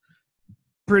guys,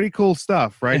 pretty cool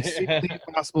stuff, right?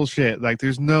 Impossible shit. Like,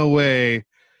 there's no way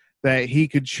that he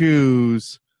could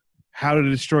choose how to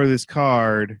destroy this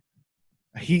card.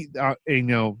 He,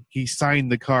 he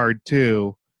signed the card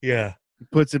too. Yeah. He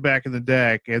puts it back in the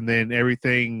deck, and then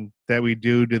everything that we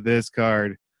do to this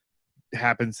card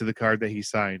happens to the card that he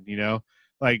signed,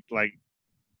 like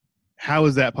how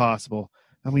is that possible?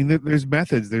 I mean, there's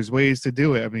methods, there's ways to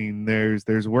do it. I mean, there's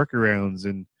workarounds.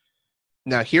 And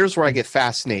now here's where I get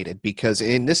fascinated, because,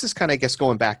 and this is kind of, I guess,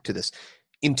 going back to this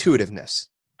intuitiveness.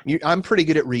 I'm pretty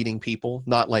good at reading people,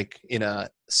 not like in a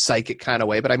psychic kind of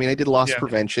way, but I mean, I did loss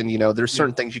prevention. There's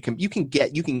certain things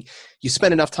you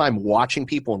spend enough time watching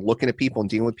people and looking at people and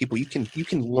dealing with people. You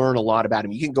can learn a lot about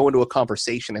them. You can go into a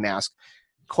conversation and ask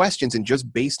questions, and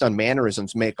just based on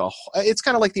mannerisms it's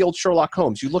kind of like the old Sherlock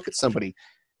Holmes. You look at somebody,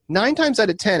 9 times out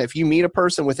of 10, if you meet a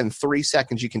person within 3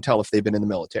 seconds, you can tell if they've been in the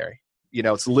military.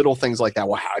 It's little things like that.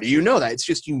 Well, how do you know that? It's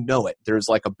just, it. There's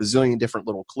like a bazillion different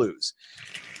little clues.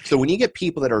 So when you get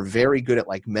people that are very good at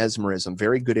like mesmerism,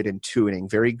 very good at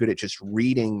intuiting, very good at just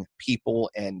reading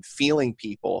people and feeling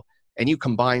people, and you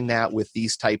combine that with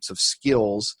these types of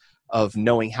skills of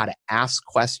knowing how to ask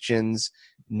questions,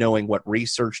 knowing what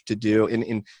research to do,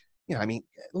 and I mean,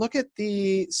 look at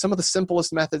some of the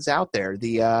simplest methods out there.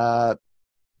 What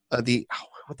the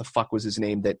fuck was his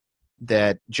name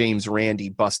that James Randi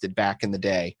busted back in the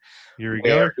day? Here we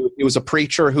go. It was a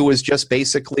preacher who was just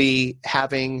basically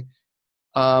having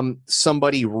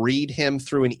somebody read him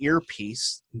through an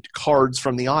earpiece cards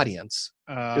from the audience.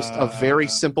 Just a very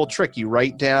simple trick. You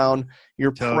write down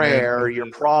your prayer,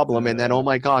 your problem, and then, oh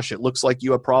my gosh, it looks like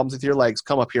you have problems with your legs.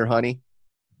 Come up here, honey.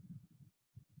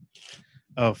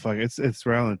 Oh fuck! It's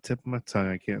right on the tip of my tongue.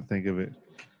 I can't think of it.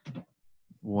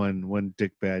 One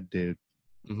dick bad dude.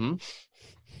 Mm-hmm.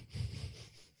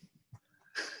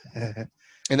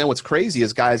 And then what's crazy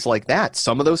is guys like that.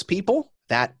 Some of those people,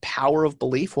 that power of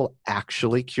belief will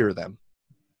actually cure them.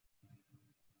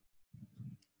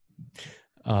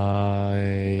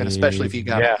 And especially if you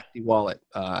got an empty wallet,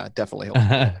 definitely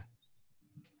helps.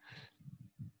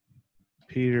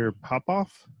 Peter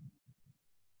Popoff?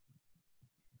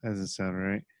 That doesn't sound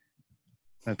right.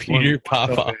 That's Peter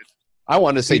Popoff. I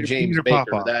wanted to say Peter James Baker,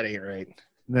 Popoff. but that ain't right.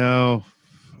 No.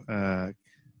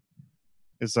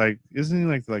 It's like, isn't he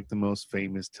like the most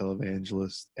famous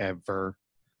televangelist ever?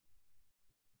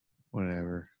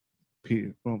 Whatever.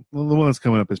 Peter. Well, the one that's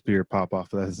coming up is Peter Popoff,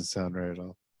 but that doesn't sound right at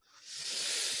all.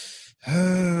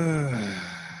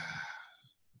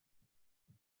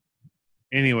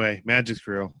 Anyway, magic's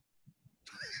real.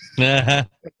 I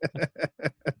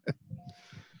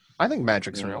think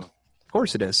magic's real. Of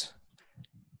course it is.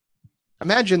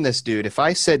 Imagine this, dude. If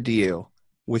I said to you,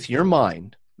 with your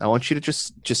mind, I want you to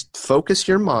just focus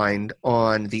your mind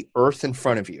on the earth in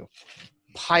front of you.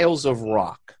 Piles of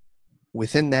rock.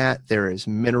 Within that, there is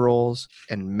minerals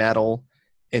and metal.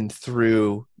 And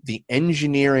through the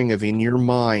engineering of in your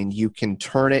mind, you can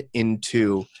turn it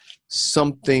into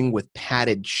something with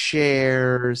padded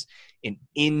chairs and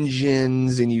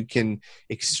engines, and you can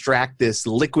extract this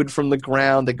liquid from the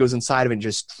ground that goes inside of it and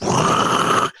just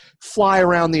fly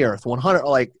around the earth.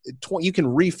 100, you can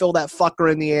refill that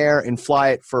fucker in the air and fly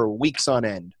it for weeks on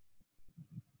end.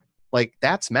 Like,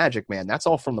 that's magic, man. That's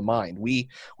all from the mind. We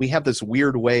have this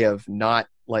weird way of not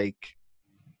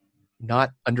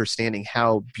understanding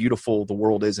how beautiful the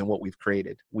world is and what we've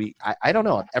created. I don't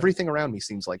know. Everything around me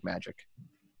seems like magic.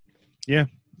 Yeah.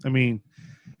 I mean,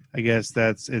 I guess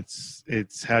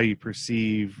it's how you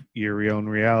perceive your own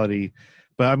reality.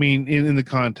 But I mean, in the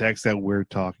context that we're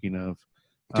talking of.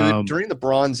 Dude, during the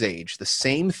Bronze Age, the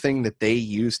same thing that they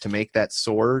used to make that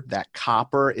sword, that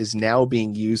copper, is now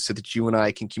being used so that you and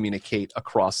I can communicate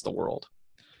across the world.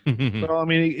 Well, I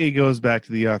mean, it goes back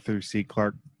to the Arthur C.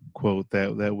 Clarke quote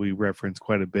that we reference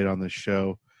quite a bit on the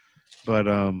show. But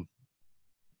I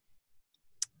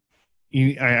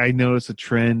notice a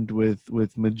trend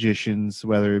with magicians,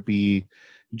 whether it be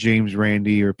James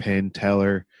Randi or Penn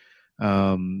Teller,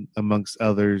 amongst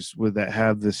others, that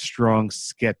have this strong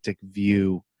skeptic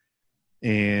view,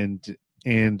 and I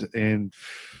ain't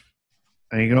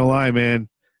gonna lie, man.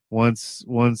 Once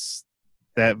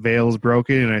that veil's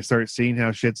broken and I start seeing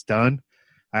how shit's done,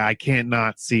 I can't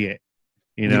not see it.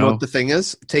 You know what the thing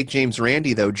is? Take James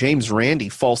Randi, though. James Randi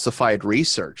falsified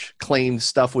research, claimed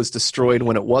stuff was destroyed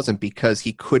when it wasn't because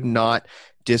he could not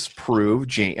disprove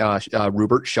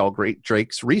Rupert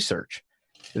Sheldrake's research.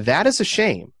 That is a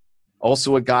shame.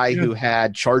 Also a guy who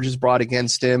had charges brought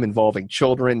against him involving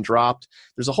children dropped.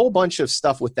 There's a whole bunch of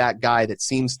stuff with that guy that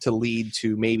seems to lead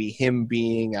to maybe him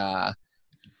being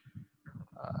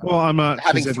well, I'm not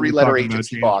having three-letter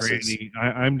agency bosses. Randi.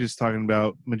 I'm just talking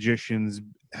about magicians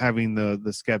having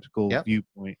the skeptical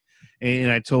viewpoint,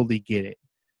 and I totally get it.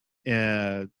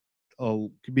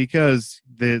 Because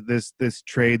this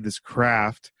trade, this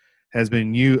craft, has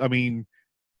been used. I mean,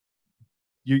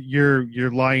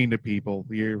 you're lying to people.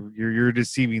 You're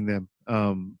deceiving them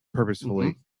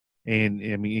purposefully, and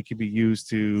I mean, it can be used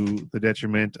to the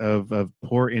detriment of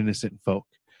poor innocent folk.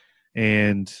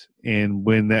 And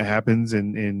when that happens,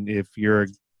 and if you're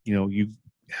you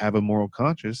have a moral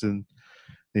conscience, and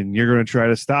then you're going to try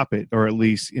to stop it, or at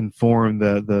least inform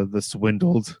the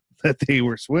swindled that they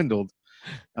were swindled.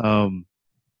 And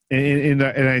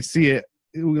I see it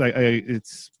like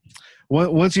it's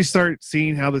once you start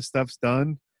seeing how this stuff's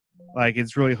done, like,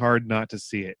 it's really hard not to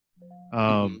see it.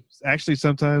 Actually,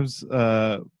 sometimes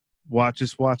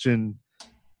watching,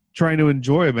 trying to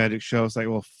enjoy a magic show, it's like,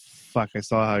 well, fuck, I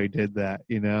saw how he did that,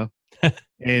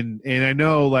 and I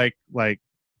know like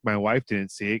my wife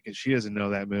didn't see it because she doesn't know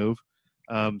that move.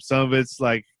 Some of it's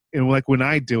like, and like when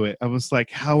I do it, I'm just like,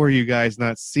 how are you guys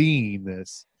not seeing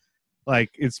this? Like,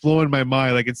 it's blowing my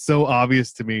mind. Like, it's so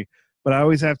obvious to me, but I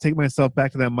always have to take myself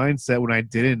back to that mindset when I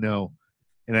didn't know,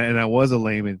 and I was a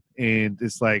layman, and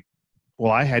it's like,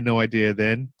 well, I had no idea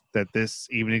then that this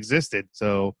even existed.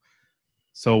 So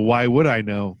why would I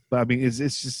know? But I mean, it's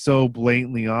just so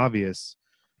blatantly obvious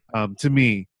to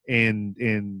me, and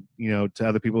to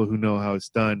other people who know how it's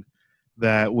done,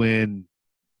 that when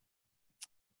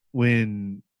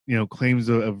claims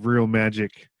of real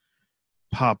magic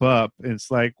pop up, and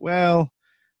it's like, well,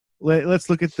 let's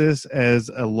look at this as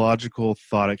a logical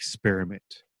thought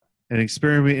experiment, an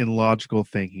experiment in logical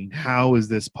thinking. How is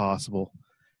this possible?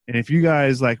 And if you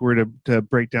guys like were to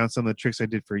break down some of the tricks I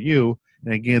did for you,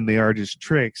 and again, they are just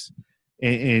tricks,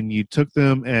 and you took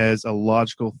them as a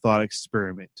logical thought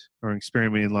experiment or an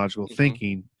experiment in logical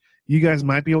thinking, you guys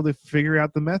might be able to figure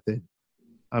out the method.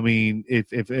 I mean,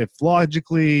 if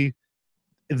logically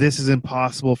this is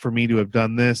impossible for me to have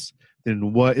done this,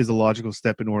 then what is a logical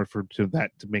step in order to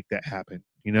make that happen?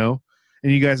 You know,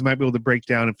 and you guys might be able to break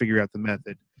down and figure out the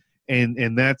method,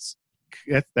 and that's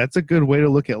a good way to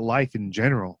look at life in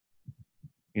general.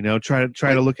 You know, try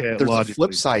to look at it There's logically. a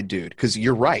flip side, dude, because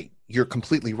you're right. You're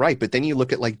completely right. But then you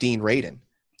look at like Dean Radin,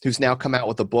 who's now come out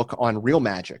with a book on real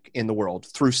magic in the world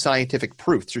through scientific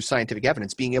proof, through scientific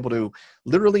evidence, being able to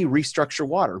literally restructure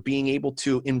water, being able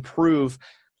to improve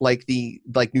like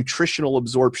nutritional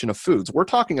absorption of foods. We're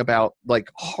talking about like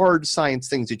hard science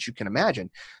things that you can imagine.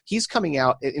 He's coming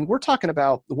out, and we're talking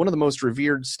about one of the most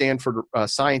revered Stanford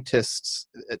scientists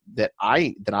that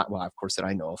I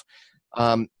know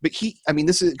of. But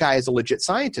this guy is a legit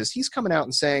scientist. He's coming out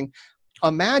and saying,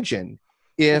 imagine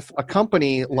if a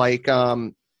company like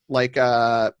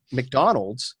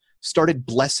McDonald's started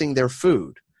blessing their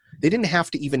food. They didn't have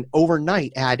to even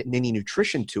overnight add any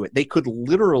nutrition to it. They could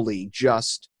literally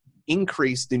just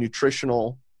increase the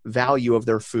nutritional value of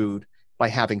their food by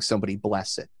having somebody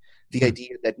bless it. The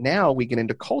idea that now we get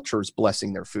into cultures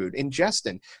blessing their food. And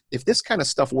Justin, if this kind of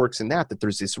stuff works in that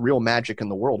there's this real magic in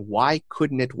the world, why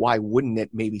wouldn't it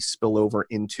maybe spill over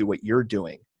into what you're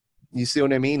doing? You see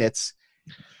what I mean?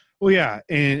 Well, yeah,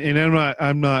 and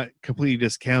I'm not completely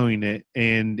discounting it.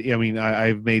 And I mean,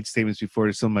 I've made statements before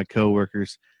to some of my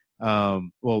coworkers.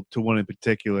 To one in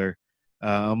particular,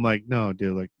 I'm like, no,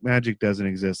 dude, like magic doesn't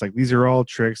exist. Like these are all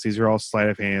tricks. These are all sleight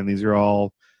of hand. These are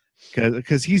all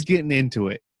because he's getting into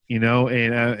it, you know.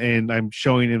 And I'm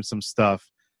showing him some stuff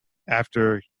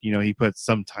after he put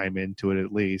some time into it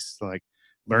at least. Like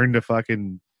learn to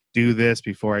fucking do this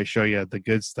before I show you the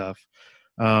good stuff.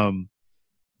 And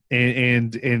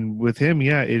with him,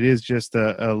 yeah, it is just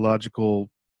a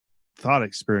logical thought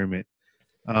experiment.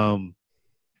 But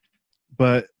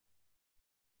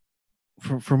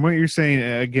from what you're saying,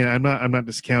 again, I'm not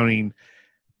discounting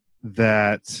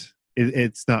that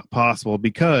it's not possible,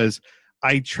 because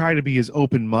I try to be as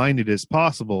open-minded as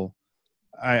possible.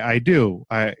 I do.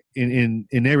 In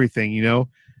everything, you know.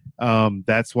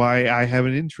 That's why I have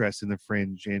an interest in the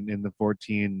fringe and in the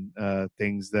 14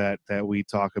 things that we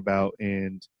talk about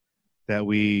and that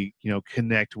we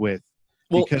connect with.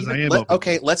 Well, because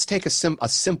let's take a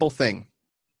simple thing.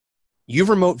 You've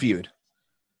remote viewed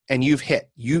and you've hit.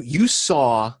 You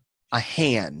saw a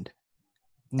hand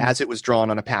as it was drawn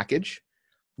on a package.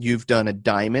 You've done a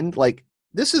diamond. Like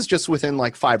this is just within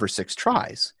like 5 or 6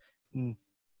 tries.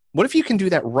 What if you can do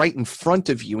that right in front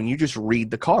of you and you just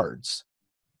read the cards?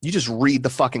 You just read the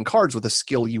fucking cards with a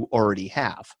skill you already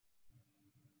have.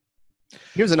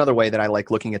 Here's another way that I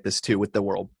like looking at this too with the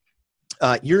world.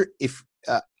 I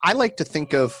like to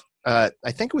think of. I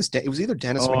think it was either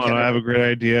Dennis McKenna. I have a great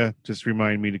idea. Just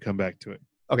remind me to come back to it.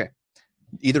 Okay.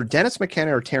 Either Dennis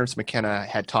McKenna or Terrence McKenna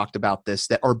had talked about this,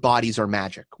 that our bodies are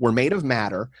magic. We're made of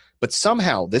matter, but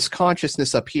somehow this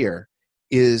consciousness up here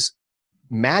is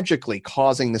magically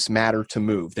causing this matter to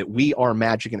move, that we are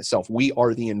magic in itself. We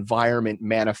are the environment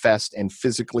manifest and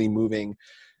physically moving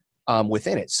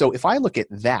within it. So if I look at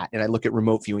that and I look at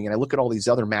remote viewing and I look at all these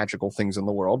other magical things in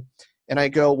the world and I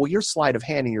go, well, your sleight of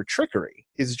hand and your trickery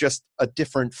is just a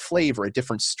different flavor, a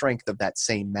different strength of that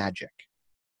same magic.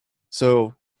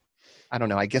 So I don't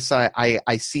know. I guess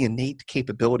I see innate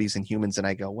capabilities in humans and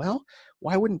I go, well,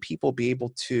 why wouldn't people be able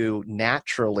to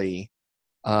naturally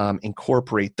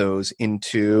incorporate those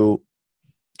into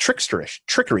trickery,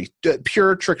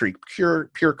 pure trickery, pure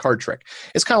card trick?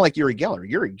 It's kind of like Uri Geller.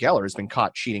 Uri Geller has been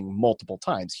caught cheating multiple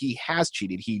times. He has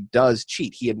cheated. He does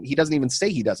cheat. He doesn't even say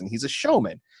he doesn't. He's a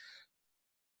showman.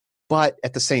 But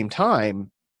at the same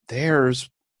time, there's,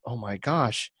 oh my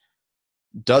gosh,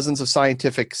 dozens of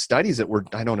scientific studies that were,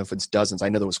 I don't know if it's dozens, I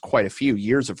know there was quite a few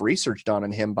years of research done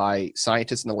on him by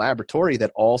scientists in the laboratory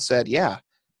that all said, yeah,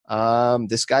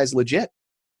 this guy's legit.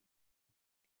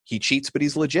 He cheats, but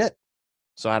he's legit.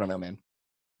 So I don't know, man.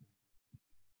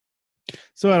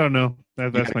 So I don't know.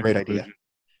 That's my great idea.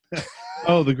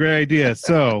 Oh, the great idea.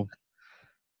 So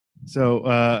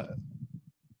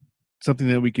something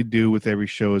that we could do with every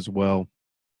show as well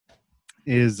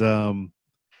is I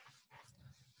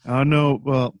don't know.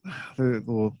 Well,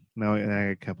 now I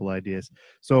got a couple ideas.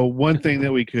 So one thing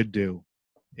that we could do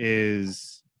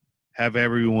is have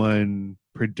everyone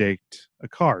predict a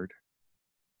card.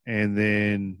 and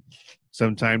then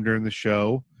sometime during the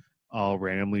show, I'll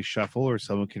randomly shuffle, or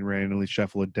someone can randomly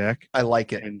shuffle a deck. I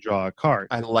like it. And draw a card.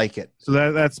 I like it.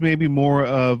 So that's maybe more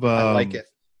of I like it.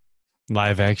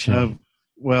 Live action.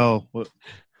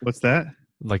 What's that?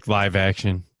 Like live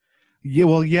action. Yeah,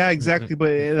 well, yeah, exactly.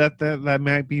 But that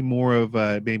might be more of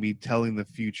maybe telling the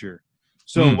future.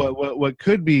 So what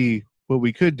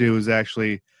we could do is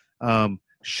actually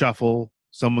shuffle.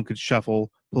 Someone could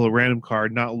shuffle, pull a random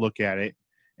card, not look at it,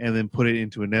 and then put it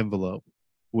into an envelope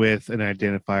with an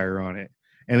identifier on it.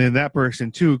 And then that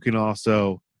person too can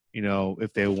also,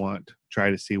 if they want, try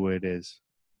to see what it is.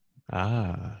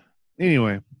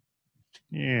 Anyway,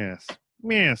 yes.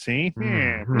 Yeah, see?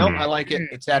 Yeah. Nope, I like it.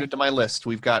 It's added to my list.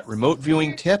 We've got remote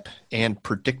viewing tip and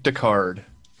predict a card.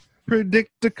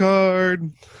 Predict a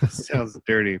card. Sounds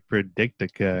dirty. Predict a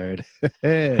card.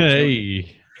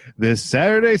 Hey. This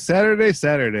Saturday.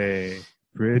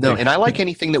 No, and I like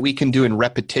anything that we can do in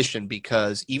repetition,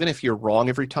 because even if you're wrong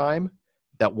every time,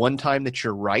 that one time that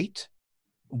you're right,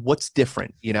 what's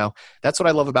different? That's what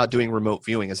I love about doing remote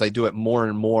viewing. As I do it more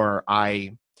and more,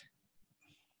 I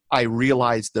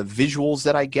realize the visuals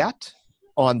that I get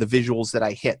on the visuals that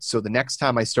I hit. So the next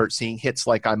time I start seeing hits,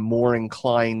 like I'm more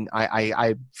inclined,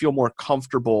 I feel more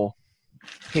comfortable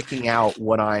picking out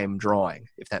what I'm drawing,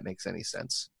 if that makes any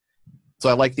sense. So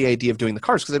I like the idea of doing the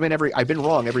cards, because I've been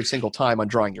wrong every single time on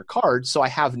drawing your cards, so I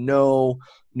have no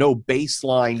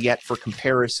baseline yet for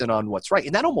comparison on what's right.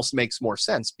 And that almost makes more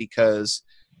sense, because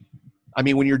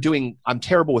when you're doing, I'm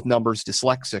terrible with numbers,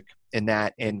 dyslexic in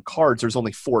that, in cards there's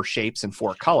only 4 shapes and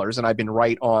 4 colors, and I've been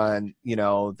right on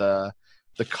the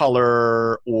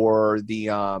color, or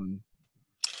the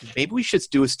maybe we should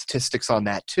do statistics on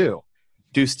that too.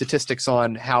 Do statistics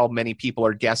on how many people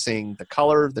are guessing the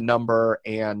color, the number,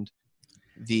 and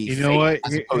the what?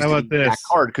 How about this? That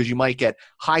card, because you might get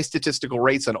high statistical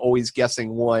rates on always guessing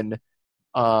one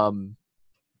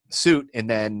suit, and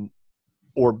then,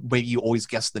 or maybe you always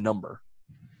guess the number.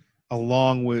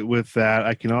 Along with that,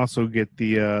 I can also get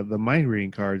the mind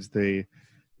reading cards, the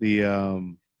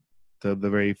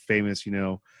very famous,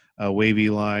 wavy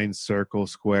line, circle,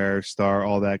 square, star,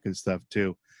 all that good stuff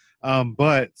too.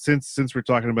 But since we're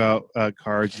talking about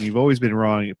cards, and you've always been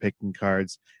wrong at picking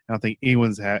cards, I don't think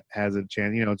anyone's has a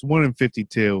chance. It's 1 in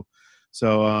 52.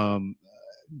 So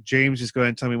James, just go ahead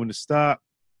and tell me when to stop.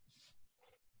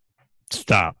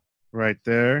 Stop. Right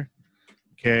there.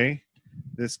 Okay.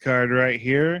 This card right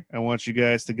here, I want you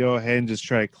guys to go ahead and just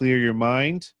try to clear your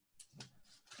mind.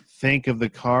 Think of the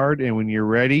card, and when you're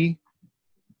ready,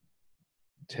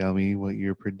 tell me what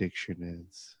your prediction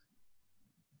is.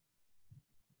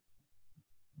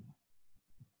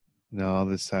 No, all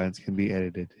the signs can be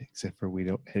edited, except for we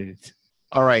don't edit.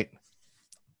 All right.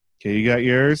 Okay, you got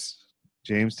yours.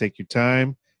 James, take your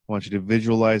time. I want you to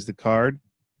visualize the card.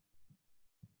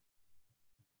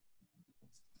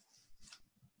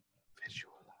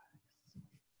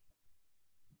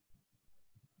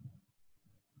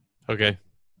 Okay.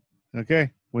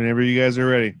 Okay, whenever you guys are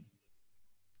ready.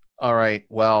 All right.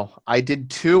 Well, I did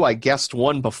 2. I guessed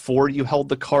one before you held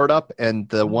the card up, and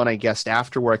the one I guessed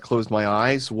after, where I closed my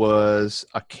eyes, was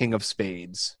a king of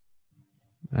spades.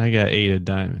 I got 8 of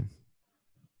diamond.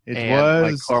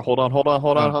 Hold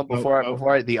on.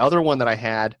 Before the other one that I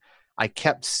had, I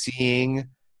kept seeing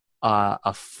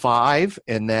a 5,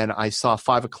 and then I saw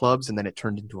 5 of clubs, and then it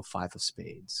turned into a 5 of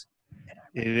spades.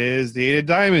 It is the 8 of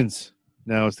diamonds.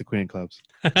 No, it's the queen of clubs.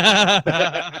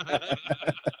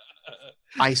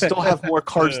 I still have more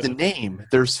cards to name.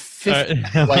 There's 50.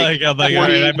 I'm like, all right,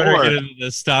 I better get into the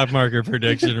stock market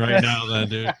prediction right now, then,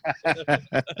 dude.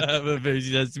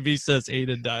 That's says 8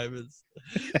 of diamonds.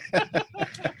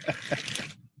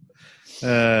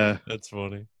 That's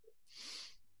funny,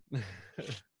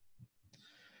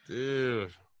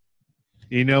 dude.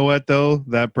 You know what though?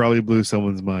 That probably blew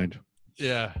someone's mind.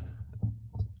 Yeah,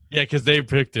 because they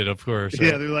picked it, of course.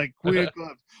 Yeah, they're like, Queen of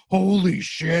Clubs. Holy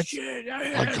shit!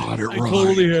 I got it right. I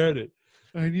totally had it.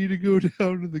 I need to go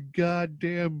down to the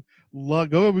goddamn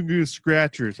lug. Go up and get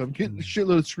scratchers. I'm getting a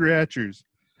shitload of scratchers.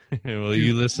 Well,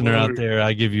 you listener out there,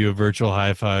 I give you a virtual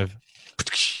high five.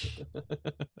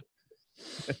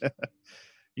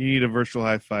 You need a virtual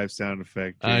high five sound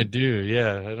effect. I do,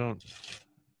 yeah. I don't.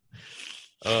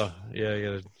 Oh, yeah, I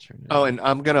gotta turn it. Oh, and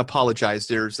I'm gonna apologize.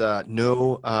 There's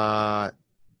no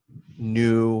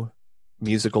new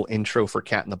musical intro for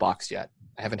Cat in the Box yet.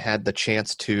 I haven't had the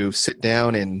chance to sit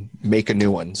down and make a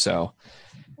new one, so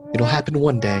it'll happen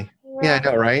one day. Yeah, I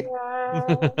know, right?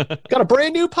 Got a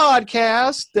brand new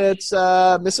podcast that's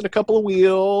missing a couple of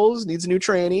wheels, needs a new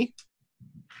tranny.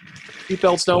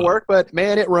 Seatbelts don't work, but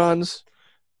man, it runs.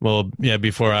 Well, yeah,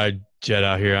 before I jet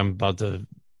out here, I'm about to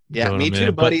Yeah, Throwing me them too,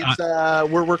 in. buddy. But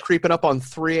It's, we're creeping up on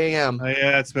 3 a.m.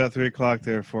 Yeah, it's about 3 o'clock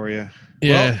there for you.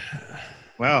 Yeah.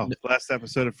 Well, wow, last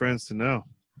episode of Friends to Know.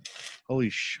 Holy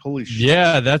shit.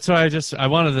 Yeah, that's why I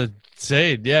wanted to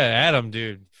say, yeah, Adam,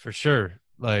 dude, for sure.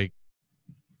 Like,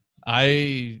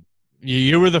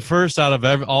 you were the first out of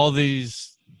everybody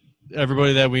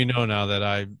that we know now that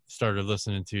I started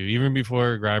listening to, even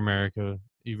before Grimerica,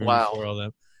 even before all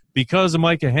that, because of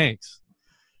Micah Hanks.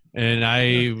 And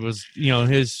I was,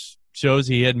 his shows,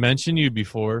 he had mentioned you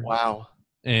before. Wow.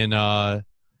 And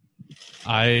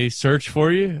I searched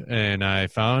for you, and I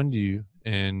found you,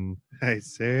 and I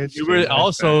said you were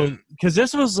also, because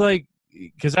this was like,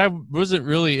 because I wasn't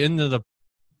really into the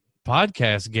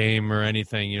podcast game or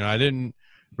anything, I didn't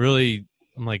really,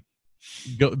 I'm like,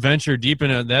 venture deep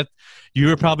into that. You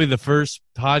were probably the first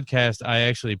podcast I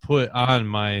actually put on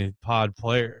my pod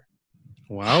player.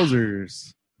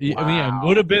 Wowzers. I mean, it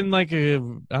would have been like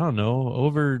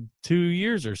over 2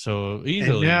 years or so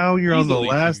easily. And now you're on the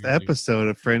last episode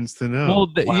of Friends to Know. Well,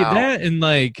 that and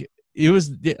like, it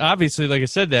was obviously, like I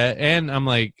said that, and I'm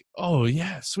like, oh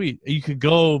yeah, sweet. You could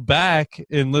go back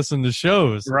and listen to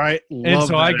shows. Right. And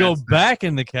so I go back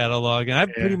in the catalog, and I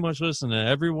pretty much listen to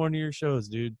every one of your shows,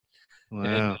 dude.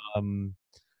 Wow. And,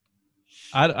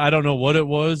 I don't know what it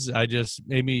was. I just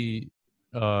maybe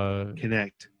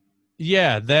connect.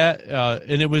 Yeah, that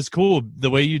and it was cool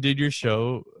the way you did your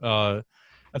show. I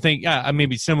think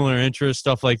maybe similar interests,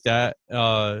 stuff like that,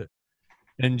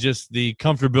 and just the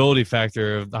comfortability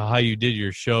factor of how you did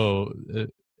your show.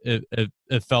 It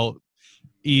felt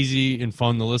easy and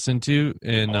fun to listen to,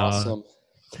 and awesome.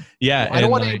 Yeah, I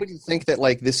don't want anybody to think that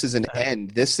like this is an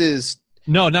end. This is.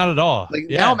 No, not at all. Like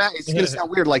now, it's gonna sound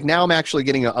weird. Like now, I'm actually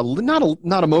getting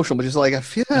not emotional, but just like I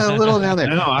feel a little down there.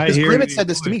 No, I hear. Grim had said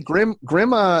this to me. Grim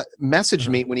messaged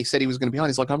me when he said he was going to be on.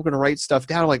 He's like, I'm going to write stuff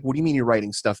down. I'm like, what do you mean you're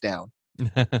writing stuff down?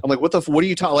 I'm like, what are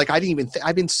you talking? Like, I didn't even.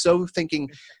 I've been so thinking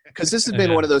because this has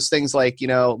been one of those things. Like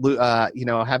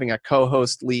having a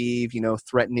co-host leave.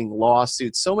 Threatening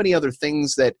lawsuits. So many other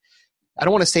things that I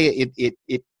don't want to say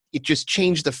it just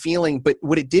changed the feeling, but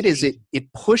what it did is it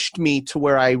pushed me to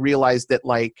where I realized that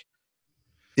like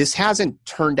this hasn't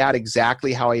turned out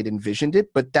exactly how I had envisioned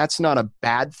it, but that's not a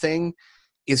bad thing.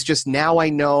 It's just now I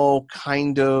know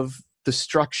kind of the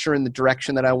structure and the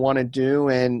direction that I want to do,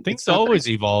 and things always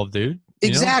evolve, dude.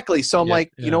 Exactly. So I'm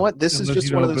like, you know what? This is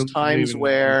just one of those times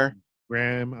where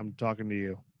Graham, I'm talking to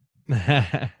you.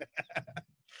 Yeah,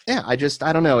 I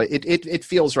don't know. It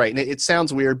feels right, and it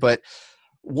sounds weird, but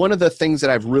one of the things that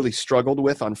I've really struggled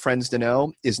with on Friends to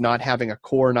Know is not having a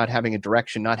core, not having a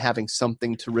direction, not having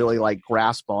something to really like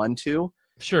grasp onto.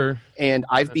 Sure. And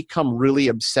I've become really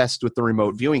obsessed with the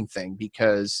remote viewing thing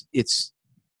because you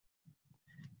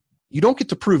don't get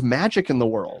to prove magic in the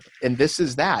world. And this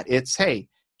is that. It's, hey,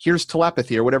 here's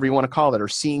telepathy or whatever you want to call it, or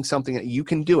seeing something that you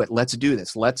can do it. Let's do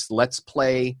this. Let's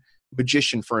play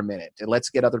magician for a minute and let's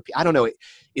get other people. I don't know.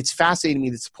 It's fascinating me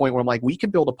to this point where I'm like, we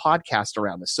could build a podcast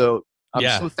around this. So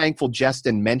I'm so thankful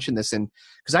Justin mentioned this, and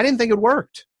because I didn't think it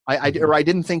worked, I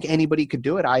didn't think anybody could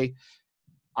do it.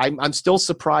 I'm still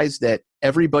surprised that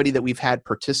everybody that we've had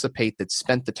participate that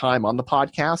spent the time on the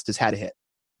podcast has had a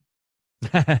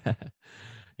hit.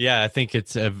 Yeah, I think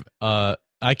it's I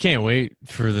can't wait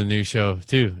for the new show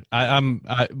too. I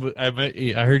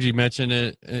heard you mention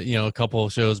it, a couple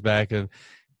of shows back, and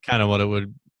kind of what it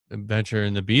would venture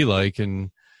into be like,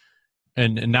 and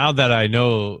now that I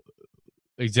know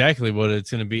exactly what it's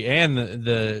going to be, and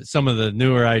the some of the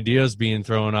newer ideas being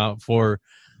thrown out for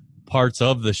parts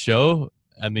of the show,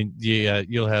 I mean,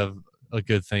 you'll have a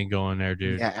good thing going there,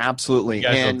 dude. Yeah, absolutely. You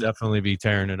guys will definitely be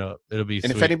tearing it up. It'll be and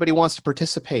sweet. If anybody wants to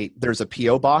participate, there's a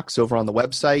P.O. box over on the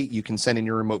website. You can send in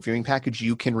your remote viewing package.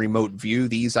 You can remote view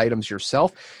these items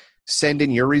yourself. Send in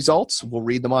your results. We'll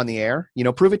read them on the air.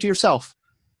 Prove it to yourself.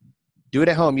 Do it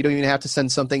at home. You don't even have to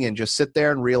send something in. Just sit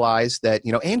there and realize that,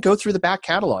 and go through the back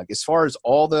catalog. As far as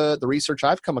all the research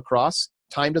I've come across,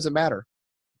 time doesn't matter.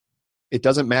 It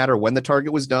doesn't matter when the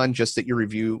target was done, just that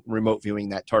you remote viewing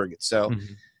that target. So,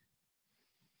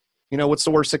 what's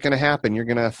the worst that's going to happen? You're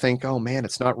going to think, oh man,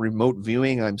 it's not remote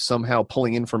viewing. I'm somehow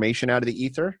pulling information out of the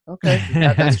ether. Okay.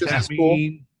 That's just as cool.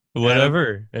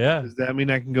 Whatever. Yeah. Does that mean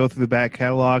I can go through the back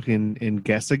catalog and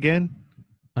guess again?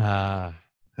 Huh?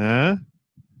 Yeah.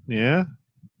 Yeah.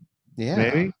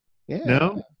 Maybe? Yeah.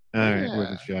 No? All right, worth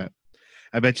a shot.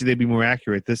 I bet you they'd be more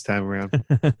accurate this time around.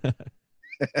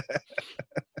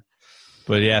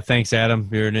 But yeah, thanks, Adam.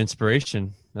 You're an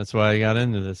inspiration. That's why I got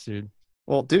into this, dude.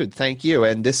 Well, dude, thank you.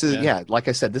 And this is, like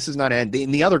I said, this is not an end.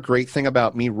 And the other great thing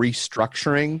about me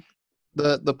restructuring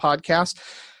the podcast,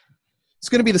 It's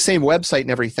going to be the same website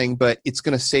and everything, but it's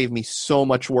going to save me so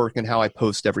much work in how I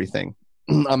post everything.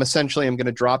 I'm going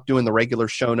to drop doing the regular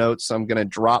show notes. I'm going to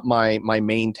drop my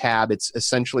main tab. It's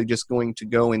essentially just going to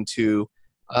go into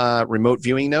remote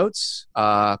viewing notes,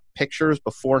 pictures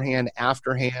beforehand,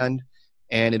 afterhand,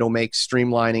 and it'll make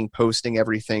streamlining, posting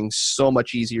everything so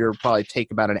much easier. It'll probably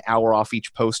take about an hour off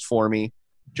each post for me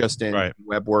just in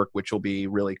web work, which will be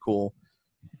really cool.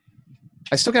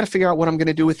 I still got to figure out what I'm going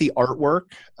to do with the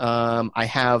artwork. I'll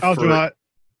draw it.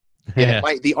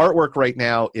 The artwork right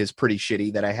now is pretty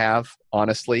shitty that I have.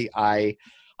 Honestly, I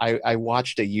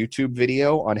watched a YouTube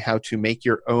video on how to make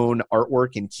your own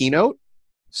artwork in Keynote.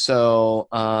 So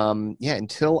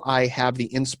until I have the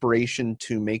inspiration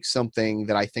to make something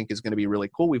that I think is going to be really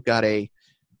cool, we've got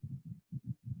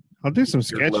I'll do some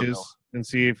sketches and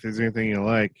see if there's anything you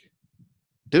like.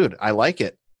 Dude, I like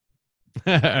it.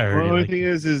 The only thing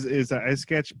is I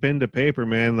sketch pen to paper,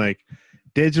 man. Like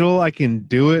digital, I can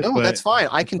do it. No, but that's fine.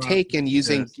 I can take and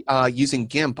using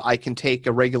GIMP, I can take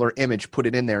a regular image, put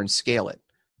it in there, and scale it.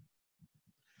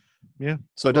 Yeah.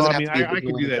 So it doesn't have to be. I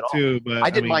can do that too, but I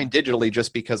did mine digitally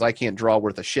just because I can't draw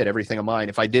worth a shit. Everything of mine,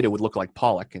 if I did, it would look like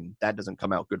Pollock, and that doesn't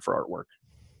come out good for artwork.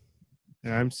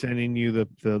 I'm sending you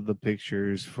the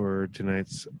pictures for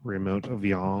tonight's remote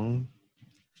viewing.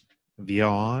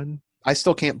 I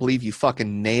still can't believe you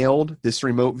fucking nailed this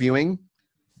remote viewing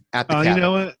at the you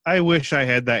know what? I wish I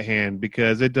had that hand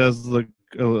because it does look.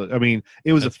 I mean,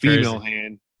 it was a female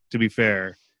hand, to be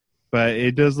fair, but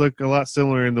it does look a lot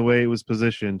similar in the way it was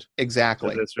positioned.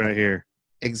 Exactly. That's right here.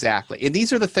 Exactly. And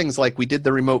these are the things like we did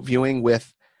the remote viewing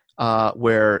with, on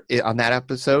that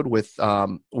episode with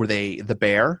the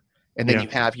bear, and then you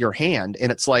have your hand,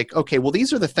 and it's like, okay, well,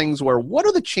 these are the things where what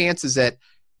are the chances that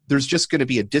there's just going to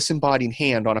be a disembodied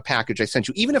hand on a package I sent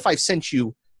you? Even if I sent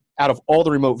you out of all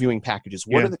the remote viewing packages,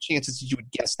 what are the chances that you would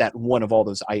guess that one of all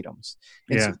those items?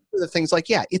 And so the things like,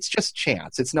 it's just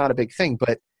chance. It's not a big thing,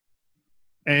 but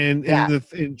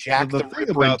Jack the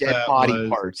Ripper and dead body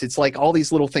parts. It's like all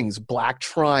these little things, black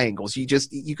triangles. You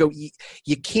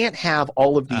can't have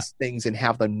all of these things and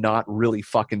have them not really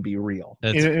fucking be real.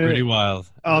 That's pretty wild.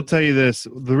 I'll tell you this.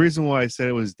 The reason why I said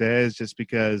it was dead is just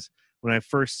because when I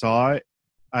first saw it,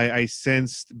 I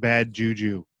sensed bad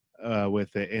juju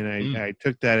with it, and I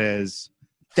took that as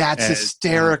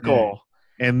hysterical.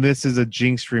 And this is a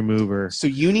jinx remover. So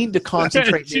you need to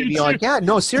concentrate maybe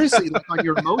on seriously, like on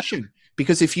your emotion.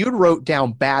 Because if you wrote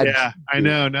down bad, I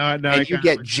know now, and you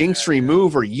get jinx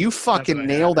remover, you fucking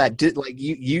nail that. Like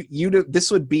you,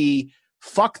 this would be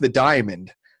fuck the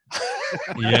diamond.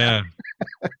 Yeah.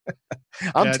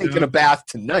 I'm taking a bath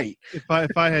tonight.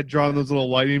 If I had drawn those little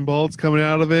lightning bolts coming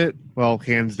out of it, well,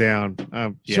 hands down.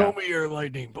 Show me your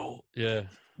lightning bolt. Yeah.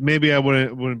 Maybe I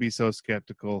wouldn't be so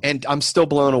skeptical. And I'm still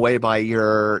blown away by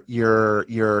your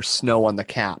snow on the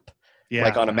cap. Yeah,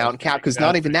 like on a mountain cap, because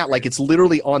not even that, like it's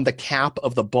literally on the cap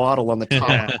of the bottle on the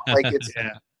top. Like it's,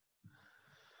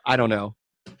 I don't know.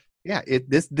 Yeah,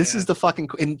 this is the fucking.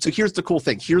 And so here's the cool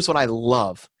thing. Here's what I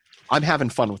love. I'm having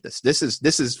fun with this. This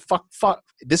is fuck.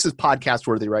 This is podcast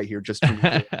worthy right here. Just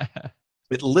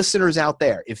with listeners out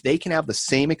there, if they can have the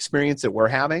same experience that we're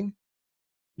having,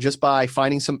 just by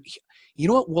finding some. You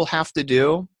know what we'll have to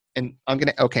do, and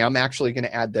I'm actually gonna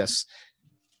add this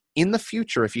in the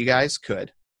future if you guys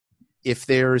could. If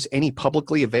there's any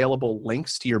publicly available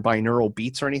links to your binaural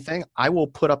beats or anything, I will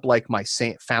put up like my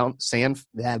fan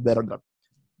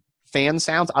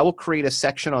sounds. I will create a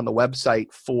section on the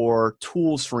website for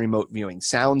tools for remote viewing,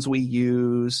 sounds we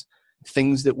use,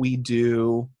 things that we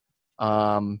do,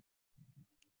 and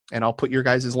I'll put your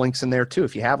guys' links in there too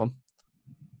if you have them.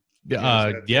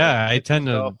 I tend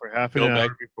to for half an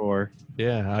hour before.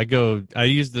 Yeah, I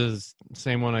use the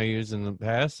same one I used in the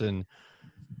past, and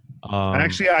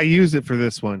actually, I used it for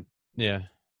this one. Yeah.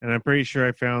 And I'm pretty sure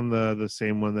I found the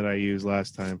same one that I used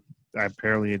last time.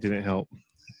 Apparently, it didn't help.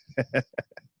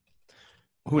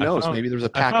 Who knows? Maybe there's a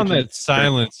package. I found that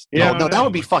silence. Yeah, no, that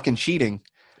would be fucking cheating.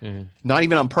 Yeah. Not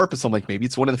even on purpose. I'm like, maybe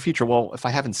it's one in the future. Well, if I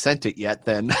haven't sent it yet,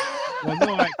 then. Well,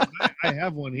 no, I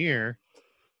have one here.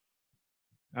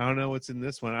 I don't know what's in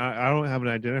this one. I don't have an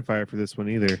identifier for this one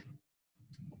either.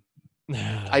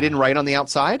 I didn't write on the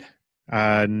outside?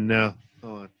 No.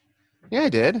 Hold on. Yeah, I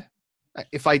did.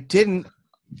 If I didn't...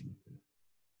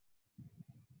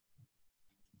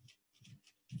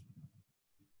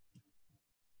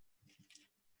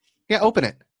 Yeah, open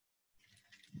it.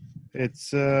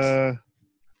 It's, yeah,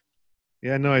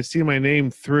 no, I see my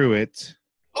name through it.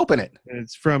 Open it. And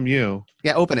it's from you.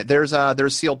 Yeah, open it. There's a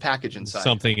sealed package inside.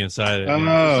 Something inside it. Oh.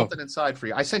 There's something inside for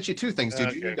you. I sent you two things, dude.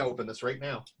 Okay. You need to open this right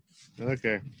now.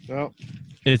 Okay. Well,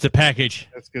 It's a package.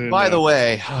 that's good. By enough. the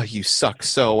way, oh, you suck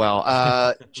so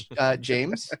well.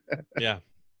 James? Yeah.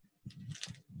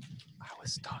 I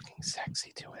was talking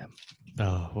sexy to him.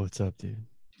 Oh, what's up, dude?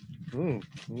 Oh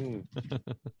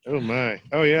my!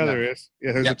 Oh yeah, there is.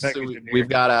 Yeah, there's a Yep, so package in here. we've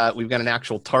got an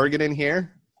actual target in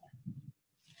here.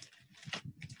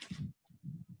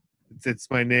 It's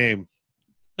my name.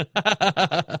 What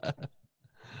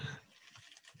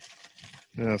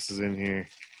else is in here?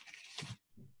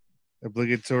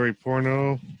 Obligatory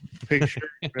porno picture.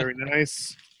 Very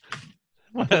nice.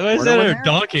 Why is there a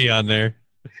donkey on there?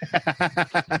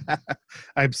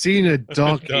 I've seen a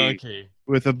donkey, Donkey.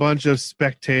 with a bunch of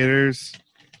spectators.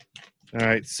 All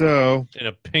right, so In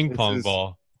a ping this pong is-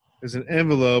 ball. there's an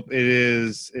envelope. It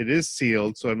is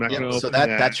sealed, so I'm not going to open So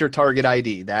that. that's your target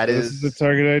ID. That This is is the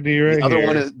target ID right the other here.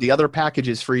 one is the other package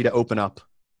is free to open up.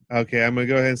 Okay, I'm going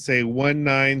to go ahead and say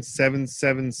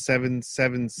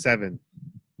 1977777.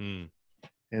 Hmm.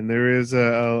 And there is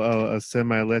a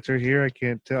semi letter here. I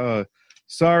can't tell.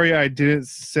 Sorry, I didn't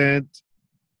send.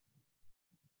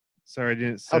 Sorry, I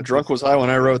didn't. How drunk was I when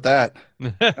I wrote that?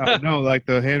 No, like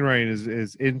the handwriting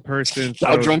is in person.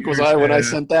 How so drunk was here's I when I a-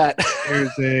 sent that?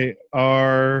 Here's a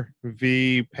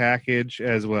RV package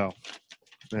as well.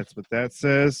 That's what that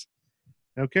says.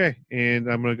 Okay, and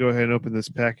I'm gonna go ahead and open this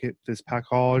package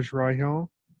right here.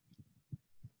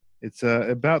 It's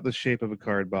about the shape of a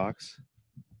card box.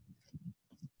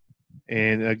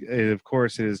 And of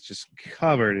course, it is just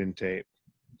covered in tape.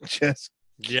 Just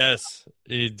Yes,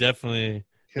 he definitely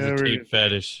has a covered tape in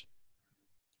fetish.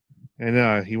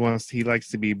 And he likes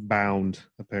to be bound,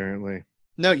 apparently.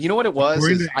 No, you know what it was?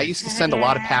 We're Is in- I used to send a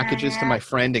lot of packages to my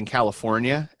friend in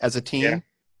California as a teen, Yeah.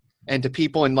 and to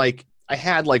people, and like I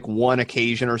had like one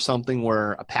occasion or something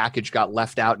where a package got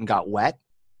left out and got wet.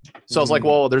 So I was like,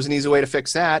 well, there's an easy way to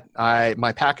fix that.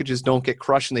 My packages don't get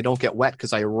crushed and they don't get wet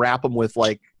because I wrap them with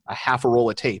like a half a roll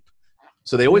of tape.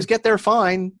 So they always get there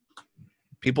fine.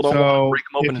 People don't want to So break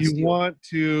them open if and you steal. want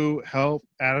to help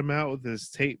Adam out with his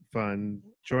tape fund,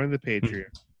 join the Patreon.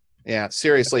 Yeah,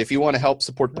 seriously, if you want to help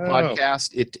support the Oh.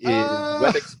 podcast, it is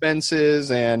web expenses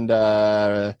and Dude,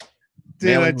 I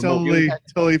mailing remote viewing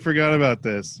packages. totally forgot about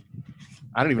this.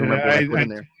 I don't even remember what I put in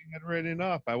there. had written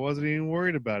off. I wasn't even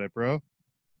worried about it, bro.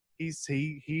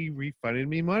 He refunded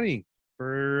me money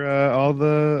for all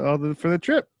the for the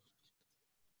trip.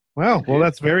 Wow. Well,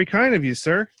 that's very kind of you,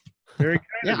 sir. Very kind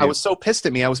Yeah, of I you. was so pissed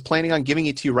at me. I was planning on giving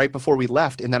it to you right before we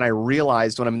left, and then I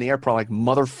realized when I'm in the airport, like,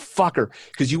 motherfucker,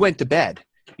 because you went to bed.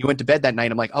 You went to bed that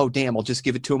night. I'm like, oh, damn, I'll just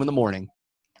give it to him in the morning.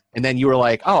 And then you were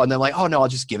like, oh, and then like, oh, no, I'll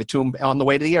just give it to him on the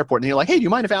way to the airport. And you're like, hey, do you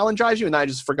mind if Alan drives you? And I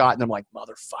just forgot, and I'm like,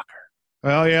 motherfucker.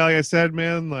 Well, yeah, like I said,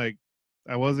 man, like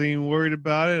I wasn't even worried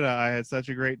about it. I had such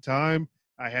a great time.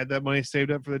 I had that money saved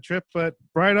up for the trip, but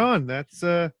right on. That's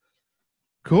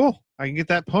cool. I can get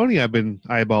that pony I've been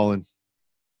eyeballing. It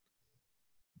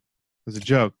was a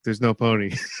joke. There's no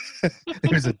pony.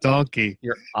 There's a donkey.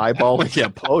 You're eyeballing, yeah,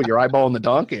 you're eyeballing the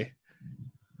donkey.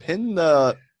 Pin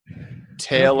the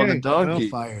tail of the Okay,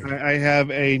 donkey. I have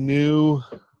a new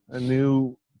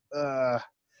well,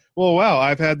 wow,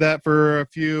 I've had that for a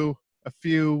few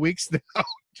weeks now.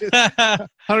 Just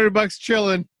 $100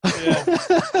 chilling.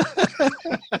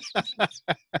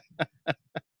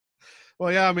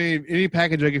 Well, yeah, I mean, any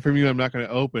package I get from you, I'm not going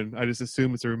to open. I just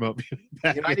assume it's a remote viewing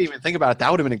package. You know, I didn't even think about it.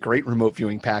 That would have been a great remote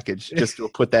viewing package just to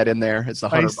put that in there. It's I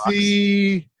 $100.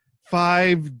 see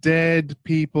 5 dead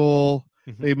people.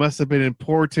 They must have been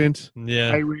important. Yeah.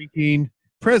 High-ranking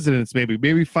presidents,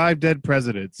 maybe 5 dead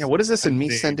presidents. Yeah, what is this in me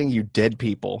see. sending you dead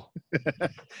people?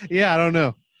 Yeah, I don't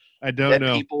know. I don't Dead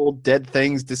know. people, dead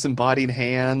things, disembodied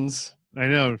hands. I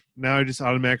know. Now I just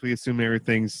automatically assume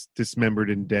everything's dismembered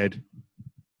and dead.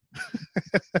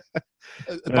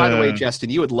 By the way, Justin,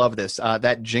 you would love this.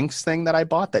 That Jinx thing that I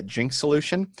bought, that Jinx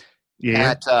solution.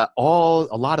 Yeah. At a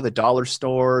lot of the dollar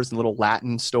stores and little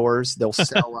Latin stores, they'll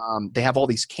sell. They have all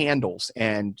these candles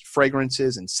and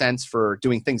fragrances and scents for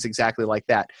doing things exactly like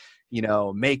that. You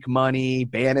know, make money,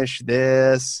 banish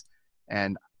this,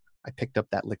 and I picked up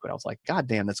that liquid. I was like, God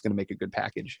damn, that's going to make a good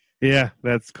package. Yeah,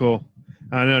 that's cool.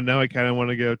 I know. Now I kind of want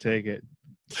to go take it.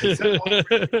 It says one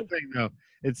really cool thing, though.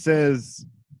 It says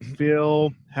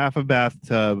fill half a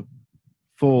bathtub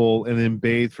full and then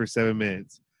bathe for 7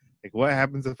 minutes. Like, what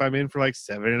happens if I'm in for like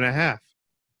 7.5?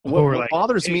 What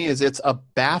bothers me is it's a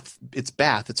bath.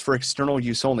 It's for external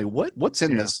use only. What's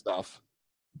in this stuff?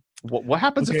 What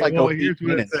happens if I go 8 here's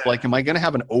what it minutes? says. Like, am I going to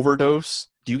have an overdose?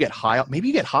 Do you get high? Maybe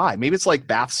you get high. Maybe it's like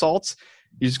bath salts.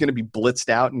 You're just going to be blitzed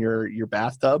out in your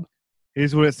bathtub.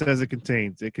 Here's what it says it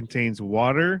contains. It contains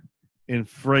water and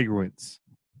fragrance.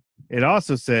 It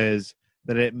also says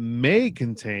that it may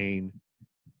contain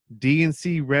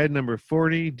DNC red number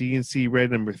 40, DNC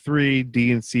red number 3,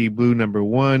 DNC blue number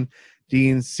 1,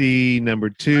 DNC number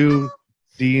 2,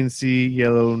 DNC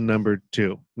yellow number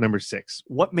 6.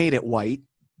 What made it white?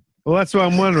 Well, that's what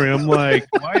I'm wondering. I'm like,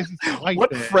 why is this white? What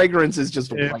then? fragrance is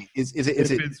just white? Is it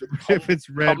if it's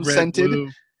red scented? blue?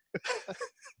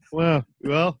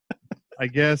 Well, I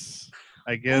guess.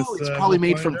 Ooh, it's probably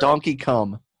made from donkey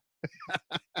cum.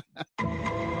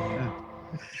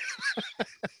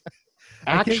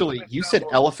 Actually, you said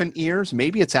elephant ears.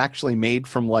 Maybe it's actually made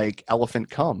from like elephant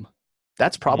cum.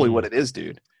 That's probably what it is,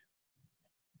 dude.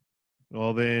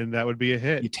 Well, then that would be a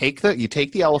hit. You take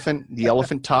the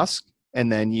elephant tusk,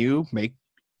 and then you make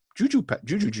juju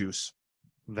juice.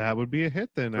 That would be a hit.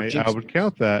 Then I would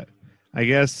count that. I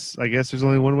guess there's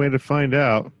only one way to find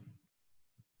out.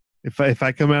 If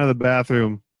I come out of the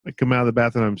bathroom,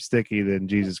 I'm sticky, then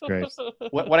Jesus Christ.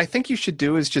 What I think you should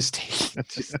do is just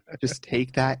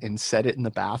take that and set it in the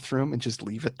bathroom and just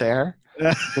leave it there.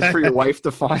 Just for your wife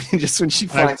to find. Just when she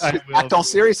finds it, act all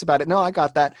serious about it. No, I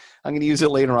got that. I'm going to use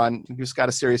it later on. You just got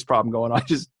a serious problem going on.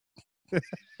 Just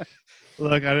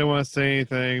look, I didn't want to say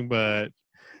anything, but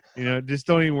just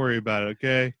don't even worry about it,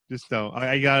 okay? Just don't.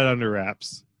 I got it under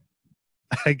wraps.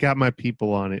 I got my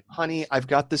people on it. Honey, I've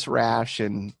got this rash,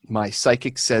 and my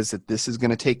psychic says that this is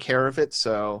going to take care of it,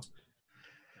 so...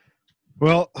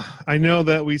 Well, I know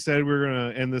that we said we were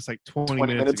going to end this like 20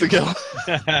 minutes ago.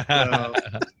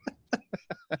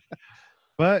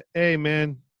 But, hey,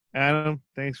 man, Adam,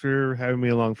 thanks for having me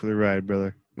along for the ride,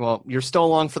 brother. Well, you're still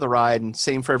along for the ride, and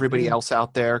same for everybody else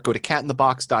out there. Go to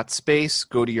catinthebox.space,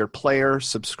 go to your player,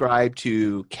 subscribe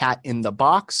to Cat in the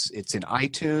Box. It's in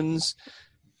iTunes.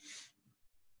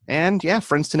 And, yeah,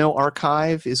 Friends to Know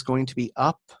archive is going to be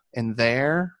up and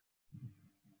there.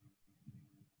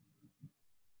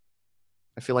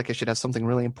 I feel like I should have something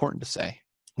really important to say.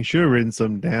 You should have written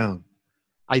some down.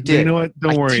 I did. You know what?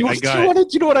 Don't worry. I got it.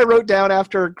 Do you know what I wrote down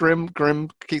after Grim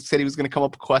said he was going to come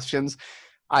up with questions?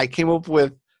 I came up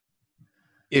with,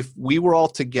 if we were all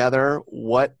together,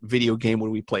 what video game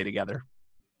would we play together?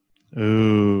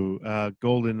 Ooh,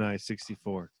 GoldenEye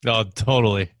 64. Oh,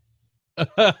 totally.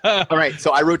 All right,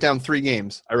 so I wrote down 3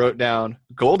 games. I wrote down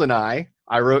GoldenEye,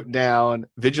 I wrote down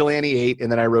Vigilante 8,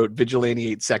 and then I wrote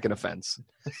Vigilante 8 Second Offense.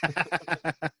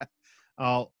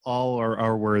 all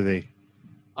are worthy.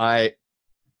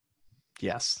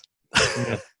 Yes.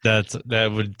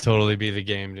 That would totally be the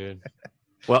game, dude.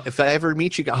 Well, if I ever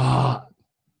meet you guys,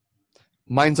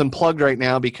 mine's unplugged right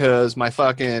now because my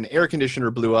fucking air conditioner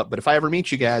blew up. But if I ever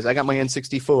meet you guys, I got my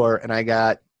N64 and I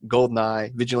got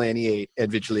GoldenEye, Vigilante 8,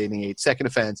 and Vigilante 8 Second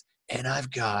Offense, and I've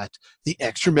got the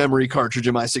extra memory cartridge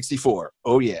in my 64.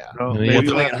 Oh yeah, we're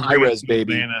playing high res,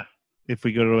 baby. Atlanta, if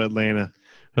we go to Atlanta,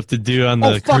 have to do on the.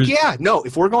 Oh fuck yeah! No,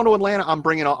 if we're going to Atlanta,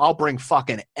 I'll bring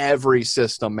fucking every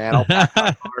system, man.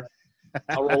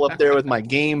 I'll roll up there with my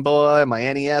Game Boy,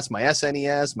 my NES, my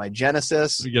SNES, my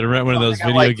Genesis. We gotta rent one of those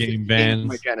video game vans.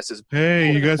 My Genesis.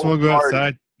 Hey, you guys want to go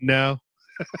outside? No.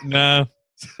 No.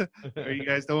 You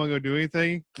guys don't want to go do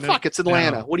anything? No? Fuck, it's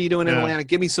Atlanta. No. What are you doing in Atlanta?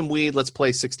 Give me some weed. Let's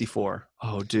play 64.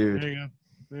 Oh, dude.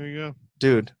 There you go.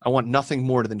 Dude, I want nothing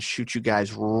more than shoot you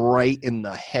guys right in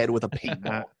the head with a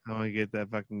paintball. I want to get that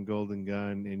fucking golden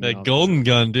gun. That golden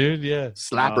gun, dude. Yeah.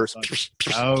 Slappers.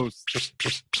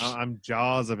 I'm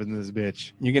Jaws up in this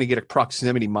bitch. You're going to get a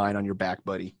proximity mine on your back,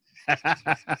 buddy.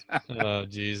 Oh,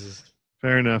 Jesus.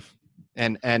 Fair enough.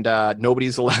 And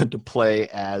nobody's allowed to play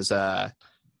as... what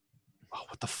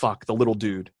the fuck? The little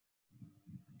dude.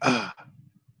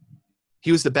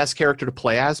 He was the best character to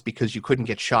play as because you couldn't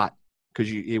get shot. Because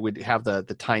it would have the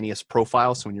tiniest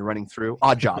profile, so when you're running through...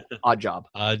 Odd job.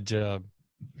 Ay.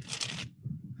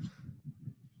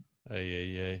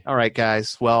 All right,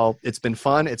 guys. Well, it's been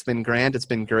fun. It's been grand. It's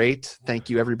been great. Thank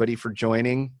you, everybody, for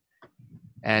joining.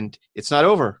 And it's not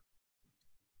over.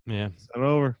 Yeah. It's not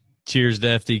over. Cheers to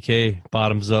FTK.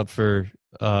 Bottoms up for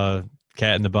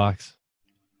Cat in the Box.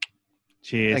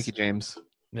 Cheers. Thank you, James.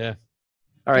 Yeah.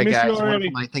 All right, guys.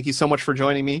 Wonderful night. Thank you so much for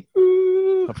joining me.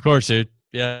 Of course, dude.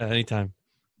 Yeah, anytime.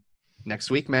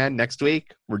 Next week, man. Next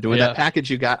week. We're doing that package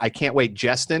you got. I can't wait.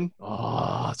 Justin.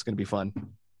 Oh, it's going to be fun.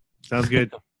 Sounds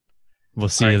good. We'll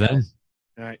see you then.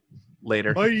 All right.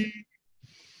 Later. Bye.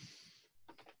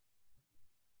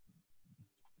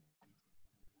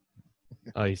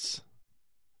 Ice.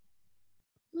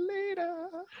 Later.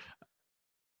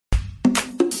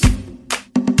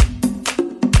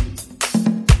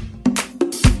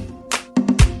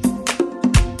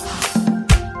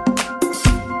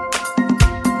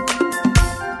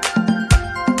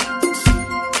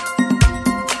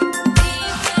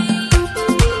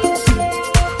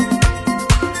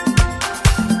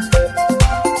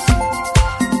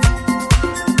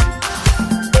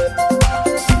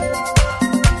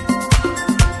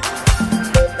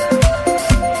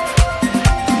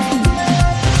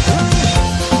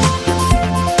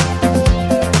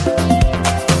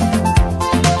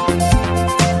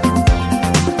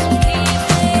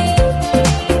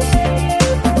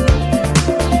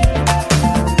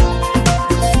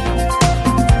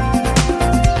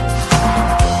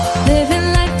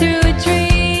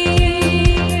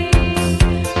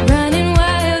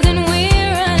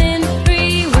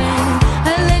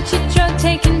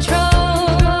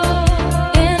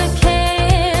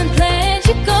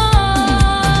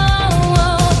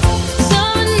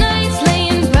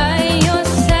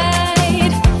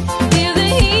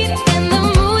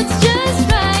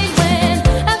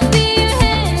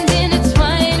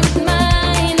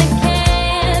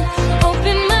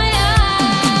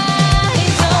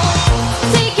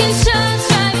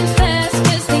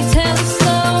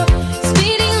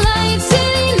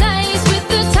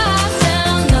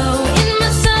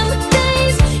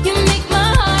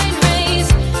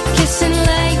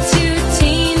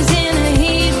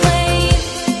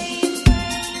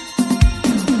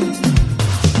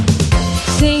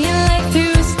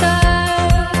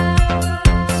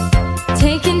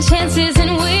 taking chances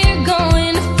and we're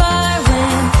going far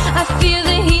when I feel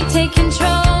the heat take control.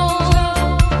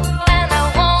 And I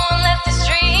won't let this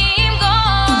dream go.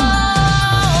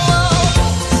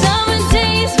 Summer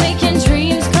days making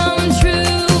dreams come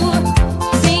true.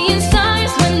 Seeing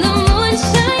stars when the moon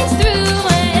shines through.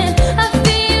 And I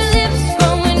feel lips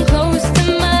growing close to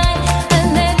mine. I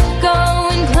let go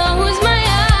and close my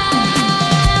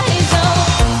eyes. Oh,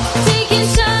 taking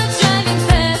shots, driving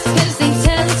fast 'cause they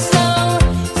tell us so.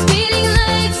 Speeding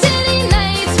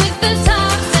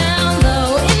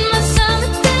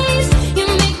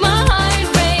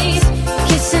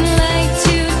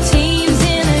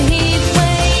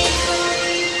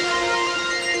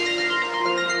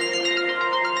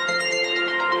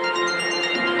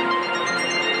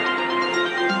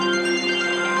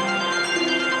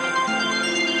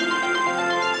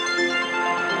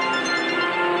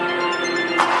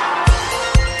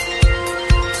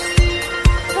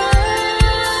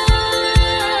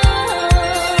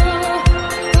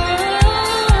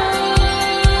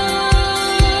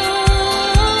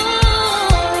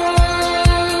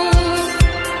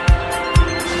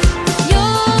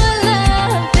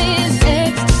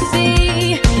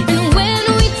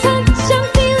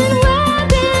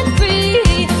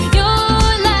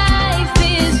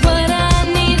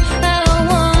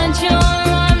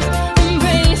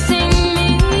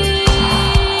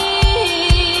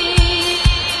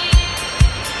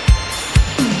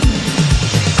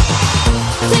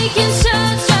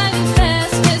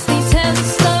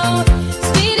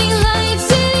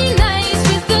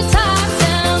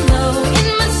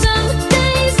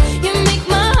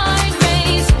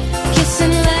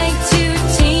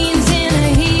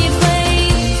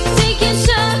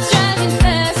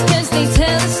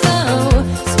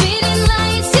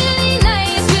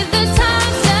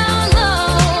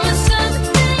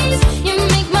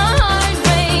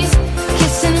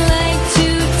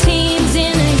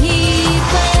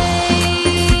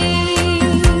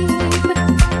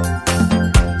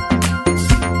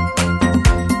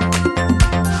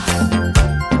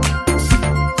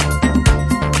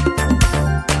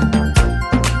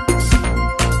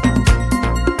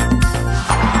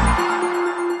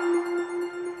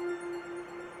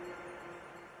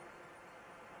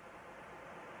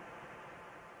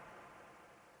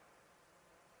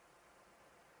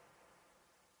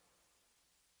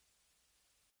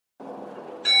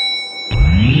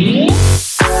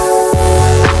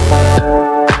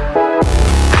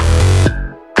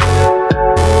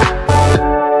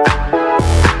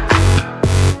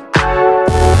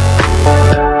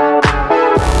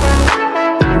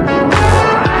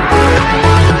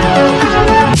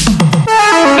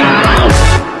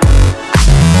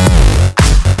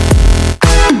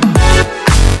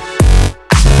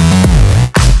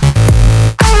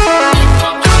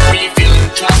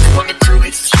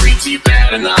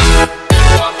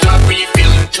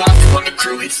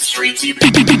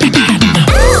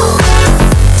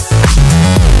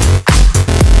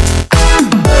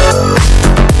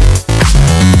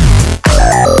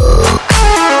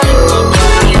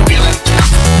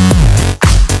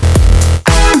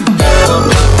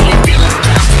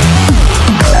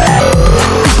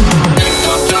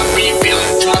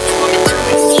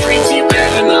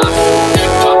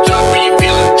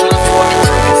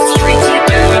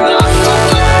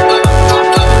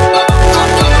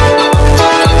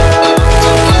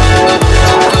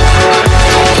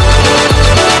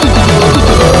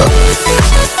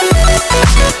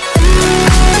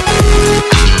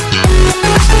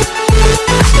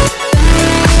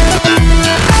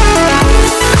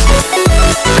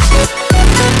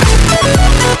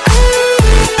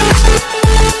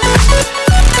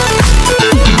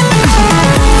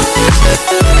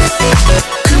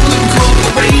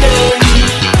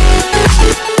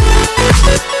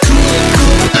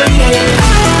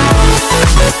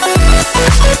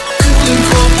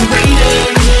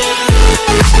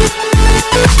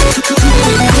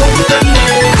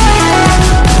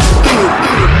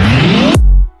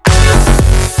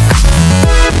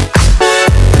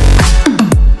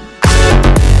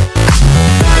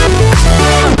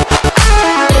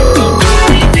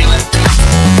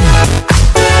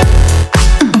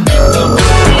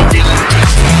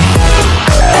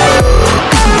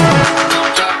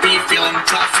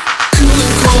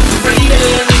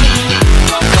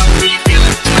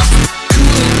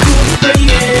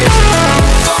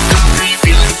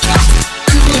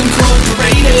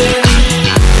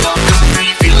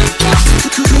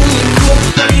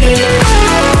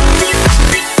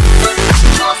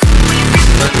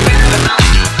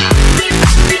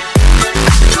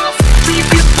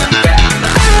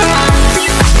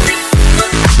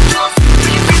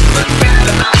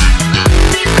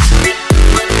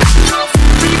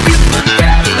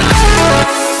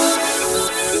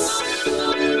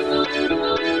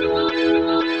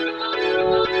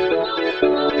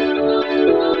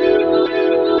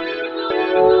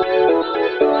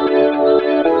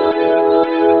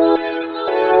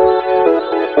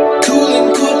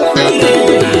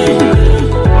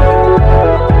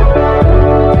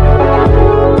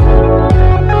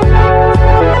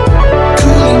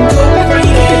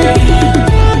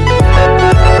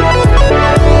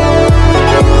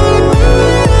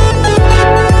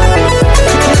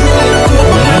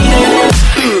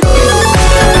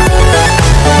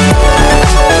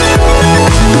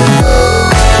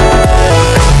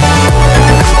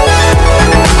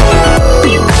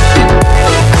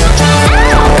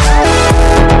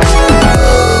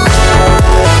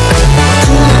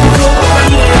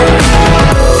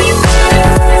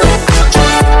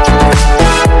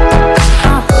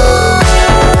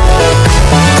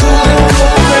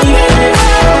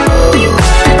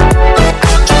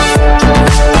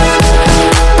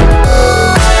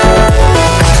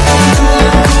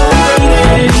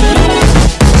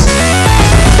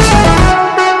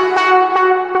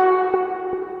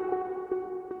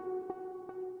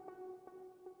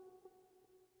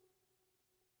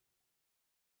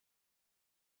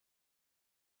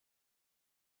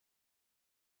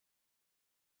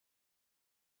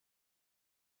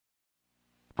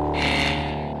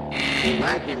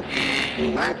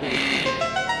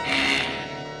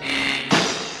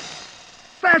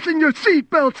Fasten your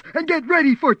seatbelts and get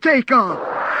ready for takeoff.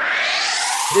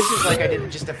 This is like I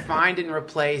did just a find and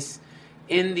replace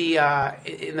in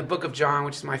the book of John,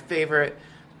 which is my favorite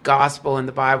gospel in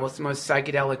the Bible. It's the most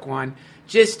psychedelic one.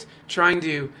 Just trying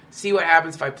to see what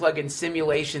happens if I plug in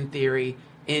simulation theory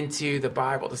into the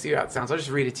Bible to see how it sounds. I'll just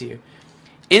read it to you.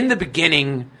 In the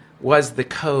beginning was the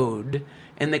code,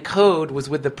 and the code was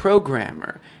with the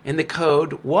programmer, and the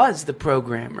code was the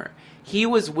programmer. He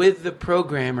was with the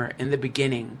programmer in the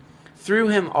beginning. Through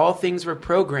him all things were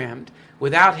programmed.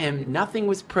 Without him nothing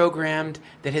was programmed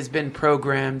that has been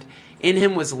programmed. In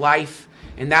him was life,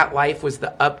 and that life was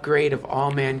the upgrade of all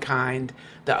mankind.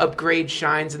 The upgrade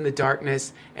shines in the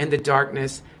darkness, and the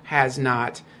darkness has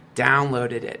not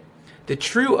downloaded it. The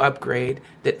true upgrade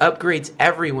that upgrades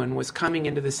everyone was coming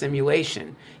into the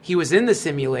simulation. He was in the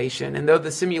simulation, and though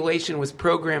the simulation was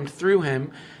programmed through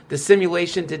him, the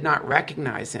simulation did not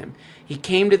recognize him. He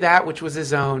came to that which was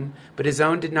his own, but his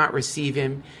own did not receive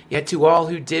him. Yet to all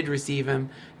who did receive him,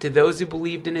 to those who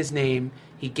believed in his name,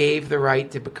 he gave the right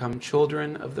to become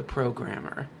children of the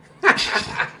programmer.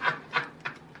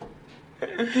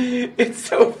 It's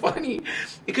so funny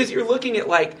because you're looking at,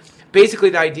 like,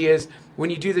 basically the idea is when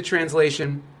you do the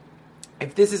translation,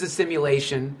 if this is a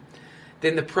simulation,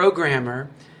 then the programmer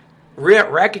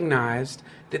recognized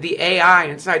that the AI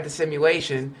inside the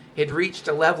simulation had reached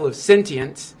a level of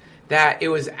sentience that it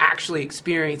was actually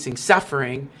experiencing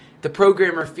suffering. The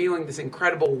programmer, feeling this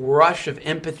incredible rush of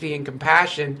empathy and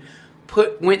compassion,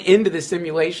 went into the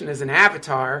simulation as an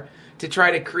avatar to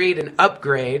try to create an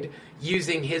upgrade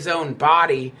using his own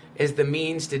body as the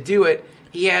means to do it.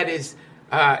 He had his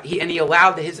he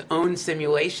allowed his own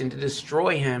simulation to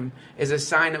destroy him as a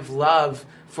sign of love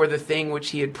for the thing which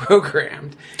he had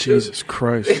programmed. Jesus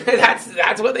Christ.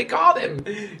 That's what they called him.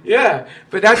 Yeah,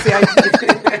 but that's the idea.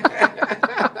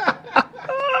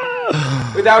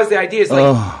 But that was the idea. It's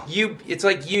like It's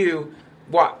like you.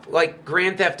 What, like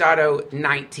Grand Theft Auto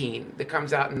 19 that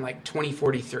comes out in like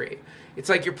 2043. It's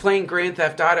like you're playing Grand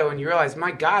Theft Auto and you realize,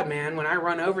 my God, man, when I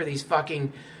run over these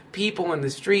fucking people in the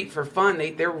street for fun,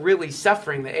 they're really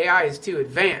suffering. The AI is too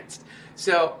advanced.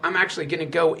 So I'm actually going to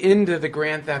go into the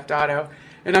Grand Theft Auto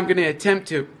and I'm going to attempt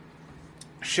to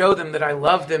show them that I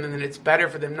love them and that it's better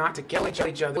for them not to kill each other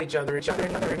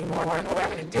anymore. And the way I'm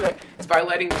going to do it is by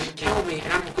letting them kill me,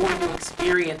 and I'm going to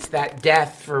experience that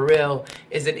death for real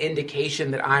as an indication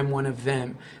that I'm one of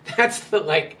them. That's the,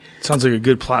 like... Sounds like a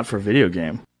good plot for a video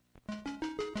game.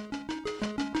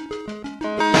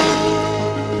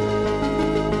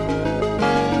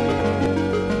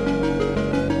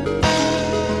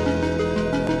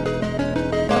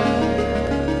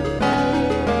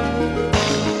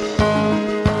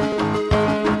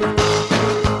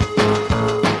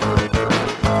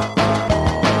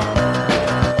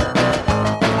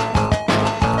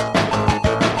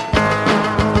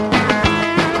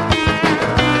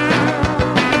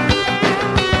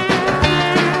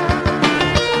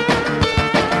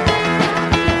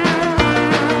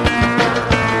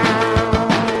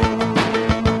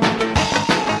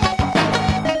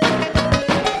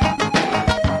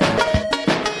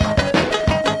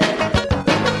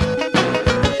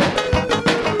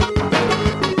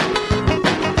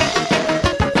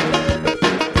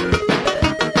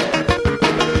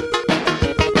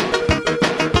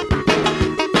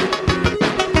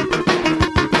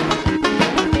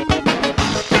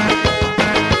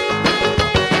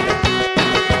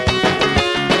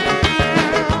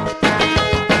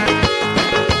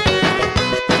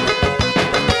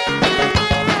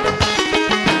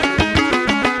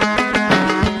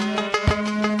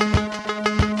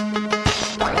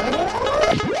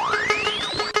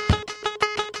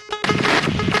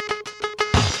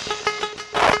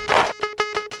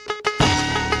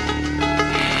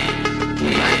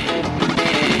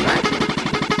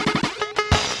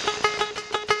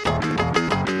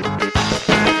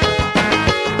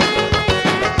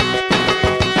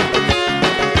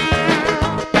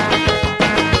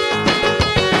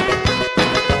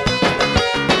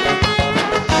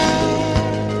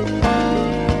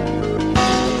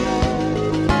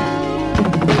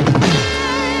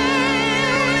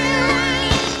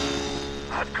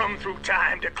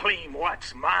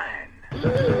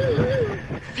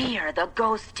 Fear the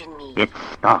ghost in me. It's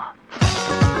not.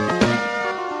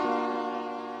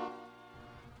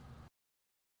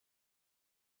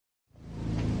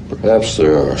 Perhaps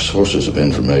there are sources of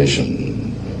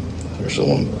information that are so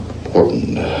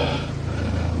important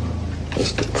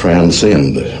as to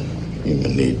transcend the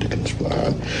human need to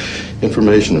conspire.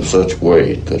 Information of such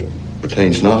weight that it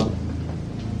pertains not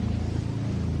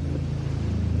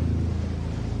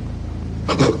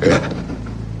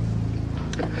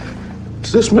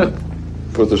Is this meant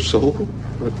for the soul?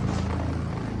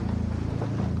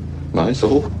 My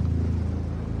soul?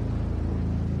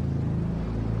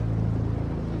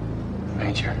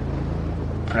 Major,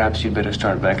 perhaps you'd better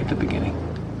start back at the beginning.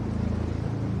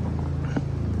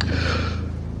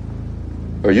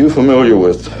 Are you familiar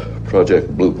with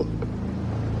Project Blue Book?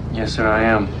 Yes, sir, I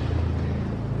am.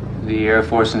 The Air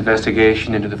Force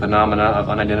investigation into the phenomena of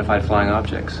unidentified flying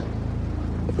objects.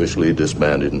 Officially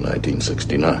disbanded in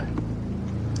 1969.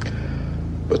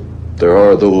 But there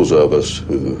are those of us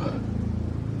who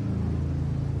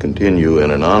continue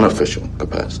in an unofficial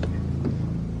capacity,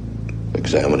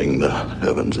 examining the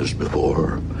heavens as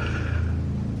before.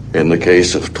 In the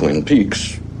case of Twin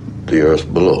Peaks, the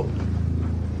earth below.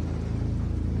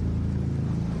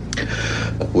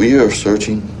 We are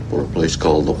searching for a place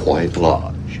called the White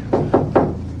Lodge.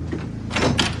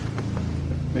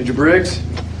 Major Briggs?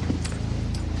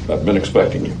 I've been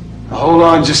expecting you. Hold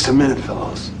on just a minute,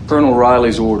 fellows. Colonel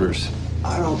Riley's orders.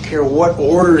 I don't care what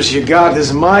orders you got. This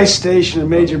is my station, and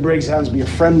Major Briggs happens to be a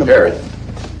friend of mine.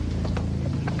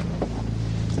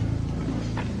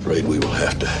 Afraid we will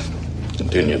have to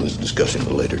continue this discussion at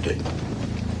a later date.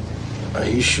 Are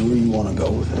you sure you want to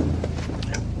go with him?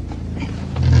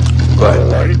 Go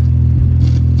ahead.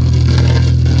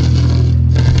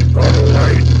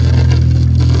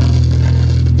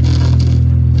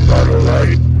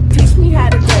 Teach me how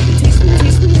to dougie. Teach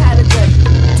me how to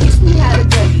dougie. Teach me how to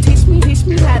dougie. Teach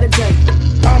me how to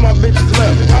dougie. All my bitches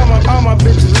love me. All my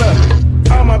bitches love me.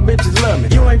 All my bitches love me.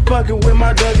 You ain't fucking with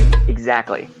my dougie.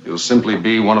 Exactly. You'll simply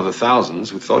be one of the thousands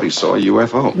who thought he saw a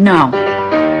UFO. No.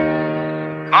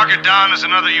 Mark it down as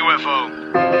another UFO.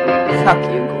 Fuck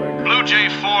you, Gordon. Blue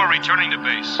J4 returning to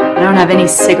base. I don't have any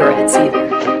cigarettes either.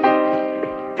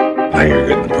 Now you're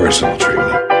getting personal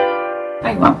treatment.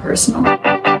 I want personal.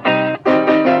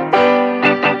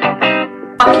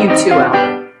 Fuck you too, Al.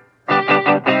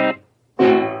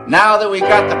 Now that we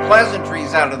got the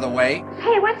pleasantries out of the way,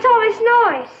 Hey, what's all this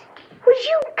noise? Would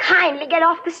you kindly get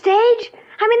off the stage?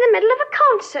 I'm in the middle of a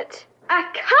concert. A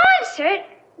concert?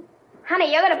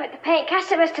 Honey, you're gonna put the paying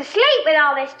customers to sleep with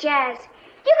all this jazz.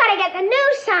 You gotta get the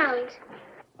new sound.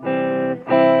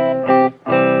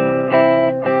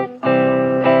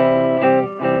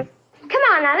 Come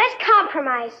on now, let's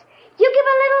compromise. You give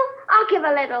a little, I'll give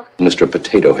a little. Mr.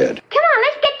 Potato Head. Come on,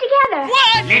 let's get together.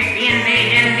 What? Let the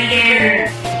invasion begin.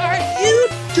 Are you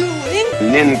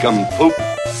doing? Nincompoop.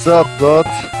 Sup, Dots?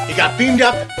 He got beamed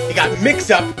up, he got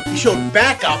mixed up, he showed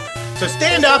back up. So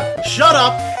stand up, shut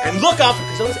up, and look up,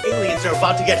 because those aliens are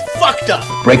about to get fucked up.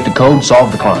 break the code,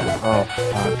 solve the crime. Oh,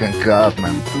 fucking God,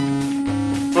 man.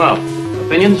 Well,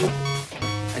 opinions?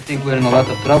 I think we're in a lot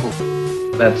of trouble.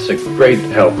 That's a great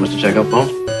help, Mr. Chekhov,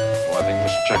 Holmes. Well, I think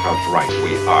Mr. Chekhov's right.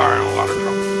 We are in a lot of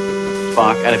trouble.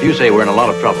 Spock, and if you say we're in a lot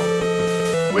of trouble.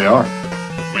 We are.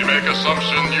 We make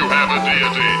assumption you have a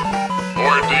deity,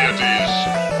 or deities,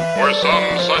 or some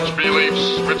such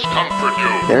beliefs which comfort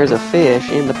you. There's a fish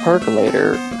in the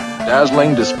percolator.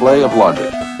 Dazzling display of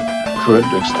logic. Could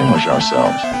extinguish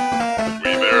ourselves.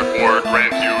 We therefore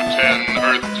grant you 10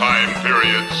 Earth time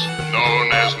periods,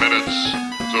 known as minutes,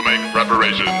 to make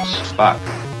preparations. Spock,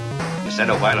 you said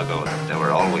a while ago that there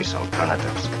were always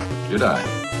alternatives. Did I?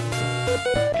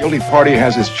 Guilty party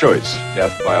has his choice.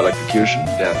 Death by electrocution,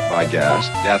 death by gas,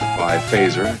 death by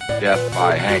phaser, death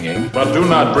by hanging. But do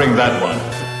not bring that one.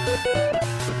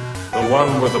 The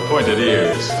one with the pointed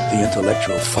ears. The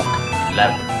intellectual fuck.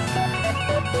 11.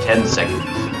 10 seconds.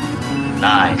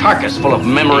 9. Carcass full of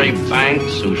memory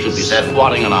banks who should be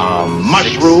squatting on a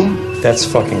mushroom. That's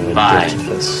fucking 5.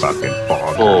 ridiculous. Fucking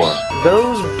bonkers. 4.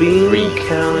 Those bean 3,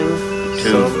 counting 2,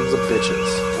 sons of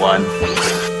bitches. 1.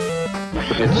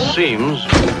 It seems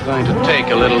we're going to take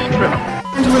a little trip.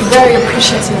 And we're very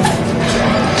appreciative.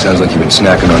 Sounds like you've been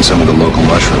snacking on some of the local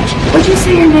mushrooms. What'd you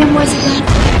say your name was again?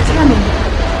 Tell me.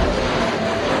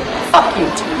 Fuck you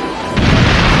too.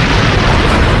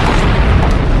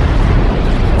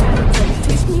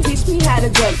 Teach me how to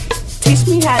dougie. Teach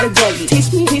me how to dougie.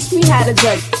 Teach me how to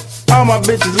dougie. All my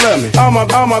bitches love me. All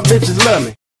my bitches love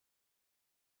me.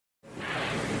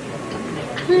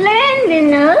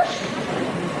 Cleanliness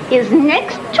is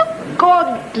next to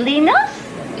godliness.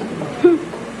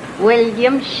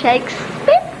 William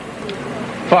Shakespeare.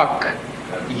 Fuck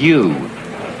you,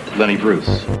 Lenny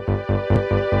Bruce.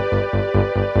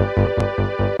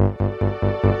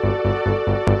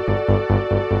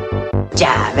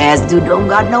 Chavez don't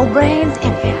got no brains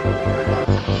in him.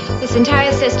 This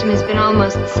entire system has been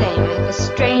almost the same. I have a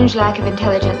strange lack of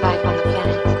intelligent life on the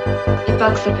planet. It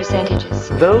bucks the percentages.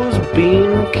 Those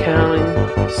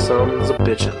bean-counting sons of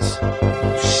bitches.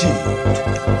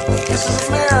 This is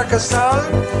America,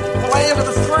 son. The land of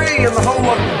the free and the home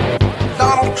of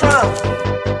Donald Trump.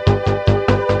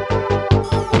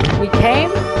 We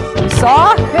came, we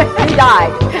saw, we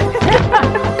died.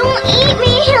 Don't eat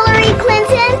me, Hillary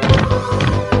Clinton!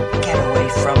 Get away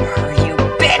from her, you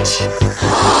bitch!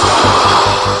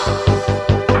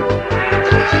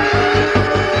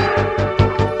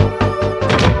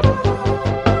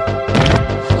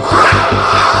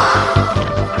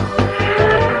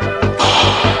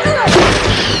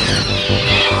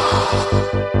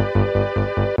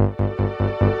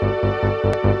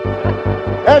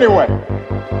 Anyway,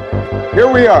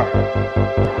 here we are.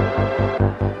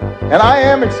 And I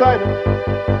am excited.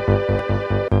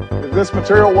 If this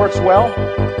material works well,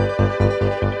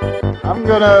 I'm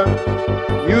going to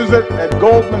use it at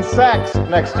Goldman Sachs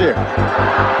next year.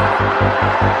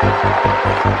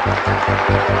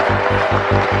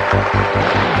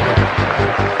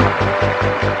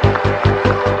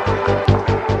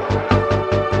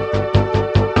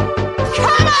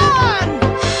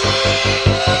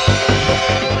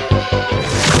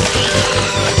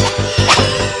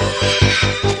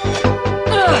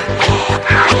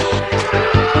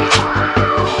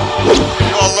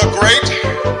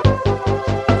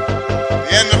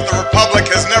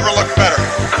 Has never looked better.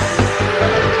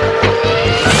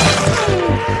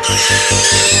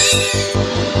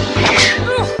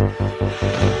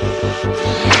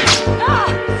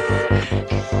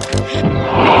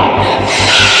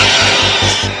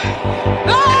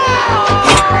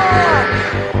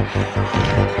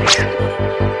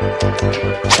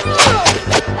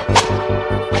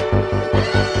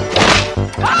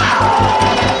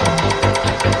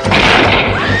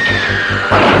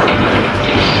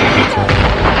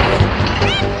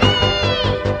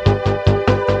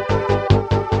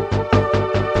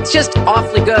 It's just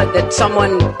awfully good that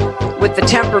someone with the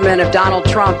temperament of Donald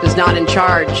Trump is not in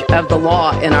charge of the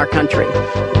law in our country.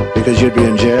 Because you'd be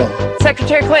in jail.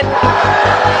 Secretary Clinton.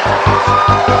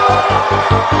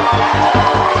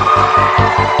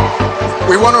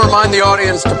 We want to remind the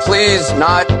audience to please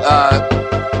not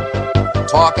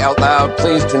talk out loud.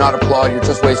 Please do not applaud. You're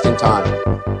just wasting time.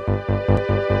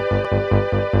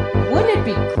 Wouldn't it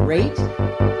be great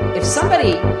if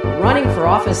somebody running for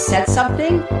office said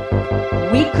something,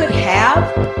 we could have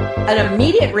an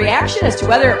immediate reaction as to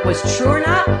whether it was true or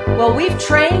not? Well, we've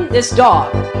trained this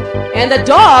dog. And the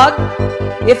dog,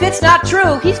 if it's not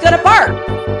true, he's going to bark.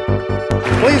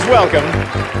 Please welcome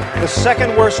the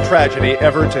second worst tragedy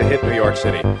ever to hit New York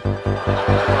City.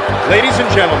 Ladies and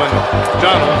gentlemen,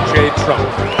 Donald J. Trump.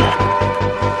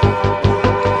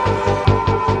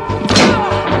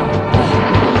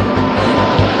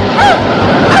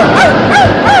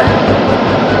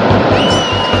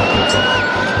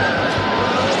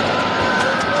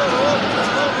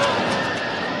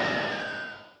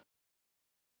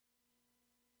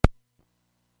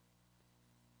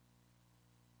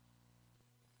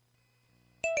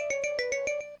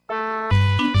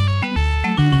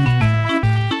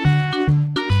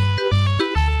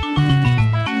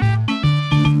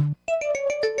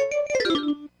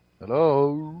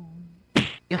 Hello?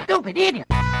 You stupid idiot.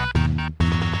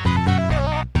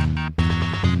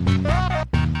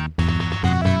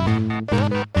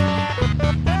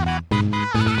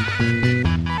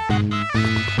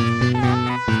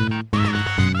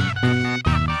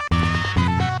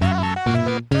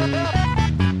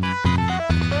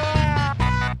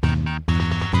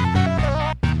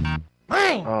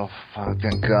 Oh,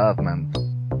 fucking government.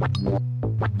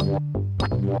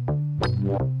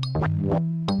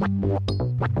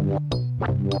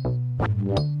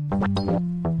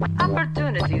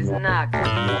 Opportunities knock.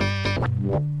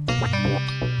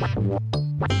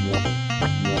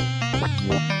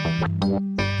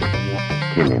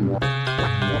 Kill him.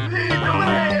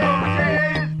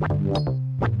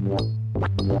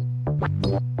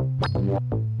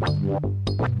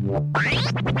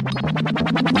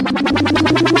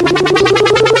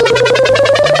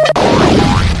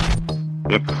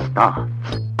 It starts.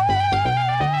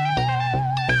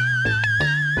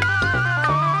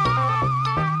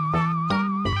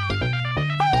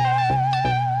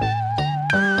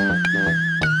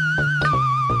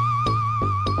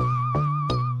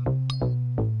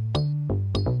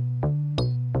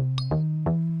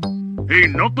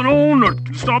 Ain't nothing on earth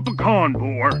can stop a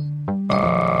convoy.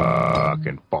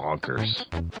 Fucking bonkers.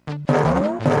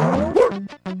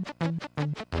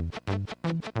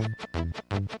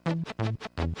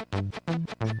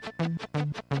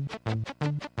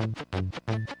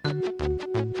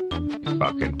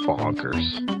 Fucking bonkers.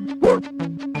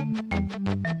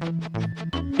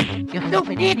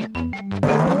 stupid idiot.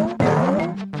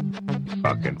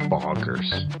 Fucking bonkers.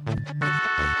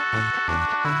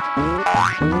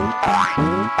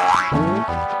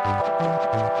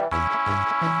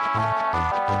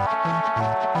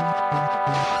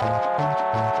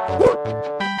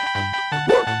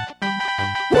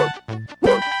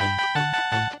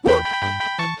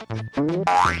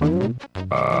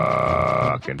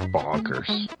 Fucking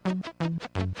bonkers.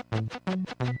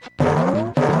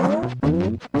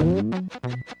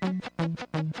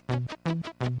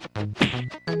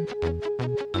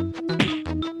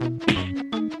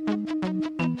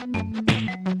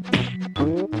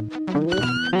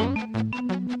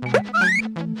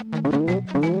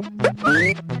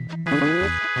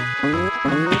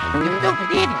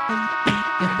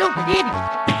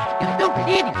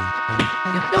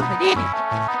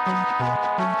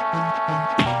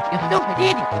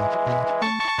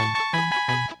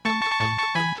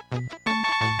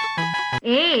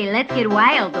 Hey, let's get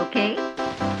wild, okay?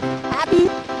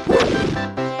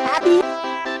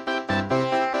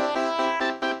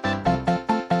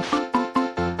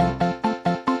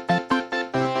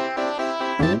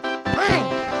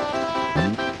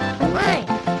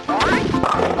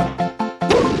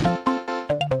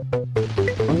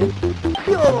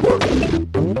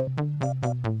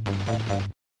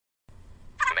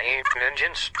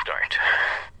 Engine start.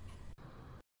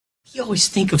 You always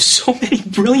think of so many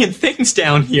brilliant things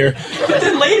down here, but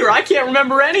then later I can't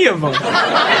remember any of them.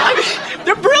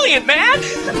 They're brilliant, man!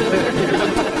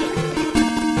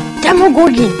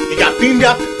 Demogorgon. He got beamed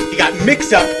up, he got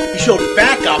mixed up, he showed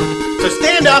back up. So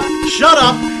stand up, shut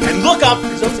up, and look up,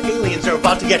 because those aliens are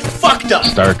about to get fucked up.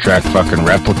 Star Trek fucking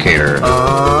replicator.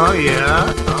 Oh,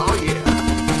 yeah. Oh, yeah.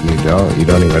 You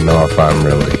don't even know if I'm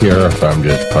really here or if I'm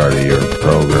just part of your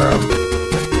program.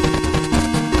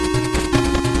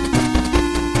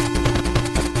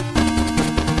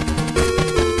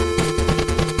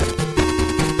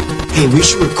 Hey, we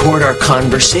should record our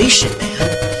conversation, man.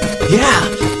 Yeah,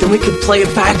 then we could play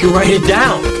it back and write it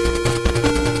down.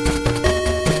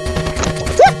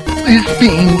 It's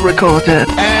being recorded.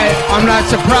 Hey, I'm not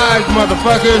surprised,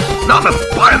 motherfuckers. Not in a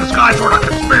pie-in-the-sky sort of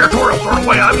conspiratorial sort of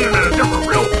way. I mean it in a different,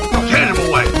 real,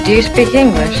 tangible way. Do you speak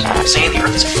English? Saying the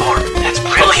Earth is a farm. That's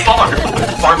brilliant.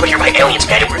 A farm put here by aliens,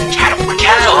 man. We're cattle. We're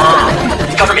cattle.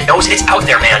 The government knows it's out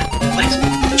there, man. Please,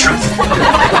 the truth. What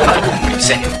are you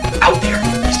saying? Out there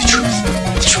is the truth.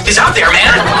 The truth is out there,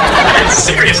 man.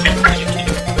 Seriously.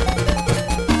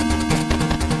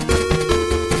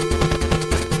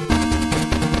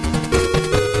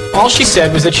 All she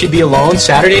said was that she'd be alone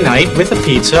Saturday night with a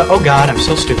pizza. Oh God, I'm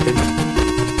so stupid.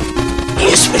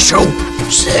 Yes, Michelle.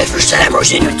 Sever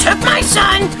Samuelson, you took my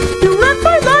son. You wrecked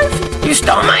my life. You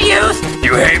stole my youth.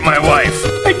 You hate my wife.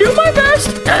 I do my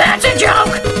best. Now that's a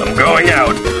joke. I'm going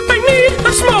out. I need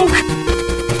a smoke.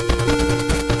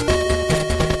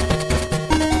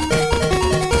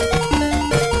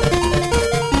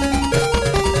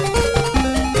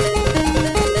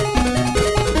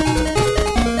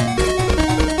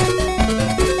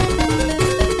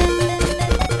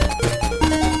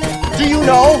 Do you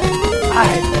know?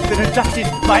 I've been abducted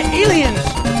by aliens.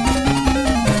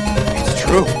 It's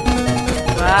true.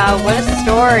 Wow, what a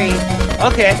story.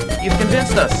 Okay, you've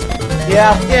convinced us.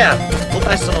 Yeah. Well,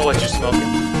 I still know what you're smoking.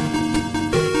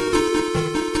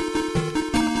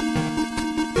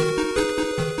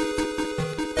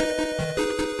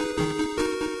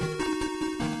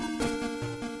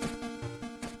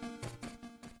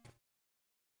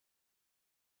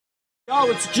 Yo,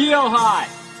 it's Geo High.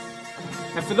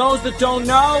 And for those that don't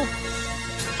know,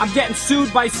 I'm getting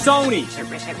sued by Sony.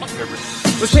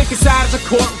 Let's take us out of the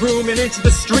courtroom and into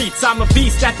the streets. I'm a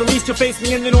beast, at the least you'll face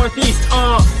me in the Northeast.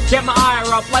 Get my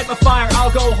ire up, light my fire.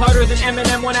 I'll go harder than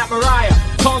Eminem went at Mariah.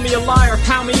 Call me a liar,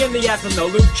 pound me in the ass with no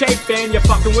Luke Chafin. You're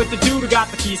fucking with the dude who got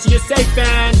the keys to your safe,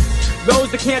 man.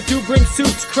 Those that can't do bring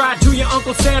suits. Cry to your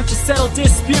Uncle Sam to settle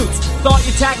disputes. Thought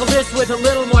you'd tackle this with a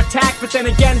little more tact, but then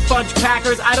again, fudge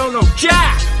packers, I don't know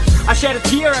jack. I shed a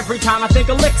tear every time I think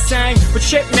a lick sang. But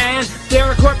shit, man,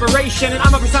 they're a corporation, and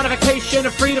I'm a personification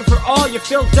of freedom for all. You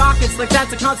fill dockets like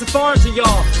that's a constant foreign to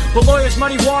y'all. But lawyers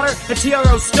muddy water and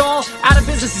TRO stall. Out of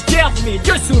business is jail for me, and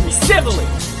you're suing me civilly.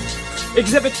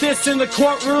 Exhibit this in the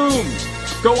courtroom.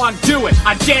 Go on, do it.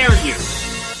 I dare you.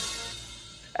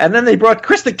 And then they brought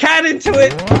Chris the Cat into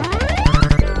it.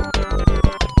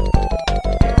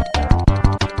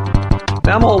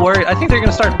 Now I'm all worried. I think they're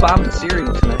going to start bombing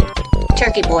Syria tonight.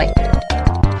 Turkey boy,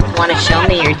 want to show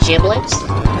me your giblets?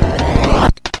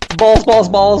 Balls, balls,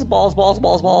 balls, balls, balls,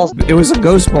 balls, balls. It was a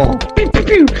ghost ball. Pew,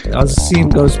 pew, pew. I was seeing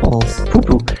ghost balls. Poo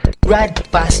poo. Red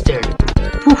bastard.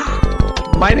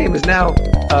 My name is now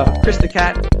Chris the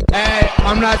Cat. Hey,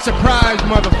 I'm not surprised,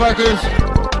 motherfuckers.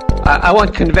 I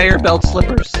want conveyor belt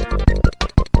slippers.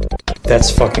 That's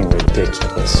fucking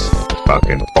ridiculous.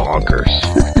 Fucking bonkers.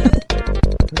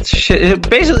 Shit,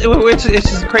 basically, it's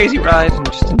just a crazy ride and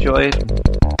just enjoy it.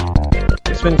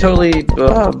 It's been totally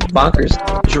bonkers.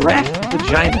 Giraffe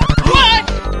vagina.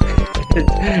 What?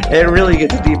 It really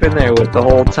gets deep in there with the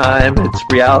whole time. It's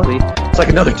reality. It's like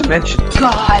another dimension.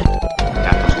 God!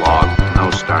 Captain's log,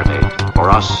 no start date. For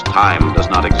us, time does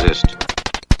not exist.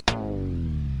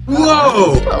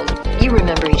 Whoa! Oh, you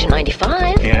remember Agent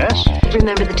 95? Yes?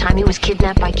 Remember the time he was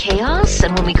kidnapped by Chaos?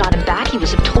 And when we got him back, he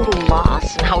was a total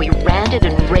loss? And how he ranted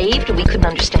and raved and we couldn't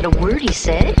understand a word he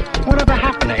said? Whatever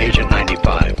happened to Agent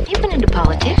 95? You've been into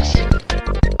politics.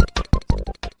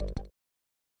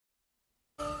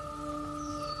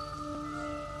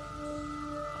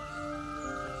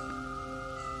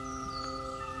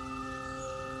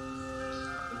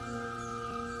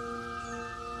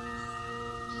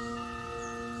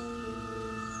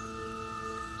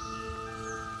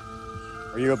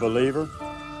 Are you a believer?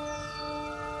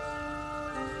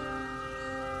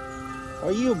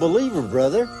 Are you a believer,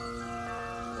 brother?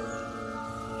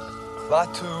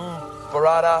 Latu,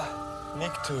 Barada,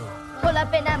 Niktu. Pull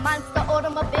up in that monster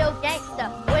automobile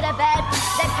gangster with a bad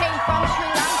that came from Sri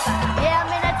Lanka. Yeah,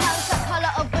 I'm in a tonka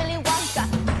color of Willy Wonka.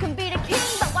 You can be the king,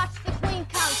 but watch the queen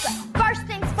conquer. First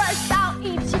things first, I'll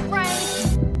eat your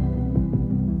brains.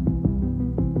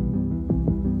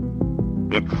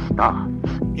 It starts.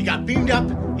 He got beamed up,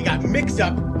 he got mixed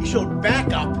up, he showed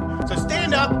back up. So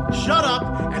stand up, shut up,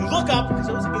 and look up, because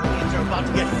those aliens are about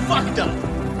to get fucked up.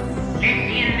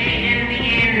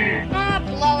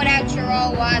 Blow it out your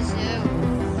old wazoo.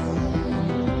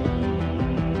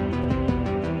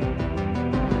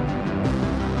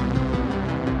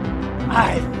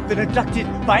 I've been abducted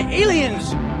by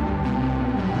aliens!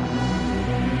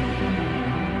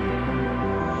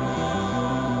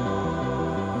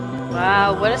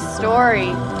 Wow, what a story.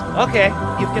 Okay,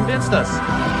 you've convinced us.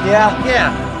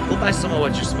 Yeah, we'll buy some of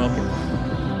what you're smoking.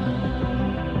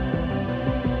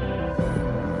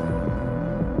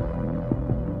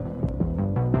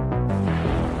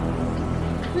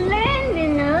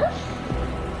 Cleanliness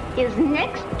is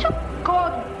next to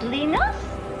godliness.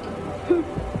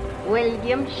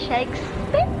 William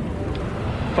Shakespeare.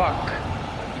 Fuck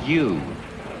you,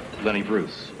 Lenny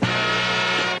Bruce.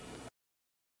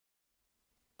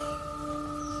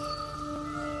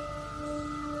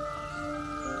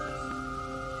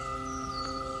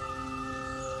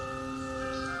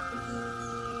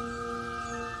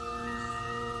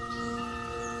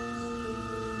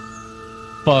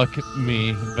 Fuck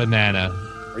me, banana.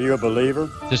 Are you a believer?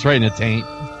 Just right in the taint.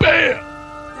 Bam!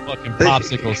 Fucking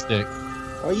popsicle stick.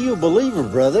 Are you a believer,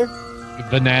 brother?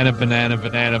 Banana, banana,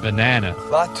 banana, banana.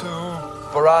 Latu,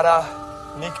 Barada,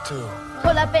 Niktu.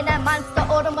 Pull up in that monster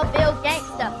automobile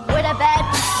gangster with a bad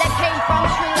that came from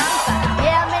Sri Lanka.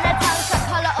 Yeah, I'm in a tonka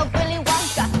color of Willy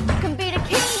Wonka. You can be the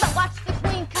king, but watch the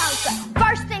queen conquer.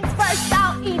 First things first,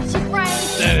 I'll eat your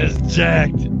brains. That is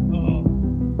jacked. Oh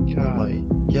my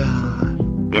God.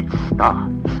 It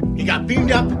starts. He got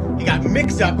beamed up, he got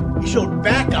mixed up, he showed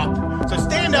back up. So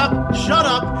stand up, shut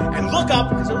up, and look up,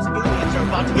 because those aliens are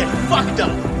about to get fucked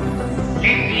up.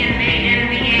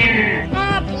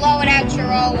 Blow it out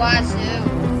your old wazoo.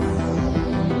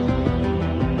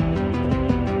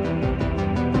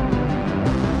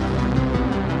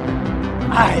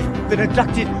 I've been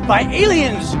abducted by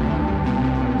aliens!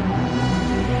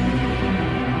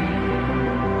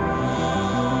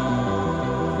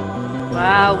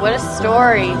 Wow, what a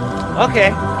story. Okay,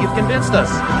 you've convinced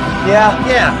us.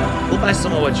 Yeah, we'll buy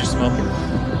some of what you're smoking.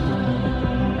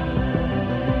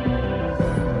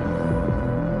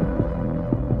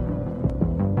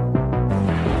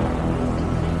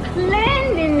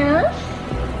 Cleanliness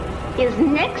is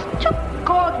next to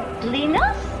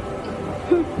godliness.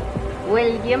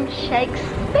 William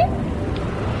Shakespeare.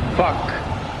 Fuck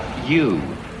you,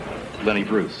 Lenny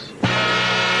Bruce.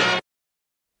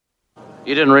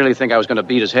 You didn't really think I was going to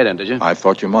beat his head in, did you? I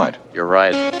thought you might. You're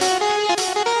right. Yo,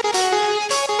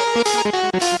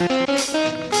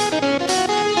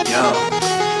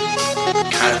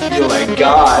 kind of feel like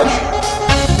God.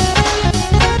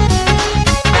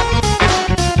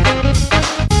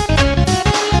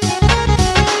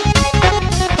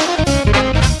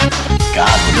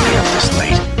 God would be up this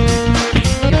late.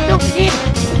 You're filthy in.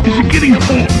 Is it getting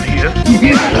cold in here?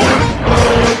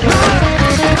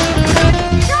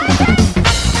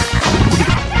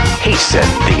 He said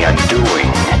the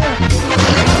undoing.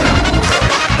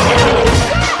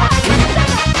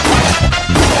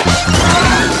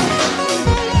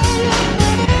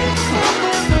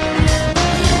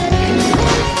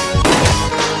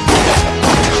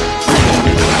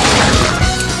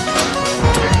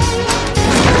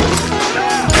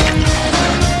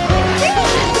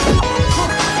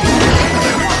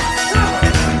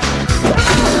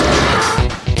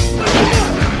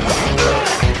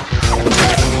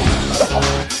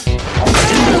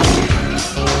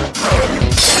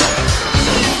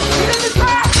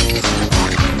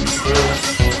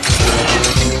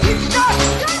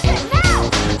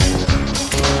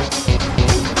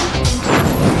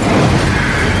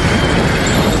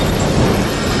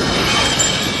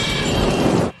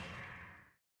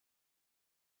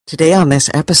 Today on this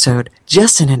episode,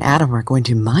 Justin and Adam are going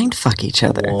to mindfuck each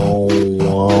other.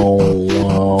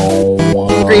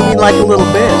 Screaming like a little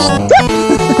bitch.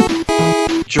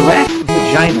 Giraffe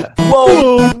vagina.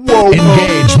 Whoa.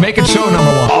 Engage. Make it so,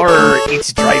 number one. Or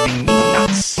it's driving me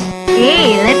nuts.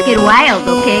 Hey, let's get wild,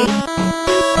 okay?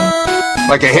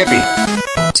 Like a hippie.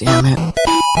 Damn it.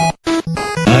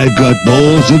 I've got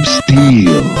balls of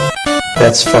steel.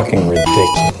 That's fucking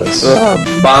ridiculous.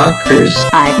 Bonkers.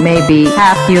 I may be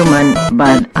half human,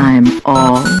 but I'm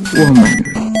all woman.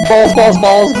 Balls.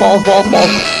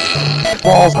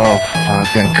 Oh,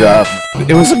 fucking God.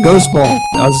 It was a ghost ball.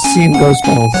 I was seeing ghost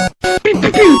balls.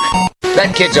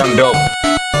 That kid's on dope.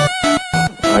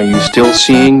 Are you still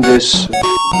seeing this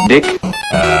dick?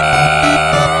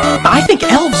 I think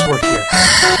elves work here.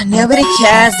 Nobody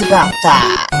cares about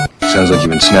that. Sounds like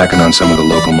you've been snacking on some of the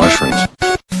local mushrooms.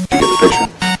 You get the picture.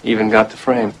 Even got the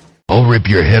frame. I'll rip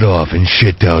your head off and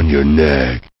shit down your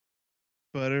neck.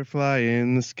 Butterfly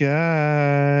in the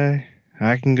sky.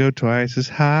 I can go twice as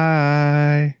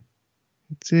high.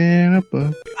 It's in a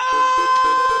book.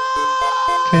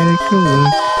 Take a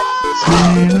look. It's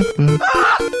in a book.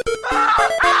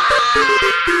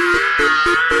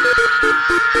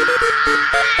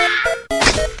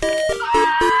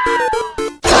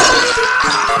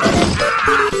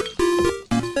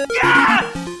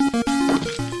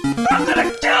 I'm gonna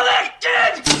kill that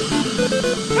kid!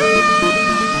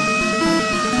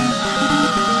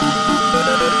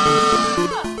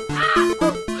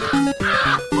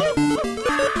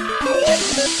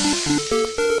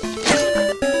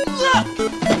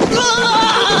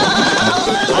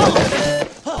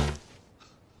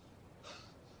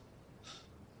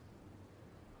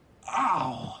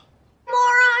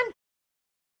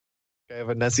 I have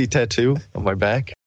a Nessie tattoo on my back.